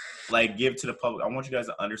like give to the public. I want you guys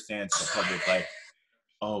to understand to the public, like,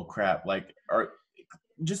 oh crap, like, or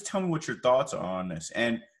just tell me what your thoughts are on this.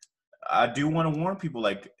 And I do want to warn people,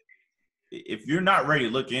 like, if you're not ready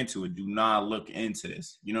to look into it, do not look into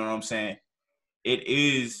this. You know what I'm saying? It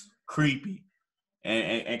is creepy,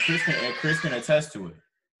 and Chris can attest to it.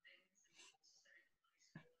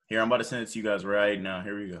 Here, I'm about to send it to you guys right now.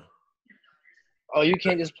 Here we go. Oh, you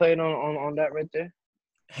can't just play it on that right there?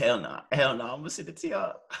 Hell no. Hell no. I'm gonna send it to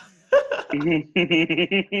y'all.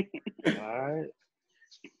 Alright.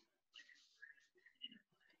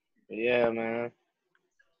 Yeah, man.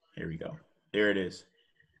 Here we go. There it is.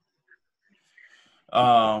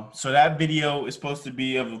 So that video is supposed to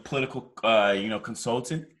be of a political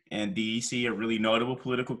consultant in DC, a really notable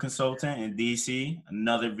political consultant in DC.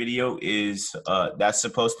 Another video is that's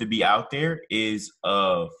supposed to be out there is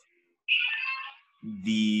of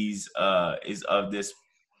this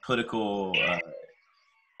political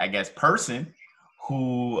I guess person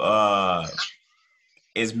who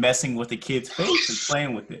is messing with the kid's face and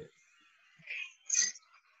playing with it.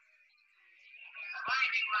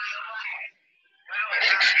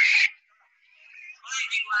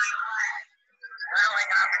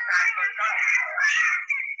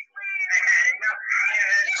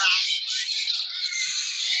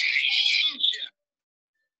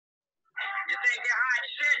 You think you're hot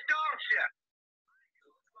shit, don't you?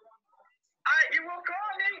 You will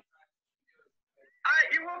call me.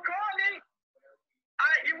 You will call me.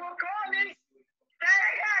 You will call me. Say it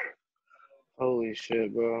again. Holy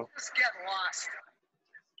shit, bro. Just get lost.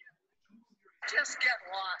 Just get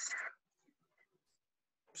lost.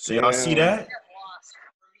 So y'all see Damn. that? Get lost.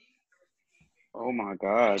 Oh my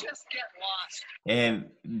God. Just get lost. And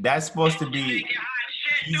that's supposed to be, Think you're hot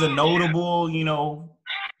shit, he's a don't you? notable,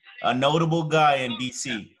 a notable guy in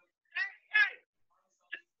DC.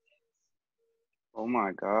 Oh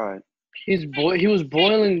my God. He was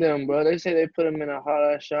boiling them, bro. They say they put him in a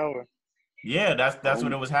hot ass shower. Yeah, that's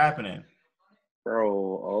what it was happening.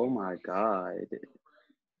 Bro, oh my God.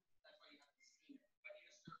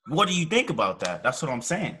 What do you think about that? That's what I'm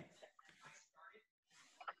saying.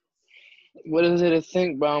 What is it to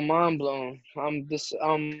think, bro? I'm mind blown.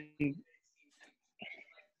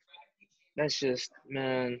 That's just,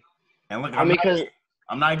 man. And look, I mean, cause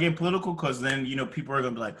I'm not getting political because then people are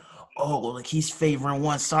gonna be like, oh, well, like he's favoring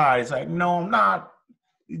one side. It's like, no, I'm not.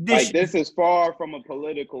 This is far from a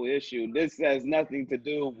political issue. This has nothing to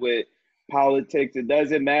do with politics. It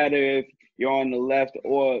doesn't matter if you're on the left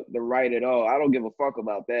or the right at all. I don't give a fuck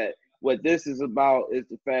about that. What this is about is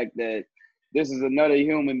the fact that this is another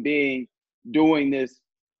human being doing this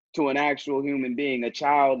to an actual human being, a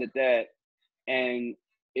child at that, and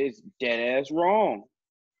it's dead ass wrong.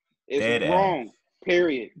 It's Dead ass. wrong.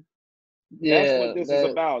 Period. That's Yeah, what this is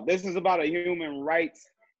that about. This is about a human rights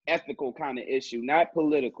ethical kind of issue, not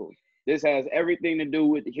political. This has everything to do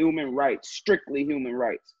with human rights, strictly human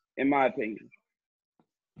rights, in my opinion.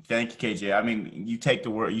 Thank you, KJ. I mean, you take the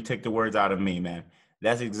words out of me, man.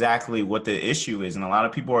 That's exactly what the issue is, and a lot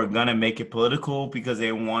of people are gonna make it political because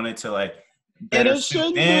they want it to like And better it suit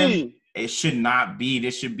shouldn't them. be. It should not be.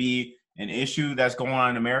 This should be an issue that's going on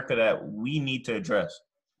in America that we need to address.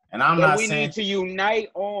 And I'm That not we need saying, to unite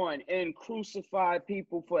on and crucify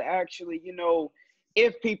people for actually,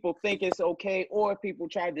 if people think it's okay or if people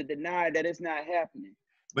try to deny that it's not happening.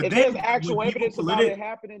 but If there's then when actual people evidence about it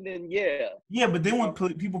happening, then yeah. yeah, but then when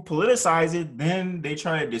people politicize it, then they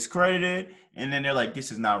try to discredit it, and then they're like,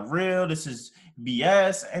 "This is not real. This is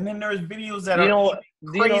BS." And then there's videos that you are know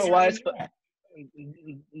do you know crazier why than it's that.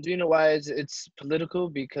 do you know why it's political?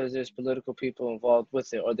 Because there's political people involved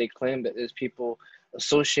with it, or they claim that there's people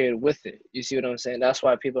associated with it. You see what I'm saying? That's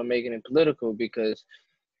why people are making it political, because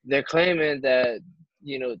they're claiming that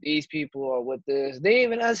these people are with this. They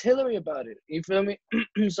even asked Hillary about it. You feel me?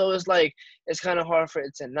 So it's like it's kind of hard for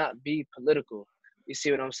it to not be political. You see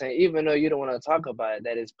what I'm saying? Even though you don't want to talk about it,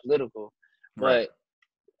 that is political. Right.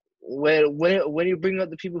 But when you bring up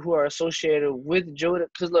the people who are associated with Joe,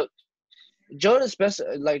 because look, Joe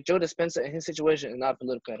Dispenza in his situation is not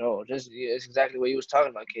political at all. Just it's exactly what you was talking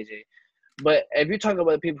about, KJ. But if you talk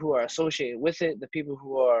about the people who are associated with it, the people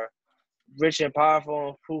who are rich and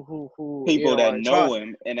powerful, who People that are in charge, know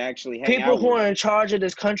him and actually hang people out who with are him. in charge of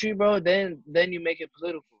this country, bro, then you make it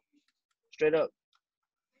political, straight up.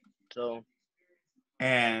 So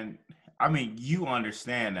And I mean, you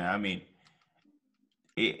understand that. I mean,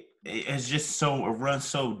 it's just so it runs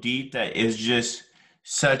so deep that it's just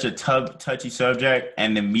such a touchy subject,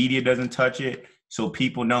 and the media doesn't touch it, so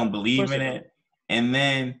people don't of believe course in they don't. it. And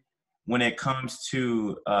then when it comes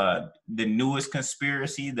to the newest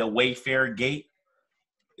conspiracy, the Wayfair Gate,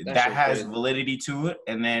 That that shit's has crazy. validity to it.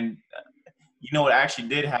 And then you know what actually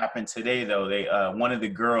did happen today though? They one of the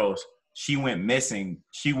girls, she went missing.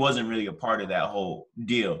 She wasn't really a part of that whole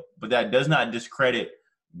deal, but that does not discredit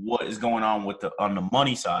what is going on with on the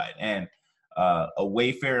money side. And a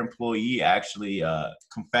Wayfair employee actually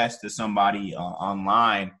confessed to somebody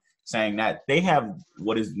online saying that they have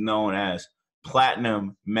what is known as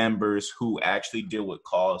platinum members who actually deal with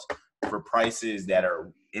calls for prices that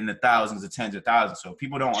are in the thousands of tens of thousands. So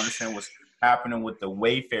people don't understand what's happening with the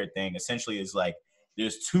Wayfair thing. Essentially, is like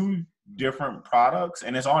there's two different products,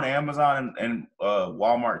 and it's on Amazon and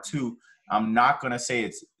Walmart too. I'm not gonna say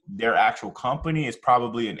it's their actual company. It's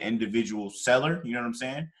probably an individual seller. You know what I'm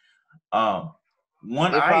saying?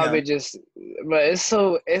 One They probably item. just, but it's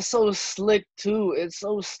so slick too. It's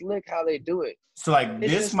so slick how they do it. So like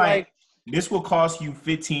It's just like this will cost you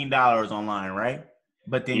 $15 online, right?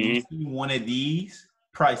 But then you Mm-hmm. see one of these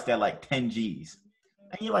priced at like 10 G's.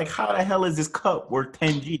 And you're like, how the hell is this cup worth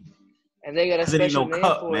 10 G? and they got a Because it ain't special no name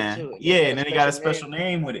cup, for it man. too. They Yeah, got a and then they got a special name. special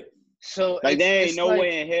name with it. So Like it's there ain't it's no like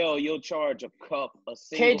way in hell you'll charge a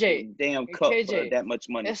single KJ damn and cup for KJ. that much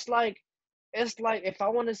money. It's like if I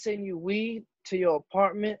want to send you weed to your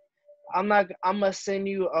apartment, I'm gonna send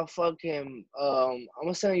you a fucking I'm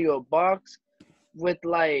gonna send you a box with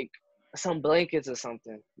like some blankets or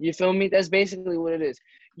something. You feel me? That's basically what it is.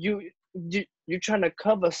 You're trying to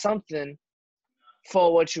cover something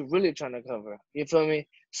for what you're really trying to cover. You feel me?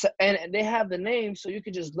 So and they have the names, so you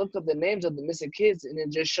can just look up the names of the missing kids, and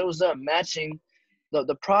it just shows up matching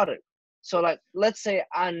the product. So like, let's say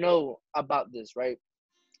I know about this, right?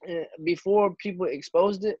 Before people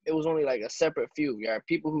exposed it, it was only like a separate few. Yeah,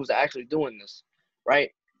 people who's actually doing this, right?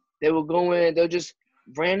 They will go in, they'll just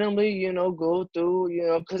randomly, go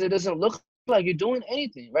through, because it doesn't look like you're doing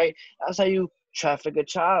anything, right? That's how you traffic a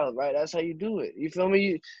child, right? That's how you do it. You feel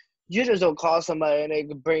me? You just don't call somebody and they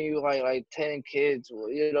can bring you like 10 kids,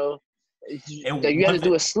 that And you have to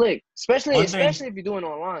do it slick, especially one thing especially if you're doing it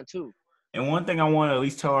online too. one thing I want to at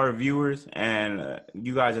least tell our viewers and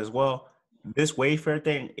you guys as well, this Wayfair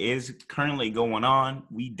thing is currently going on.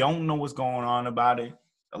 We don't know what's going on about it.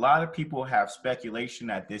 A lot of people have speculation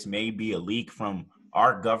that this may be a leak from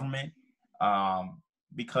our government,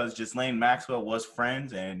 because Ghislaine Maxwell was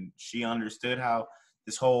friends and she understood how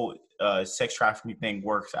this whole sex trafficking thing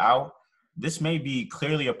works out. This may be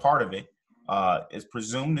clearly a part of it. It's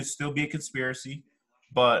presumed to still be a conspiracy,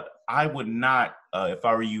 but I would not, if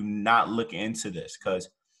I were you, not look into this, because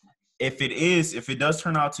if it does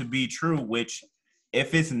turn out to be true, which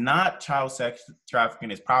if it's not child sex trafficking,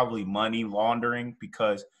 it's probably money laundering,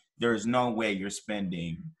 because there's no way you're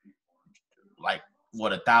spending like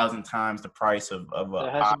 1,000 times the price of a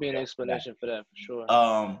There has to be an object for that. explanation for that, for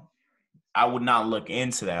sure. I would not look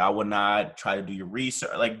into that. I would not try to do your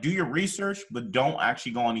research. Like, do your research, but don't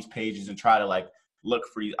actually go on these pages and try to like look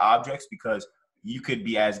for these objects, because you could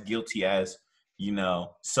be as guilty as, you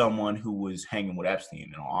know, someone who was hanging with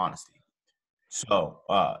Epstein, in all honesty. So,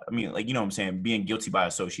 I mean, like, you know what I'm saying? Being guilty by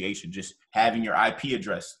association, just having your IP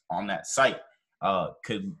address on that site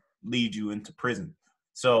could lead you into prison.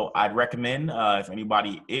 So I'd recommend, if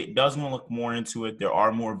anybody it does want to look more into it, there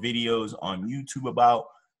are more videos on YouTube about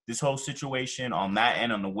this whole situation on that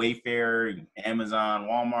end, on the Wayfair, Amazon,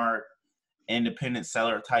 Walmart, independent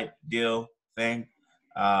seller type deal thing.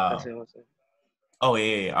 That's it. Oh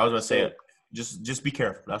yeah. I was gonna say So, it. Just be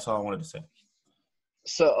careful. That's all I wanted to say.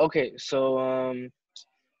 okay. So,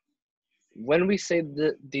 when we say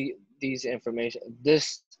these information,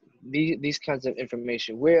 these kinds of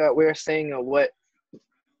information, we're saying what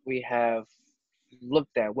we have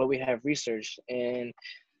looked at, what we have researched, and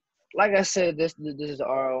like I said, this is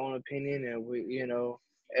our own opinion,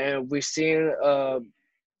 and we've seen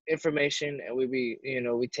information, and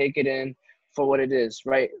we take it in for what it is,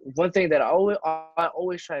 right? One thing that I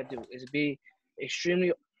always try to do is be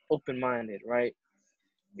extremely open-minded, right?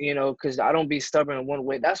 Because I don't be stubborn in one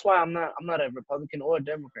way. That's why I'm not a Republican or a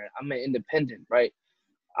Democrat. I'm an independent, right?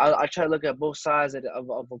 I try to look at both sides of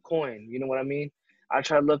a coin. You know what I mean? I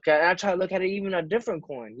try to look at it even a different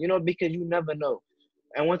coin. Because you never know.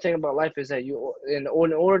 And one thing about life is that in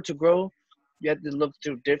order to grow, you have to look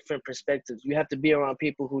through different perspectives. You have to be around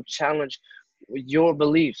people who challenge your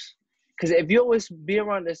beliefs. Because if you always be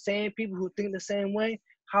around the same people who think the same way,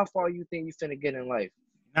 how far you think you finna get in life?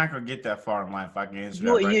 You're not gonna get that far in life. I can answer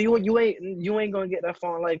You that right you away. you ain't gonna get that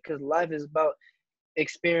far in life, because life is about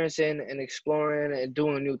experiencing and exploring and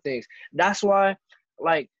doing new things. That's why,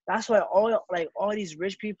 all these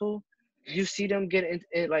rich people, you see them get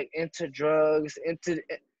into drugs,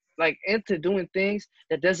 into doing things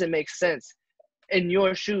that doesn't make sense in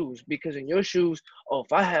your shoes. Because in your shoes, oh,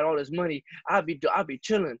 if I had all this money, I'd be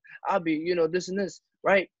chilling. I'd be, this and this,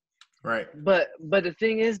 right? Right. But the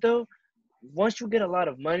thing is though, once you get a lot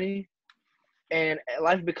of money and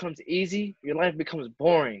life becomes easy, your life becomes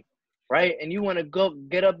boring, right? And you want to go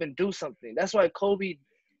get up and do something. That's why Kobe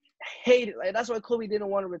hated, that's why Kobe didn't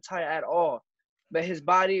want to retire at all. But his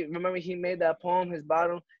body, remember he made that poem, his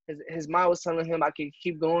mind was telling him I could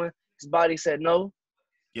keep going. His body said no.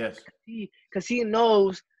 Yes. Because he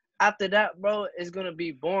knows after that, bro, it's gonna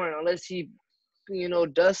be boring unless he,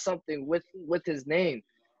 does something with his name.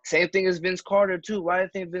 Same thing as Vince Carter too. Why do you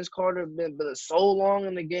think Vince Carter been so long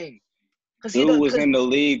in the game? Because he Dude does, was in the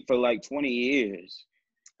league for like 20 years.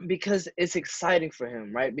 because it's exciting for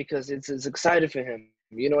him, right? Because it's exciting for him.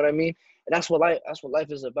 You know what I mean? And that's what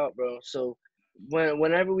life is about, bro. So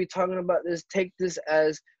whenever we talking about this, take this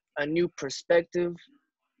as a new perspective,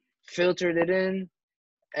 filtered it in,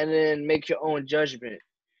 and then make your own judgment,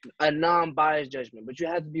 a non-biased judgment. But you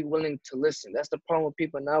have to be willing to listen. That's the problem with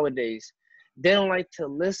people nowadays. They don't like to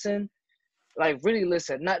listen, like really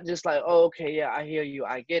listen, not just like, oh, okay, yeah, I hear you,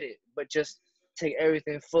 I get it, but just take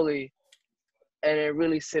everything fully and then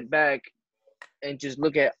really sit back and just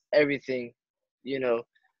look at everything, you know.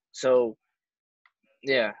 So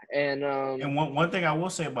yeah, and And one thing I will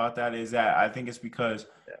say about that is that I think it's because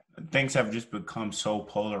things have just become so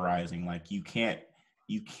polarizing. Like you can't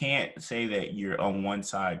say that you're on one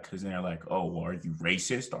side because they're like, oh, well, are you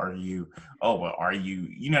racist? Are you? Oh, well, are you?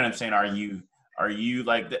 You know what I'm saying? Are you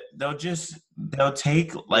like they'll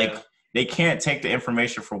take yeah, like they can't take the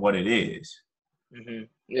information for what it is.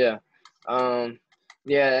 yeah, um,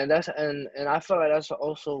 yeah, and I feel like that's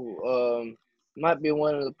also might be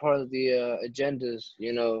one of the part of the agendas,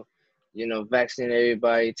 vaccinate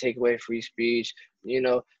everybody, take away free speech, you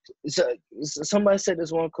know. So somebody said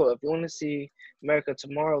this one quote: if you want to see America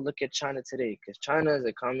tomorrow, look at China today, because China is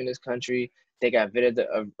a communist country. They got rid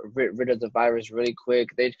of the virus really quick.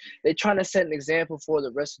 They trying to set an example for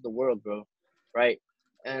the rest of the world, bro, right?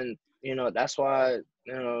 And that's why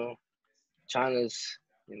China's,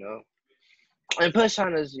 you know, and plus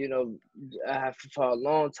China's, have for a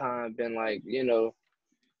long time been like,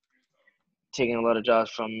 taking a lot of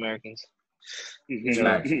jobs from Americans, you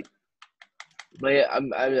know. Facts. But yeah,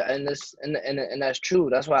 and this and that's true.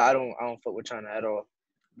 That's why I don't fuck with China at all.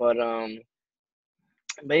 But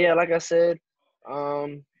yeah, like I said,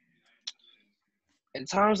 um, in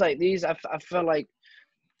times like these, I feel like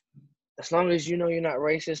as long as you know you're not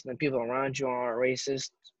racist and the people around you aren't racist,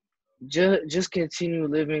 just continue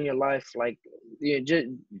living your life like just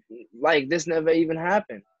like this never even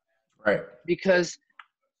happened. Right. Because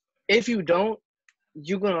if you don't,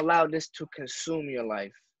 you're gonna allow this to consume your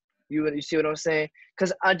life. You see what I'm saying?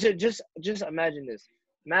 Because I just imagine this.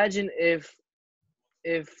 Imagine if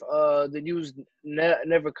the news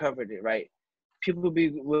never covered it, right? People would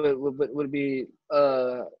be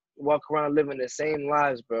walk around living the same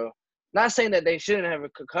lives, bro. Not saying that they shouldn't have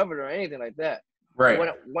it covered or anything like that. But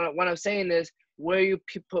Right. what I'm saying is where you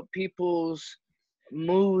put people's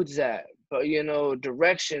moods at, but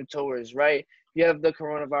direction towards, right? You have the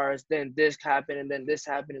coronavirus, then this happened, and then this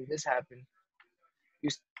happened, and this happened. You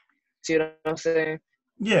see what I'm saying?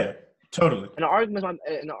 Yeah, totally. And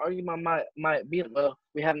the argument might be, well,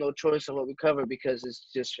 we have no choice of what we cover because it's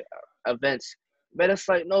just events. But it's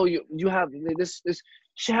like, no, you have this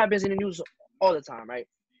shit happens in the news all the time, right?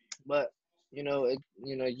 But you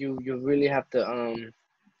really have to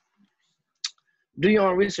do your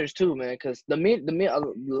own research too, man, because a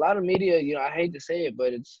lot of media, I hate to say it,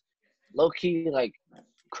 but it's low key like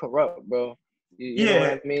corrupt, bro. You know what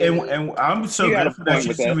Yeah, I mean? and I'm so You got a grateful that point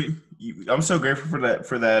with that. I'm so grateful for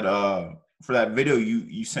that video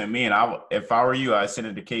you sent me, and if I were you, I'd send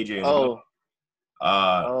it to KJ as well. Oh,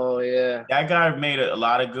 Uh, oh yeah. that guy made a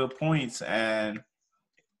lot of good points, and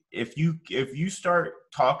if you start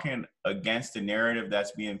talking against the narrative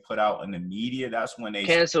that's being put out in the media, that's when they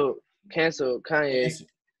Cancel Kanye. cancel.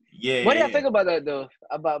 Yeah, What do y'all yeah, think about that though?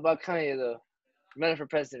 About Kanye though, running for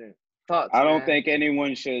president? Thoughts, I don't man? think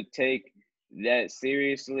anyone should take that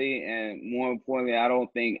seriously, and more importantly, I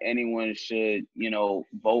don't think anyone should,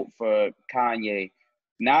 vote for Kanye,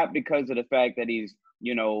 not because of the fact that he's,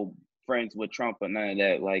 friends with Trump or none of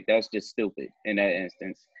that. Like, that's just stupid in that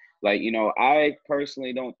instance. Like, I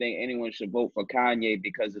personally don't think anyone should vote for Kanye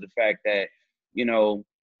because of the fact that, you know,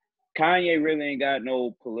 Kanye really ain't got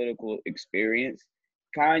no political experience.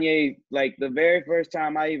 Kanye, like the very first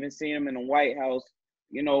time I even seen him in the White House,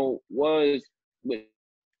 was with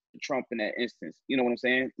Trump in that instance. You know what I'm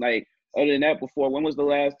saying? Like, other than that, before, when was the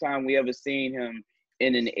last time we ever seen him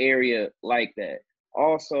in an area like that?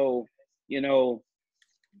 Also, you know,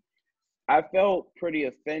 I felt pretty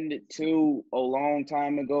offended too a long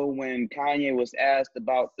time ago when Kanye was asked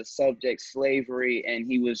about the subject slavery, and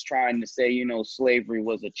he was trying to say, slavery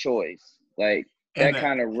was a choice. Like, and that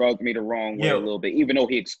kind of rubbed me the wrong way a yeah, little bit, even though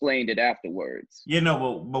he explained it afterwards.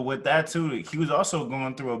 but with that too, he was also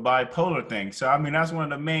going through a bipolar thing. So I mean, that's one of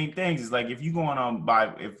the main things. Is like if you going on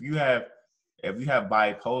if you have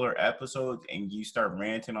bipolar episodes and you start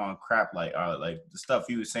ranting on crap like the stuff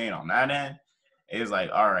he was saying on that end, it's like,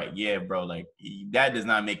 all right, yeah, bro, like that does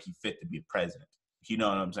not make you fit to be president. You know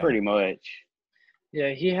what I'm saying? Pretty much. Yeah,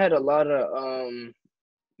 he had a lot of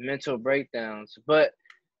mental breakdowns, but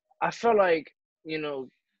I feel like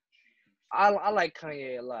I like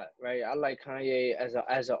Kanye a lot, right? I like Kanye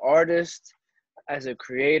as an artist, as a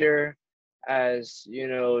creator, as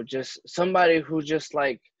just somebody who just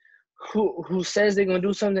like who says they're gonna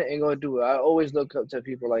do something and gonna do it. I always look up to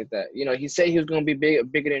people like that. He said he was gonna be bigger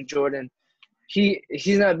than Jordan.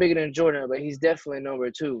 He's not bigger than Jordan, but he's definitely number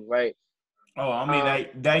two, right? Oh, I mean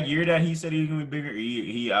that year that he said he was gonna be bigger,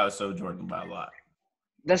 he outsold Jordan by a lot.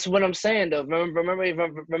 That's what I'm saying though. Remember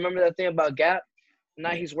that thing about Gap?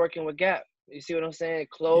 Now Yeah, he's working with Gap. You see what I'm saying? yeah,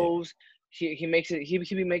 Clothes. He makes it. He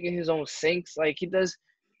be making his own sinks. Like he does.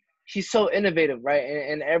 He's so innovative, right?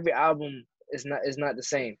 And every album is not the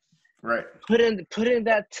same. right. Putting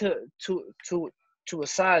that to a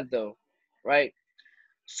side though, right?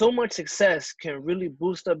 So much success can really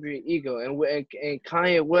boost up your ego, and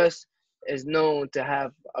Kanye West is known to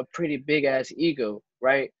have a pretty big ass ego,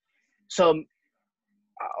 right? So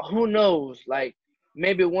who knows? Like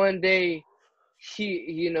maybe one day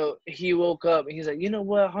he woke up and he's like, you know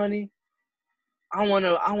what, honey, I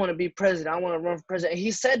wanna be president. I wanna run for president. And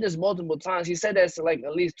he said this multiple times. He said that like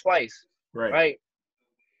at least twice, Right. right?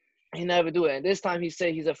 He never do it. And this time he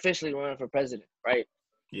said he's officially running for president, right?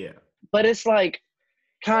 Yeah. But it's like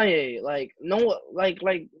Kanye, like no one, like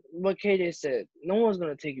what KJ said, no one's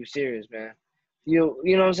gonna take you serious, man. You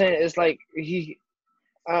know what I'm saying? It's like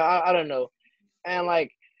I don't know, and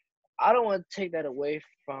like I don't want to take that away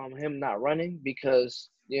from him not running because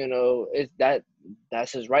it's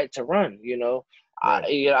that's his right to run. Right.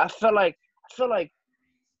 I feel like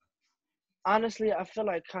honestly I feel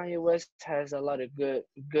like Kanye West has a lot of good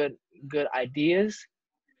ideas,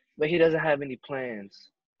 but he doesn't have any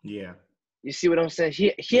plans. Yeah. You see what I'm saying?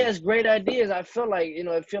 He Yeah. has great ideas. I feel like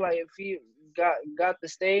if he got the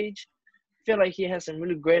stage, I feel like he has some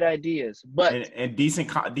really great ideas. But And decent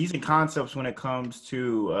concepts when it comes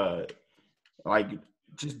to like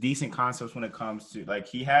just decent concepts when it comes to like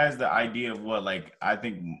he has the idea of what like I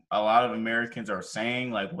think a lot of Americans are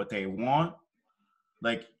saying like what they want.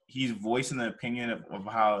 Like he's voicing the opinion of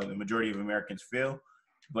how the majority of Americans feel.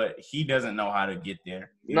 but he doesn't know how to get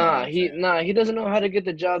there. You know what Nah, I'm saying? he doesn't know how to get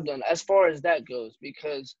the job done as far as that goes.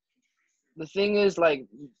 Because the thing is, like,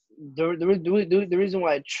 the reason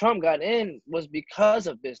why Trump got in was because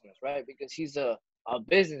of business, right? Because he's a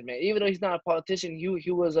businessman. Even though he's not a politician,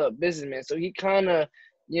 he was a businessman. So he kind of,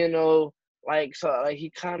 you know, he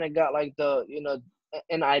kind of got like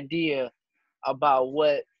an idea about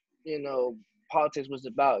what, politics was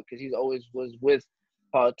about, because he's always was with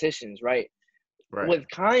politicians, right? Right. With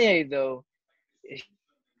Kanye though,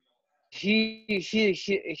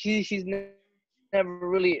 he's never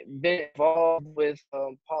really been involved with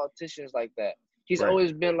politicians like that. He's Right.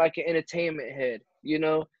 always been like an entertainment head,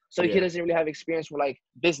 so he Yeah. doesn't really have experience with like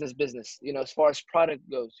business, as far as product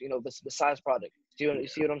goes, besides product. You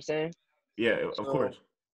see what I'm saying? Yeah. Of So, course.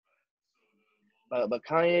 but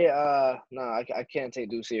Kanye, nah, I can't take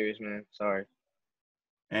dude serious, man. Sorry.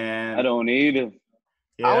 I And don't either.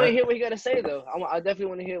 I want yeah. to hear what he got to say though. I definitely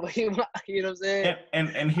want to hear what he, you know what I'm saying? And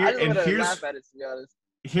I here just and want to here's laugh at it, to be honest.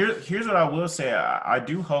 here's what I will say. I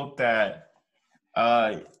do hope that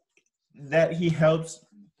uh that he helps,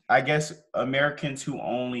 I guess, Americans who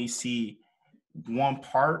only see one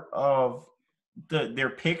part of their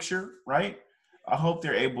picture, right? I hope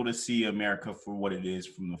they're able to see America for what it is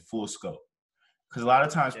from the full scope. Because a lot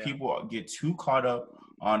of times Yeah. people get too caught up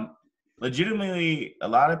on legitimately a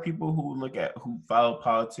lot of people who follow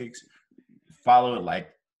politics follow it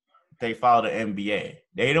like they follow the NBA.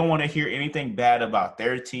 They don't want to hear anything bad about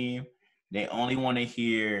their team. They only want to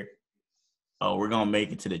hear, oh, we're gonna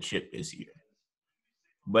make it to the chip this year.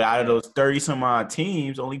 But out of Yeah. those 30 some odd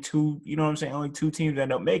teams, only two, you know what I'm saying? Only two teams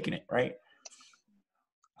end up making it, right? True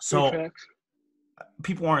So facts.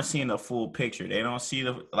 people aren't seeing the full picture. They don't see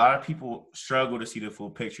a lot of people struggle to see the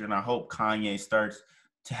full picture. And I hope Kanye starts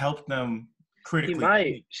to help them He critically might.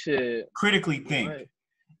 think, Shit. critically He think might.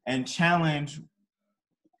 and challenge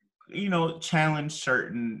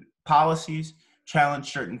certain policies,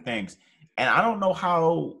 challenge certain things. And I don't know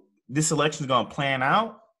how this election is going to plan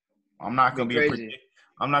out. I'm not Be going to be crazy.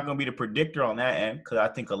 I'm not going to be the predictor on that end, because I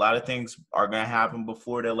think a lot of things are going to happen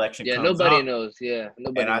before the election Yeah, comes nobody up, knows. Yeah, and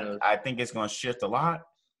nobody I knows. I think it's going to shift a lot.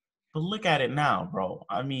 But look at it now, bro.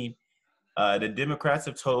 I mean, the Democrats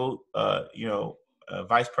have told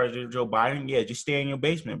Vice President Joe Biden, yeah, just stay in your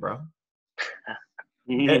basement, bro.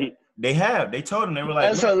 They have. They told him, they were like,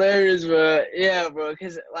 That's look. hilarious, bro. Yeah, bro.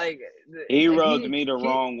 Cause like He rubbed he me the he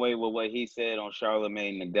wrong way with what he said on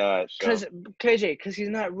Charlemagne the God show. cause KJ, cause he's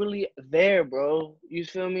not really there, bro. You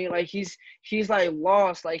feel me? Like he's like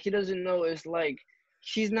lost. Like he doesn't know. It's like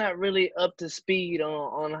he's not really up to speed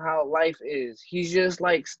on how life is. He's just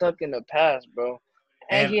like stuck in the past, bro.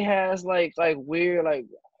 And And he has like weird like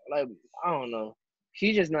I don't know.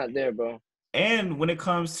 He's just not there, bro. And when it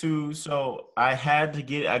comes to, so I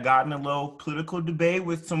got in a little political debate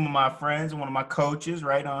with some of my friends and one of my coaches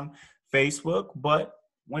right on Facebook. But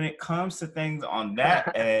when it comes to things on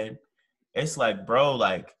that end, it's like, bro,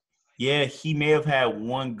 like, yeah, he may have had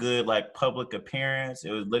one good like public appearance.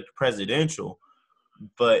 It was looked presidential,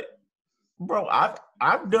 but bro,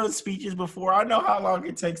 I've done speeches before. I know how long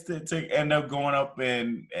it takes to end up going up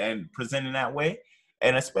and presenting that way.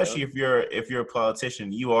 And Yep. especially if you're a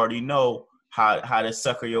politician, you already know how to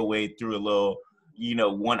sucker your way through a little,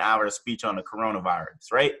 1 hour speech on the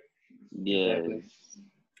coronavirus, right? Exactly. Yes.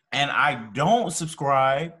 And I don't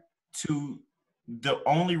subscribe to the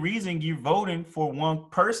only reason you're voting for one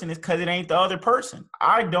person is because it ain't the other person.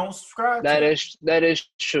 I don't subscribe to that. That is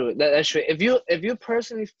true. That's true. If you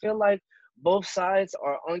personally feel like both sides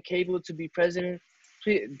are incapable to be president,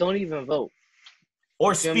 please don't even vote.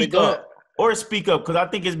 Or You feel me? speak up. Or speak up,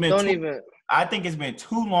 because Don't even. I think it's been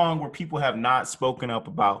too long where people have not spoken up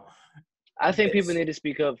about I think people this. need to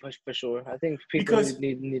speak up for sure. I think people Because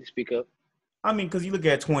need to speak up. I mean, because you look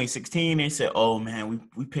at 2016, they said, "Oh man,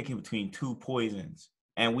 we picking between two poisons,"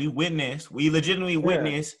 and we legitimately Yeah,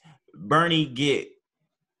 witnessed Bernie get.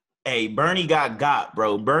 Hey, Bernie got,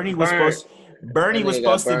 bro. burnt. That Bernie was nigga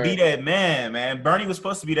got supposed to be burnt. that man, man. Bernie was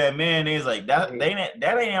supposed to be that man. They was like, He-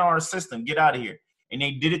 that ain't our system. Get out of here. And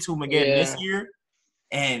they did it to him again this Yeah, year.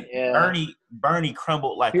 And yeah. Bernie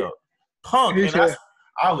crumbled like He, a punk. he And said,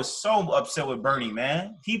 I was so upset with Bernie,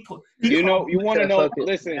 man. He You know, crumbled, you he want to said, know, fuck it.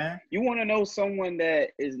 listen, man. you want to know someone that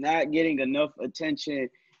is not getting enough attention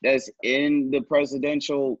that's in the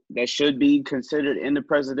presidential, that should be considered in the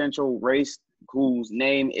presidential race, whose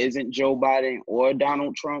name isn't Joe Biden or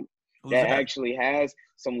Donald Trump, Who's that that? actually has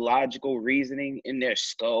some logical reasoning in their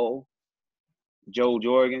skull? Joe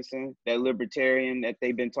Jorgensen, that libertarian that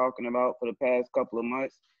they've been talking about for the past couple of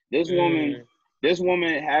months. This woman, Mm, this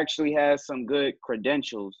woman actually has some good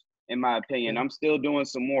credentials in my opinion. I'm still doing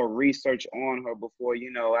some more research on her before,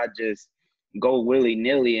 I just go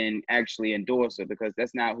willy-nilly and actually endorse her, because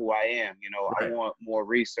that's not who I am. I Right. want more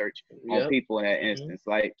research on people in that instance.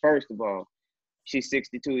 Like, first of all, she's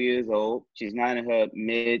 62 years old. She's not in her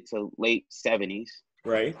mid to late 70s.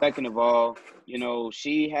 Right. Second of all,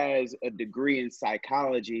 she has a degree in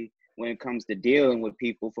psychology when it comes to dealing with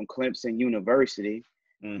people from Clemson University.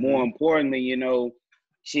 More importantly,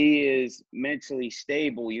 she is mentally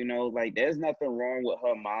stable, like there's nothing wrong with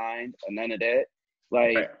her mind or none of that.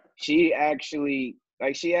 Like Right. she actually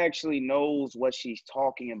knows what she's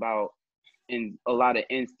talking about in a lot of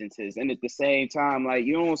instances. And at the same time, like,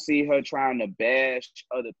 you don't see her trying to bash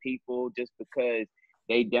other people just because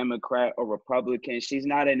they Democrat or Republican. She's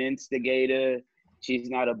not an instigator. She's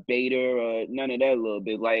not a baiter or none of that little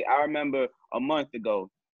bit. Like, I remember a month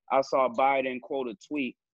ago, I saw Biden quote a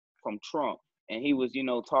tweet from Trump, and he was,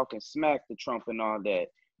 talking smack to Trump and all that.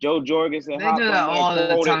 Joe Jorgensen They do that all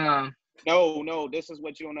the time. No, this is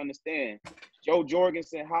what you don't understand. Joe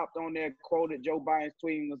Jorgensen hopped on there, quoted Joe Biden's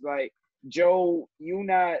tweet, and was like, Joe, you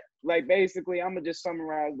not, like, basically, I'm gonna just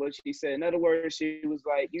summarize what she said. In other words, she was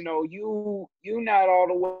like, you not all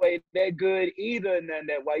the way that good either, and then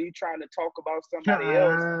that while you trying to talk about somebody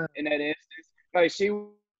else in that instance, like, she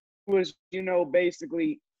was,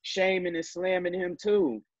 basically shaming and slamming him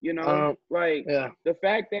too. The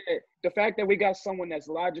fact that we got someone that's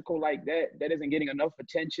logical like that isn't getting enough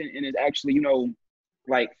attention and is actually,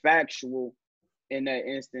 like, factual in that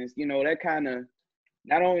instance, that kind of,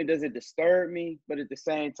 not only does it disturb me, but at the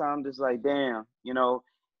same time, just like, damn,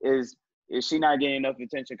 is she not getting enough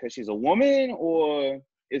attention because she's a woman, or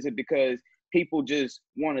is it because people just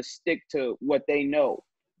want to stick to what they know?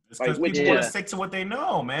 It's because people want to stick to what they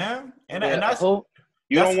know, man. And that's you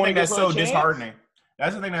that's don't the thing that's so chance? disheartening.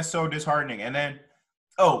 That's the thing that's so disheartening. And then,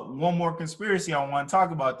 one more conspiracy I want to talk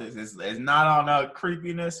about this. It's not on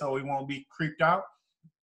creepiness, so we won't be creeped out.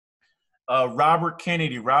 Robert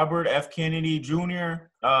F. Kennedy Jr.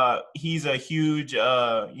 He's a huge,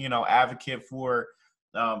 advocate for,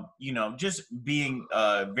 just being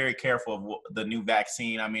very careful of the new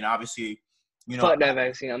vaccine. I mean, obviously, fuck that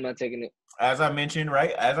vaccine. I'm not taking it. As I mentioned,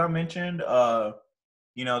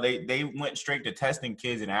 they went straight to testing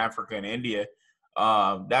kids in Africa and India.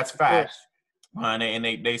 That's facts. And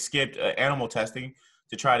they skipped animal testing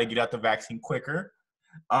to try to get out the vaccine quicker.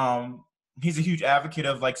 He's a huge advocate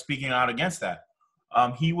of, like, speaking out against that.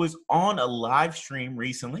 He was on a live stream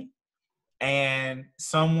recently, and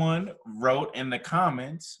someone wrote in the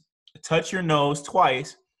comments, touch your nose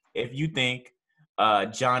twice if you think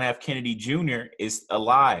John F. Kennedy Jr. is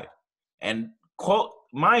alive. And, quote,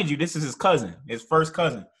 mind you, this is his cousin, his first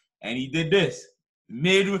cousin. And he did this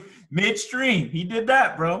midstream. He did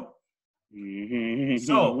that, bro.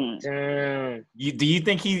 So, do you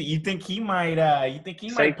think he might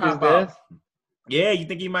pop out? Yeah, you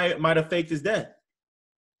think he might have faked his death?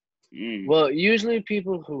 Well, usually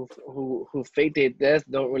people who fake their death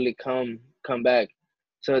don't really come back.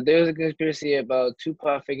 So there's a conspiracy about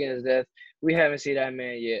Tupac faking his death. We haven't seen that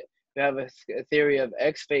man yet. We have a theory of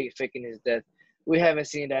X faking his death. We haven't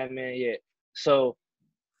seen that man yet. So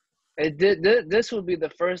this would be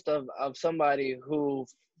the first of somebody who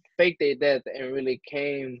faked their death and really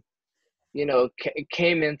came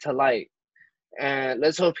into light. And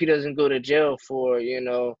let's hope he doesn't go to jail for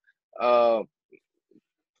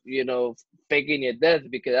faking your death,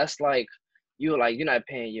 because that's like you're not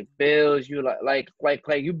paying your bills. You like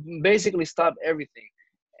you basically stop everything.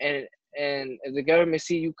 And if the government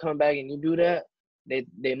see you come back and you do that,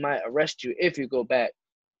 they might arrest you if you go back.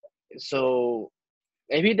 So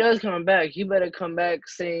if he does come back, he better come back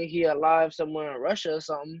saying he alive somewhere in Russia or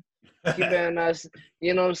something. He better not,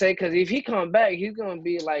 you know what I'm saying? Because if he come back, he's gonna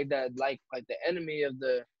be like that, like the enemy of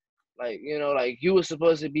the, like you were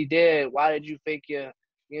supposed to be dead. Why did you fake your?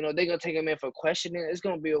 They're gonna take him in for questioning. It's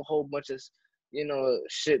gonna be a whole bunch of,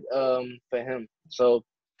 shit for him. So,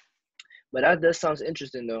 but that sounds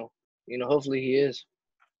interesting though. Hopefully he is.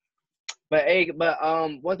 But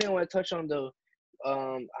one thing I want to touch on though,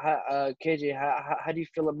 KJ, how do you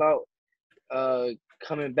feel about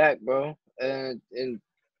coming back, bro? And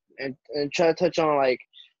try to touch on, like,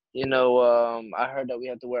 I heard that we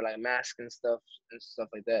have to wear like masks and stuff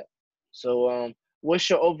like that. So what's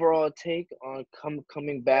your overall take on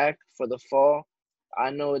coming back for the fall? I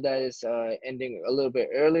know that it's ending a little bit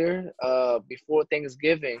earlier, before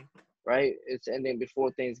Thanksgiving, right? It's ending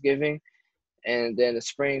before Thanksgiving, and then the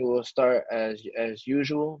spring will start as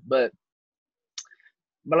usual. But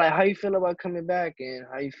like, how you feel about coming back, and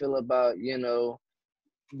how you feel about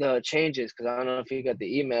the changes? Because I don't know if you got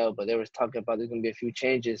the email, but they was talking about there's gonna be a few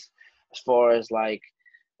changes as far as like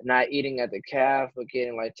not eating at the calf, but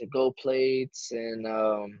getting like to go plates and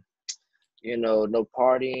no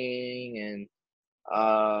partying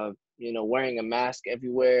and wearing a mask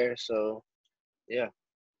everywhere. So yeah.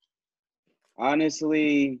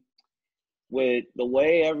 Honestly, with the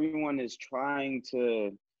way everyone is trying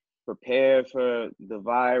to prepare for the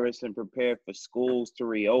virus and prepare for schools to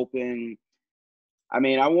reopen, I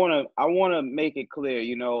mean, I want to make it clear,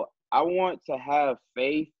 I want to have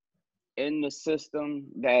faith in the system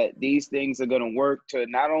that these things are going to work to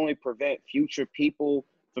not only prevent future people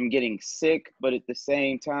from getting sick, but at the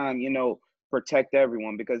same time, protect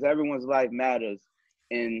everyone, because everyone's life matters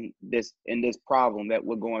in this problem that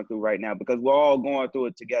we're going through right now, because we're all going through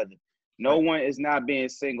it together. No Right. one is not being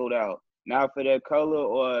singled out, not for their color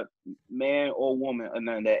or man or woman or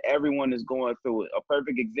none of that. Everyone is going through it. A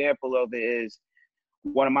perfect example of it is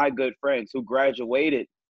one of my good friends who graduated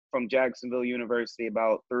from Jacksonville University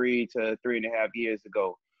about 3 to 3.5 years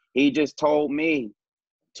ago. He just told me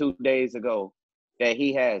 2 days ago that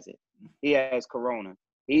he has it. He has corona.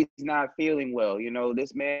 He's not feeling well.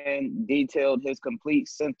 This man detailed his complete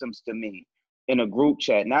symptoms to me in a group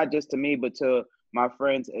chat, not just to me, but to my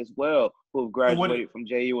friends as well who've So what? graduated from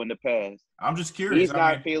JU in the past. I'm just curious. He's I mean,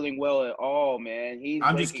 not feeling well at all, man. He's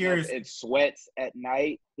I'm just waking up curious. in sweats at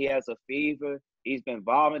night. He has a fever. He's been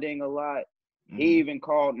vomiting a lot. He Mhm. even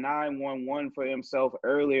called 911 for himself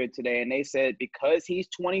earlier today, and they said because he's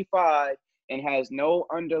 25 and has no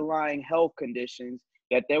underlying health conditions,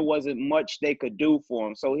 that there wasn't much they could do for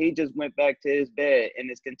him. So he just went back to his bed and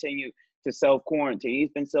has continued to self-quarantine. He's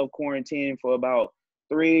been self-quarantining for about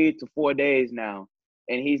 3 to 4 days now,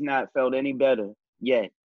 and he's not felt any better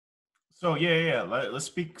yet. So yeah. Let's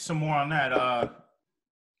speak some more on that.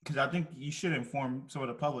 Because I think you should inform some of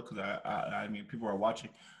the public. Because I mean, people are watching.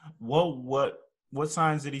 What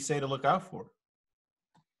signs did he say to look out for?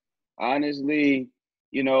 Honestly,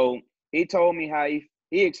 you know, he told me how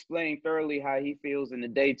he explained thoroughly how he feels in the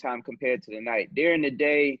daytime compared to the night. During the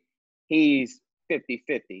day, he's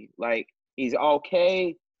 50-50. Like he's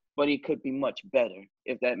okay, but he could be much better,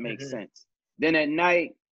 if that makes Hmm. sense. Then at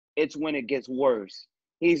night, it's when it gets worse.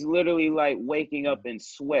 He's literally like waking up in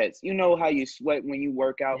sweats. You know how you sweat when you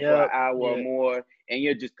work out for an Yep. hour or Yeah. more and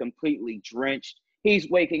you're just completely drenched? He's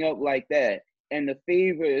waking up like that. And the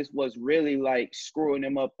fever is what's really like screwing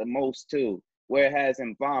him up the most too, where it has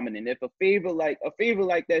him vomiting. If a fever like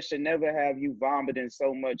that should never have you vomiting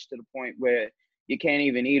so much to the point where you can't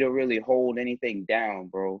even eat or really hold anything down,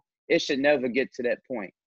 bro. It should never get to that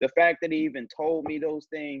point. The fact that he even told me those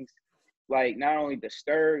things, like, not only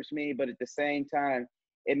disturbs me, but at the same time,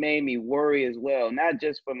 it made me worry as well. Not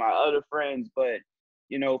just for my other friends, but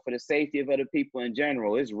for the safety of other people in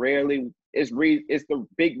general. It's the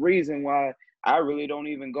big reason why I really don't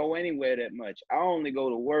even go anywhere that much. I only go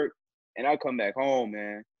to work and I come back home,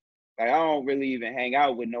 man. Like I don't really even hang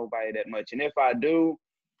out with nobody that much. And if I do,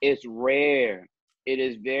 it's rare. It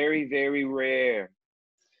is very, very rare.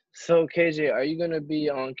 So KJ, are you gonna be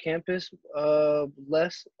on campus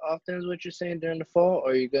less often is what you're saying during the fall,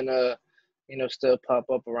 or are you gonna, still pop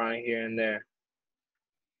up around here and there?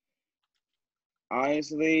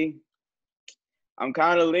 Honestly, I'm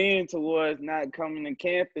kind of leaning towards not coming to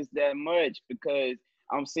campus that much because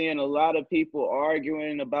I'm seeing a lot of people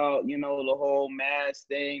arguing about, the whole mask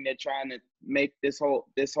thing. They're trying to make this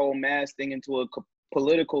whole mask thing into a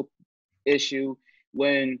political issue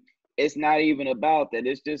when it's not even about that.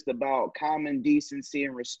 It's just about common decency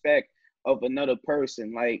and respect of another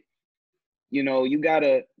person. Like,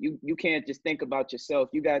 you can't just think about yourself.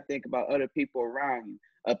 You gotta think about other people around you.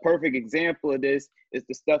 A perfect example of this is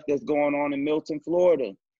the stuff that's going on in Milton,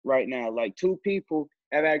 Florida right now. Like 2 people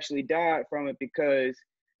have actually died from it because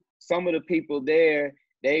some of the people there,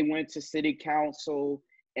 they went to city council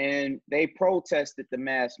and they protested the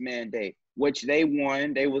mask mandate, which they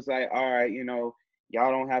won. They was like, all right, y'all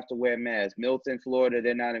don't have to wear masks. Milton, Florida,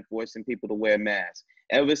 they're not enforcing people to wear masks.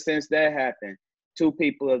 Ever since that happened, 2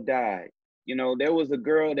 people have died. There was a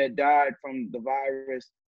girl that died from the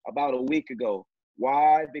virus about a week ago.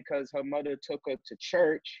 Why? Because her mother took her to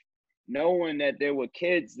church knowing that there were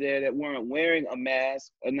kids there that weren't wearing a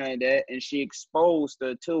mask or none of that, and she exposed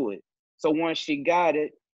her to it. So once she got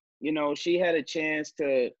it, she had a chance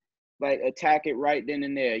to like attack it right then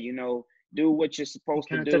and there, do what you're supposed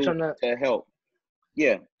to Can I touch do on that? to help.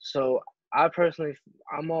 Yeah. So I personally,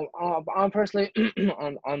 I'm personally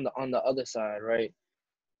on the other side, right?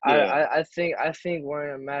 Yeah. I think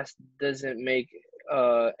wearing a mask doesn't make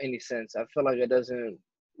any sense. I feel like it doesn't,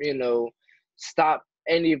 you know, stop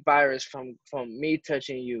any virus from me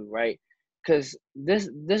touching you, right? Because this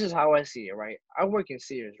is how I see it, right? I work in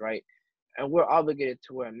Sears, right, and we're obligated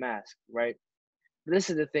to wear a mask, right? this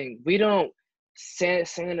is the thing. We don't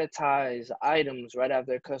sanitize items right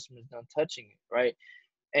after a customer's done touching it, right?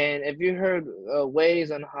 And if you heard ways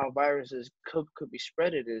on how viruses could be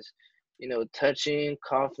spreaded is, touching,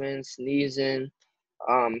 coughing, sneezing.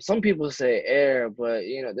 Some people say air, but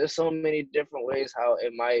there's so many different ways how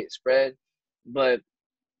it might spread. But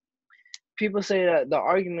people say that the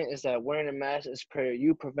argument is that wearing a mask is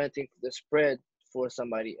you preventing the spread for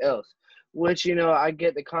somebody else, which I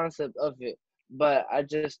get the concept of it, but I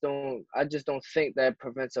just don't think that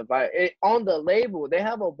prevents a virus. On the label, they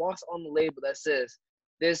have a box on the label that says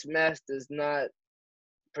this mask does not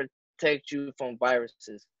protect you from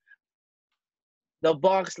viruses. The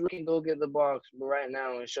box, you can go get the box right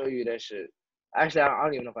now and show you that shit. Actually, I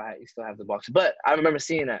don't even know if I still have the box, but I remember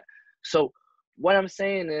seeing that. So what I'm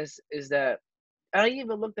saying is that I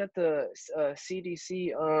even looked at the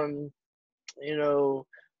CDC, you know,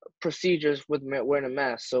 procedures with wearing a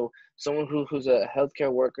mask. So someone who's a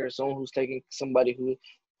healthcare worker, someone who's taking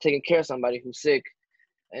care of somebody who's sick,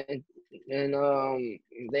 and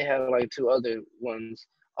they have like two other ones,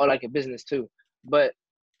 or like a business too. But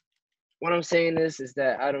what I'm saying is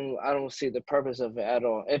that I don't see the purpose of it at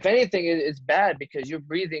all. If anything, it's bad because you're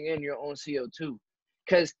breathing in your own CO2.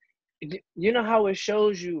 Because you know how it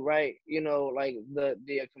shows you, right? Like the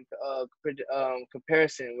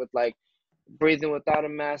comparison with like breathing without a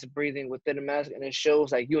mask, breathing within a mask, and it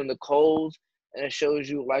shows like you in the cold, and it shows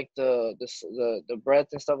you like the breath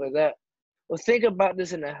and stuff like that. Well, think about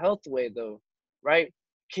this in a health way though, right?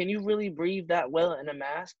 Can you really breathe that well in a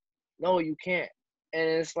mask? No, you can't. And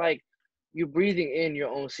it's like you're breathing in your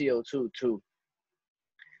own CO2 too.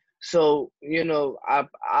 So, I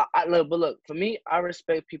look, but look, for me, I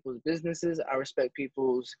respect people's businesses. I respect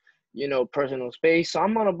people's, personal space. So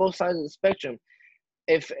I'm on both sides of the spectrum.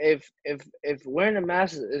 If wearing a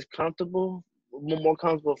mask is comfortable, more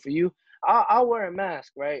comfortable for you, I'll wear a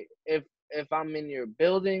mask, right? If I'm in your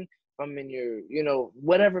building, if I'm in your,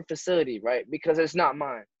 whatever facility, right? Because it's not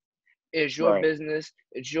mine. It's your Right. business.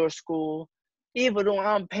 It's your school. Even though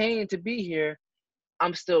I'm paying to be here,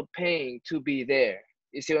 I'm still paying to be there.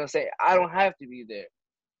 You see what I'm saying? I don't have to be there.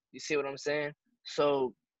 You see what I'm saying?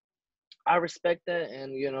 So I respect that,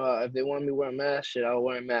 and if they want me to wear a mask, shit, I'll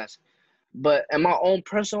wear a mask. But in my own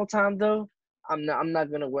personal time, though, I'm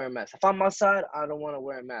not gonna wear a mask. If I'm outside, I don't want to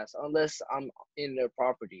wear a mask unless I'm in their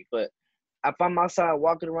property. But if I'm outside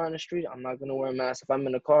walking around the street, I'm not gonna wear a mask. If I'm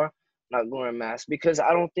in the car, I'm not gonna wear a mask because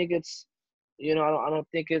I don't think it's, I don't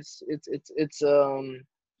think it's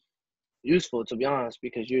useful, to be honest,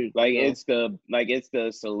 because Like it's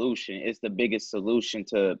the solution. It's the biggest solution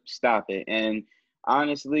to stop it. And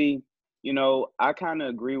honestly, I kind of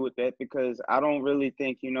agree with that because I don't really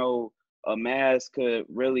think, a mask could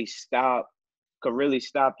really stop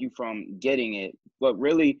you from getting it. But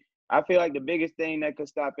really, I feel like the biggest thing that could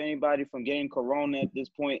stop anybody from getting corona at this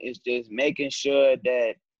point is just making sure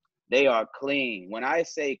that they are clean. When I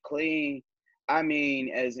say clean, I mean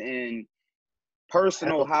as in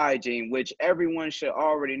personal healthy. hygiene, which everyone should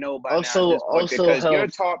already know by now at Also, this point, also because you're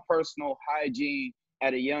health. taught personal hygiene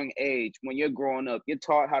at a young age. When you're growing up, you're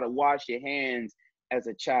taught how to wash your hands as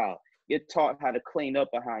a child. You're taught how to clean up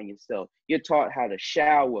behind yourself. You're taught how to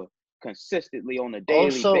shower consistently on a daily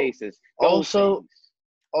Also, basis. Those also, things.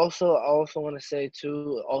 I also want to say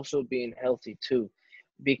too, also being healthy too,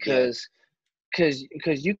 Yes.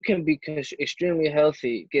 because you can be extremely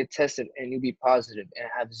healthy, get tested, and you be positive and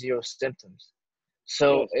have zero symptoms.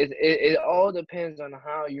 So Yes. it all depends on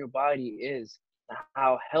how your body is,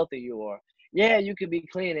 how healthy you are. Yeah, you could be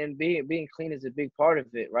clean, and being clean is a big part of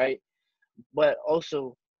it, right? But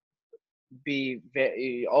also being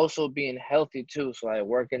healthy too. So like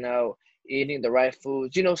working out, eating the right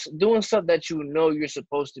foods, doing stuff that you're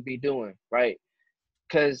supposed to be doing, right?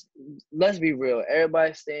 Because let's be real,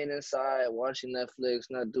 everybody staying inside, watching Netflix,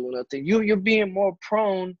 not doing nothing. You're being more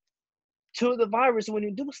prone to the virus when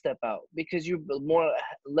you do step out because you're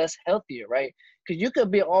less healthier, right? Because you could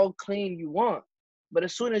be all clean you want, but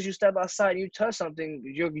as soon as you step outside and you touch something,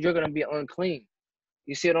 you're gonna be unclean.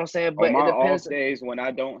 You see what I'm saying? On But my it depends. off days when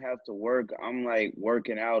I don't have to work, I'm like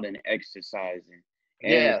working out and exercising,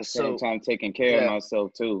 and at Yeah. the same So time taking care of yeah,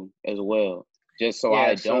 myself too, as well, just so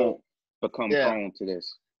I yeah. So don't become yeah, prone to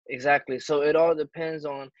this. exactly. So it all depends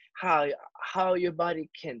on how your body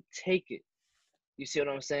can take it. You see what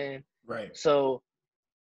I'm saying? Right. So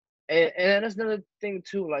and that's another thing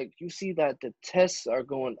too. Like you see that the tests are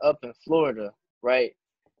going up in Florida, right?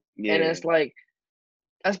 And Yeah. it's like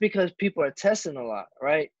that's because people are testing a lot,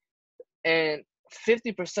 right? And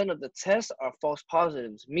 50% of the tests are false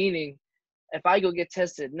positives, meaning if I go get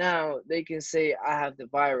tested now, they can say I have the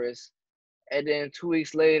virus and then 2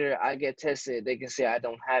 weeks later I get tested, they can say I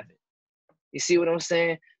don't have it. You see what I'm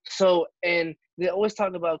saying? So, and they always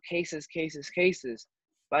talk about cases,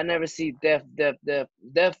 but I never see death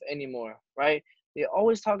anymore, right? They're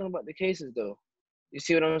always talking about the cases though. You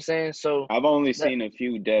see what I'm saying? So I've only that seen a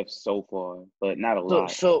few deaths so far, but not a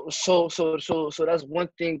lot. so that's one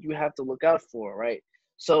thing you have to look out for, right?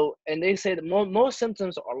 So, and they say that most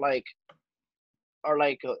symptoms are like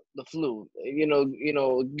the flu.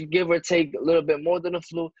 Give or take a little bit more than the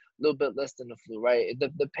flu, a little bit less than the flu, right?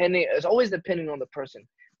 It's always depending on the person,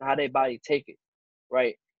 how their body take it,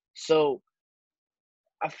 right? So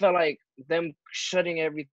I feel like them shutting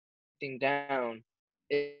everything down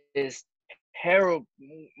is terrible,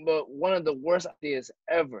 but one of the worst ideas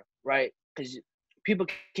ever, right? Because people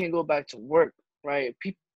can't go back to work, right?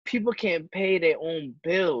 People can't pay their own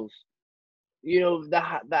bills.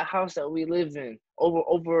 That house that we live in,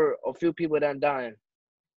 over a few people that dying.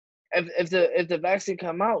 If the vaccine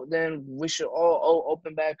come out, then we should all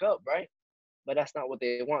open back up, right? But that's not what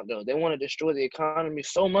they want though. They want to destroy the economy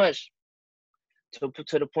so much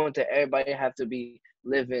to the point that everybody have to be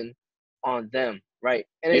living on them, right?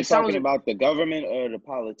 And You're it sounds talking about the government or the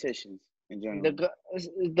politicians in the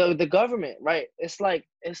general? the government, right? It's like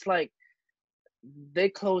they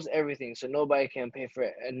close everything so nobody can pay for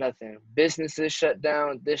it and nothing. Businesses shut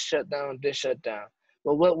down, this shut down, this shut down.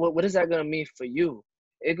 But what is that gonna mean for you?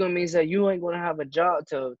 It gonna mean that you ain't gonna have a job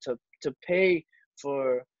to pay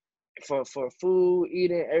for for food,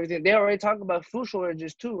 eating, everything. They already talk about food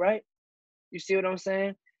shortages too, right? You see what I'm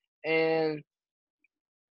saying? And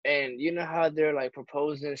you know how they're like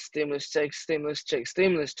proposing stimulus check, stimulus check,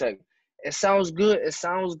 stimulus check. It sounds good. It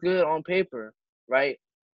sounds good on paper, right?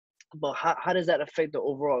 But how does that affect the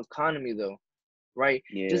overall economy though? Right?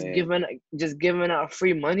 Just Yeah. giving just giving out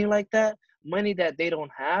free money like that, money that they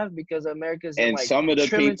don't have because America's in And like some of the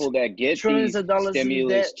trillions people that get trillions these of dollars in debt.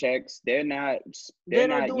 stimulus checks, they're They're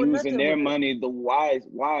not not doing using nothing their with it. money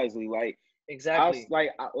wisely. Like Exactly.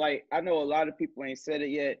 I know a lot of people ain't said it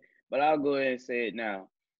yet, but I'll go ahead and say it now.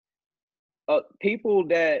 People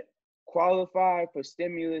that qualify for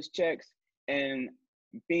stimulus checks, and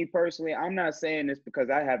me personally, I'm not saying this because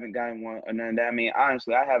I haven't gotten one or none of that. I mean,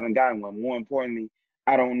 honestly, I haven't gotten one. More importantly,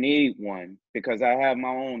 I don't need one because I have my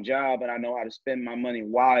own job and I know how to spend my money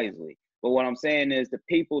wisely. But what I'm saying is the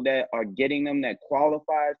people that are getting them that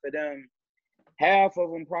qualify for them, half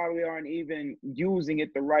of them probably aren't even using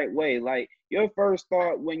it the right way. Like your first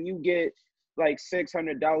thought when you get like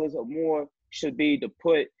 $600 or more should be to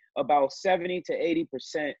put about 70 to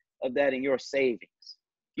 80% of that in your savings.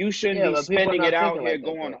 You shouldn't Yeah, be but people are spending it not out thinking here like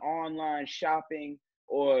that going though. online shopping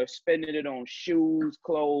or spending it on shoes,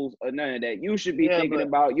 clothes, or none of that. You should be Yeah, thinking but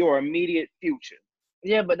about your immediate future.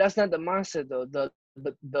 that's not the mindset though. The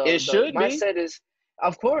It the should be. mindset is,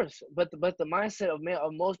 of course, but the mindset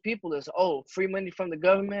of most people is, oh, free money from the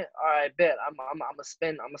government. All right, bet I'm gonna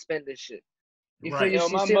spend this shit. You feel Right. you, Yo,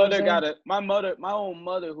 you see what I'm saying? my own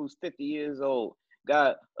mother who's 50 years old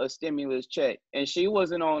got a stimulus check and she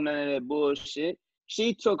wasn't on none of that bullshit.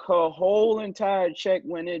 She took her whole entire check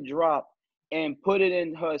when it dropped and put it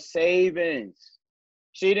in her savings.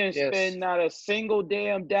 She didn't Yes. spend not a single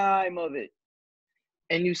damn dime of it.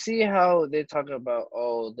 And you see how they talk about,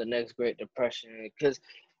 oh, the next Great Depression, because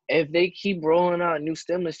if they keep rolling out new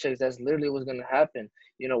stimulus checks, that's literally what's going to happen.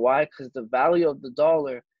 You know why? Because the value of the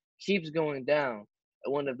dollar keeps going down.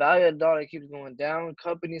 And when the value of the dollar keeps going down,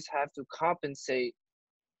 companies have to compensate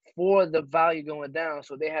for the value going down,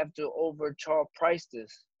 so they have to overcharge price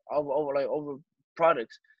this over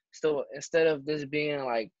products. So instead of this being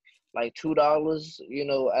like $2,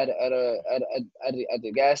 at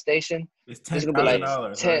the gas station, It's this ten gonna be thousand like Yeah.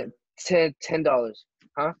 dollars, right? $10,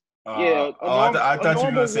 huh? Yeah, I a thought you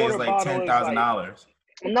were gonna normal say it's water like bottle ten is thousand like dollars.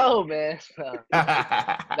 No, man,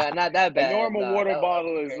 not that a bad. normal Nah, water that would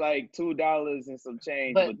bottle be is crazy. like $2 and some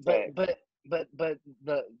change But with but tax. but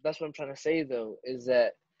but that's what I'm trying to say though, is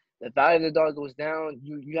that the value of the dollar goes down.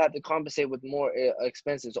 You have to compensate with more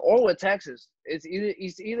expenses or with taxes. It's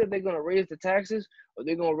either they're gonna raise the taxes or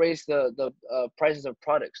they're gonna raise the prices of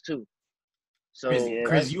products too. Chris, So Yeah,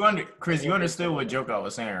 Chris, that's You what they're understood talking what about. joke I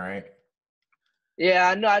was saying, right?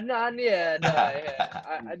 Yeah, yeah, no, yeah.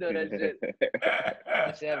 I know that shit.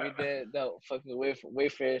 That shit every day. No, fucking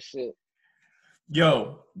wayfair shit.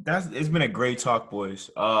 Yo, it's been a great talk, boys.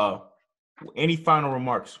 Any final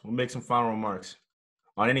remarks? We'll make some final remarks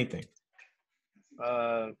on anything.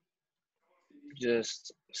 Uh,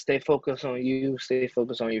 just stay focused on you. Stay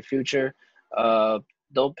focused on your future. Uh,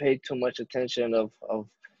 don't pay too much attention of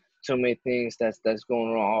too many things that's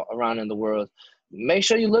going on around in the world. make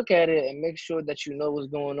sure you look at it and make sure that you know what's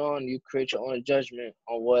going on. You create your own judgment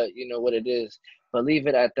on what it is, but leave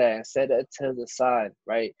it at that and set it to the side,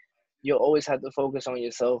 right? You'll always have to focus on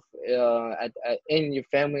yourself, in your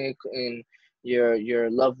family and your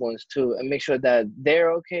loved ones too, and make sure that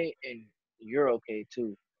they're okay and you're okay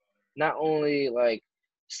too. Not only like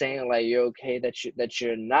saying like you're okay, that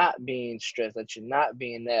you're not being stressed, that you're not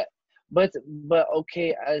being that, but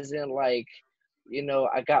okay as in like,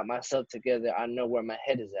 I got myself together. I know where my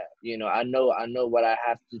head is at. I know what I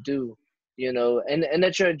have to do. And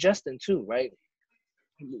that you're adjusting too, right?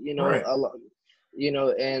 Right. A lot,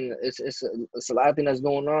 and it's a lot of things that's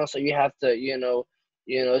going on. So you have to,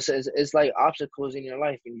 it's like obstacles in your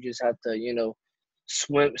life, and you just have to,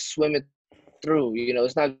 swim it through.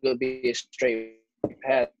 It's not gonna be a straight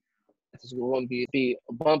path. It's going to be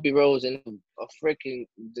bumpy roads and a freaking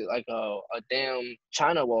like a damn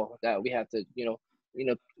China wall that we have to, you know,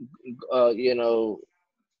 you know,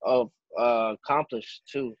 of accomplish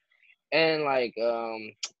too. And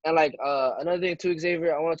another thing too,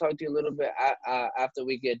 Xavier, I want to talk to you a little bit after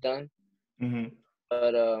we get done. Mm-hmm.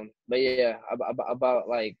 But yeah, about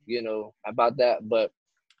like about that. But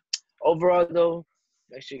overall though,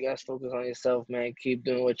 make sure you guys focus on yourself, man. Keep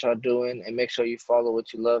doing what y'all doing, and make sure you follow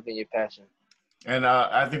what you love and your passion. And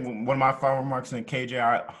I think one of my final remarks, and KJ,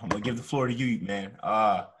 I'm gonna give the floor to you, man.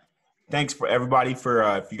 Thanks for everybody for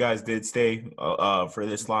if you guys did stay for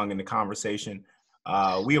this long in the conversation.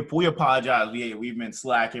 We apologize. We've been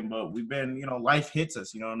slacking, but we've been, life hits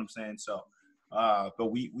us. You know what I'm saying? So,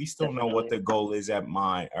 but we still know what Definitely. the goal is at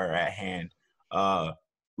mind or at hand.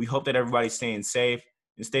 We hope that everybody's staying safe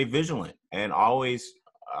and stay vigilant. And always,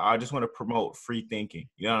 I just want to promote free thinking.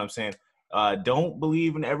 You know what I'm saying? Don't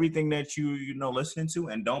believe in everything that you listening to,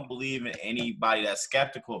 and don't believe in anybody that's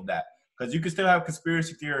skeptical of that, because you can still have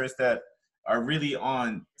conspiracy theorists that are really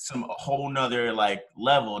on some whole nother like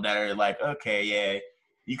level that are like, okay, yeah,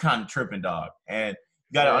 you kind of tripping, dog. And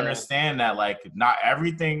you got to Yeah. understand that like not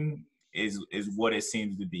everything is what it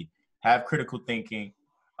seems to be. Have critical thinking,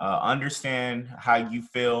 understand how you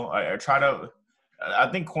feel, or try to. I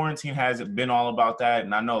think quarantine has been all about that,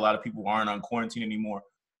 and I know a lot of people aren't on quarantine anymore.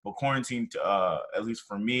 But quarantine, at least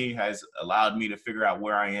for me, has allowed me to figure out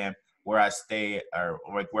where I am, where I stay, or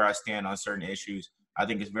like where I stand on certain issues. I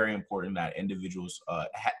think it's very important that individuals,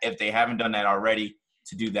 if they haven't done that already,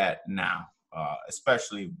 to do that now,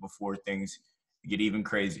 especially before things get even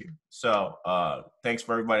crazier. So thanks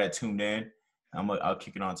for everybody that tuned in. I'll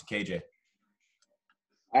kick it on to KJ.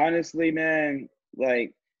 Honestly, man,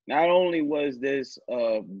 like not only was this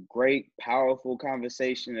a great, powerful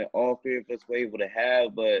conversation that all three of us were able to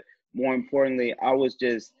have, but more importantly, I was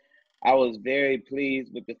very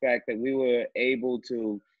pleased with the fact that we were able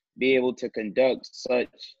to be able to conduct such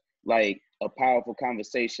like a powerful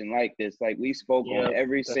conversation like this. Like we spoke on Yep.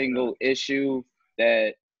 every Definitely. single issue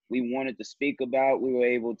that we wanted to speak about. We were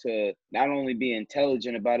able to not only be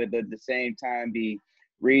intelligent about it, but at the same time be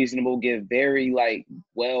reasonable, give very like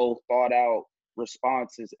well thought out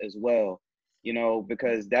responses as well.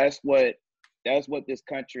 Because that's what this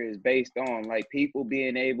country is based on. Like people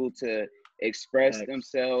being able to express Thanks.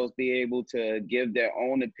 themselves, be able to give their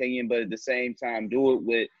own opinion, but at the same time do it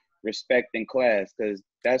with respect and class, because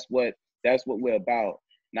that's what we're about.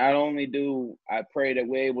 Not only do I pray that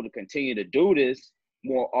we're able to continue to do this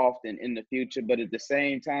more often in the future, but at the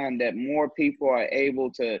same time that more people are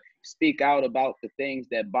able to speak out about the things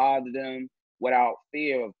that bother them without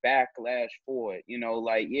fear of backlash for it.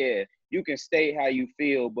 Like, yeah, you can state how you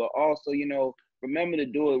feel, but also, remember to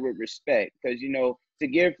do it with respect, because to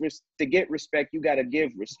get respect, you got to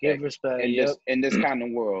give Give respect respect. in Yep. this kind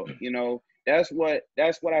of world. That's what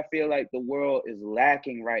I feel like the world is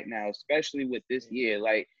lacking right now, especially with this year.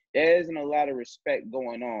 Like there isn't a lot of respect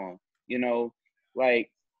going on. You know,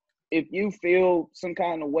 like if you feel some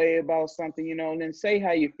kind of way about something, then say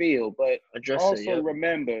how you feel. But Address it. also Yep.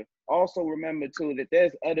 remember, also remember too that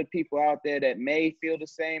there's other people out there that may feel the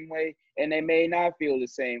same way and they may not feel the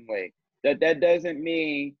same way. That doesn't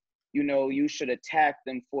mean you should attack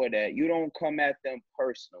them for that. You don't come at them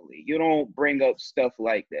personally. You don't bring up stuff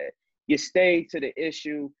like that. You stay to the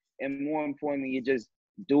issue, and more importantly, you just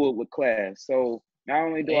do it with class. So not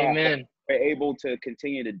only do I hope Amen. we're able to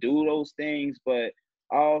continue to do those things, but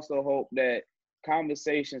I also hope that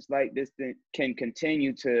conversations like this can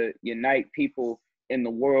continue to unite people in the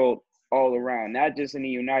world all around, not just in the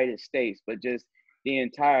United States, but just the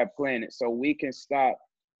entire planet, so we can stop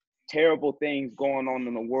terrible things going on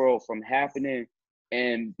in the world from happening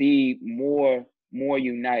and be more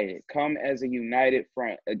united. Come as a united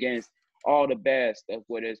front against all the bad stuff,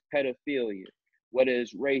 whether it's pedophilia, whether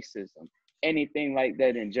it's racism, anything like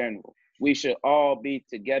that in general. we should all be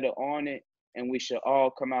together on it, and we should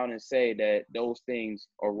all come out and say that those things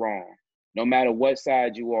are wrong, no matter what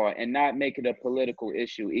side you are, and not make it a political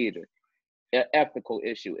issue either, an ethical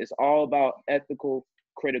issue. It's all about ethical,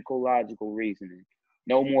 critical, logical reasoning.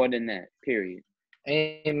 No more than that, period.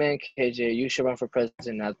 Amen, KJ. You should run for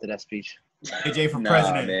president after that speech. AJ for Nah,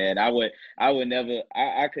 president. man, I would never,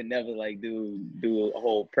 I could never like do a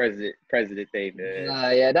whole president thing, man. Nah,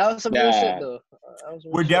 yeah, that was some real shit though. That was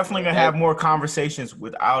some We're real shit, definitely though. gonna have more conversations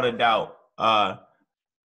without a doubt.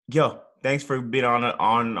 Yo, thanks for being on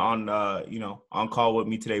call with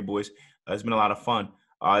me today, boys. It's been a lot of fun.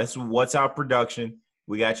 This is What's Our Production.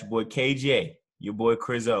 We got your boy KJ, your boy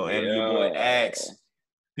Chrizzo, and your boy X.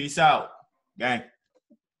 Peace out, gang.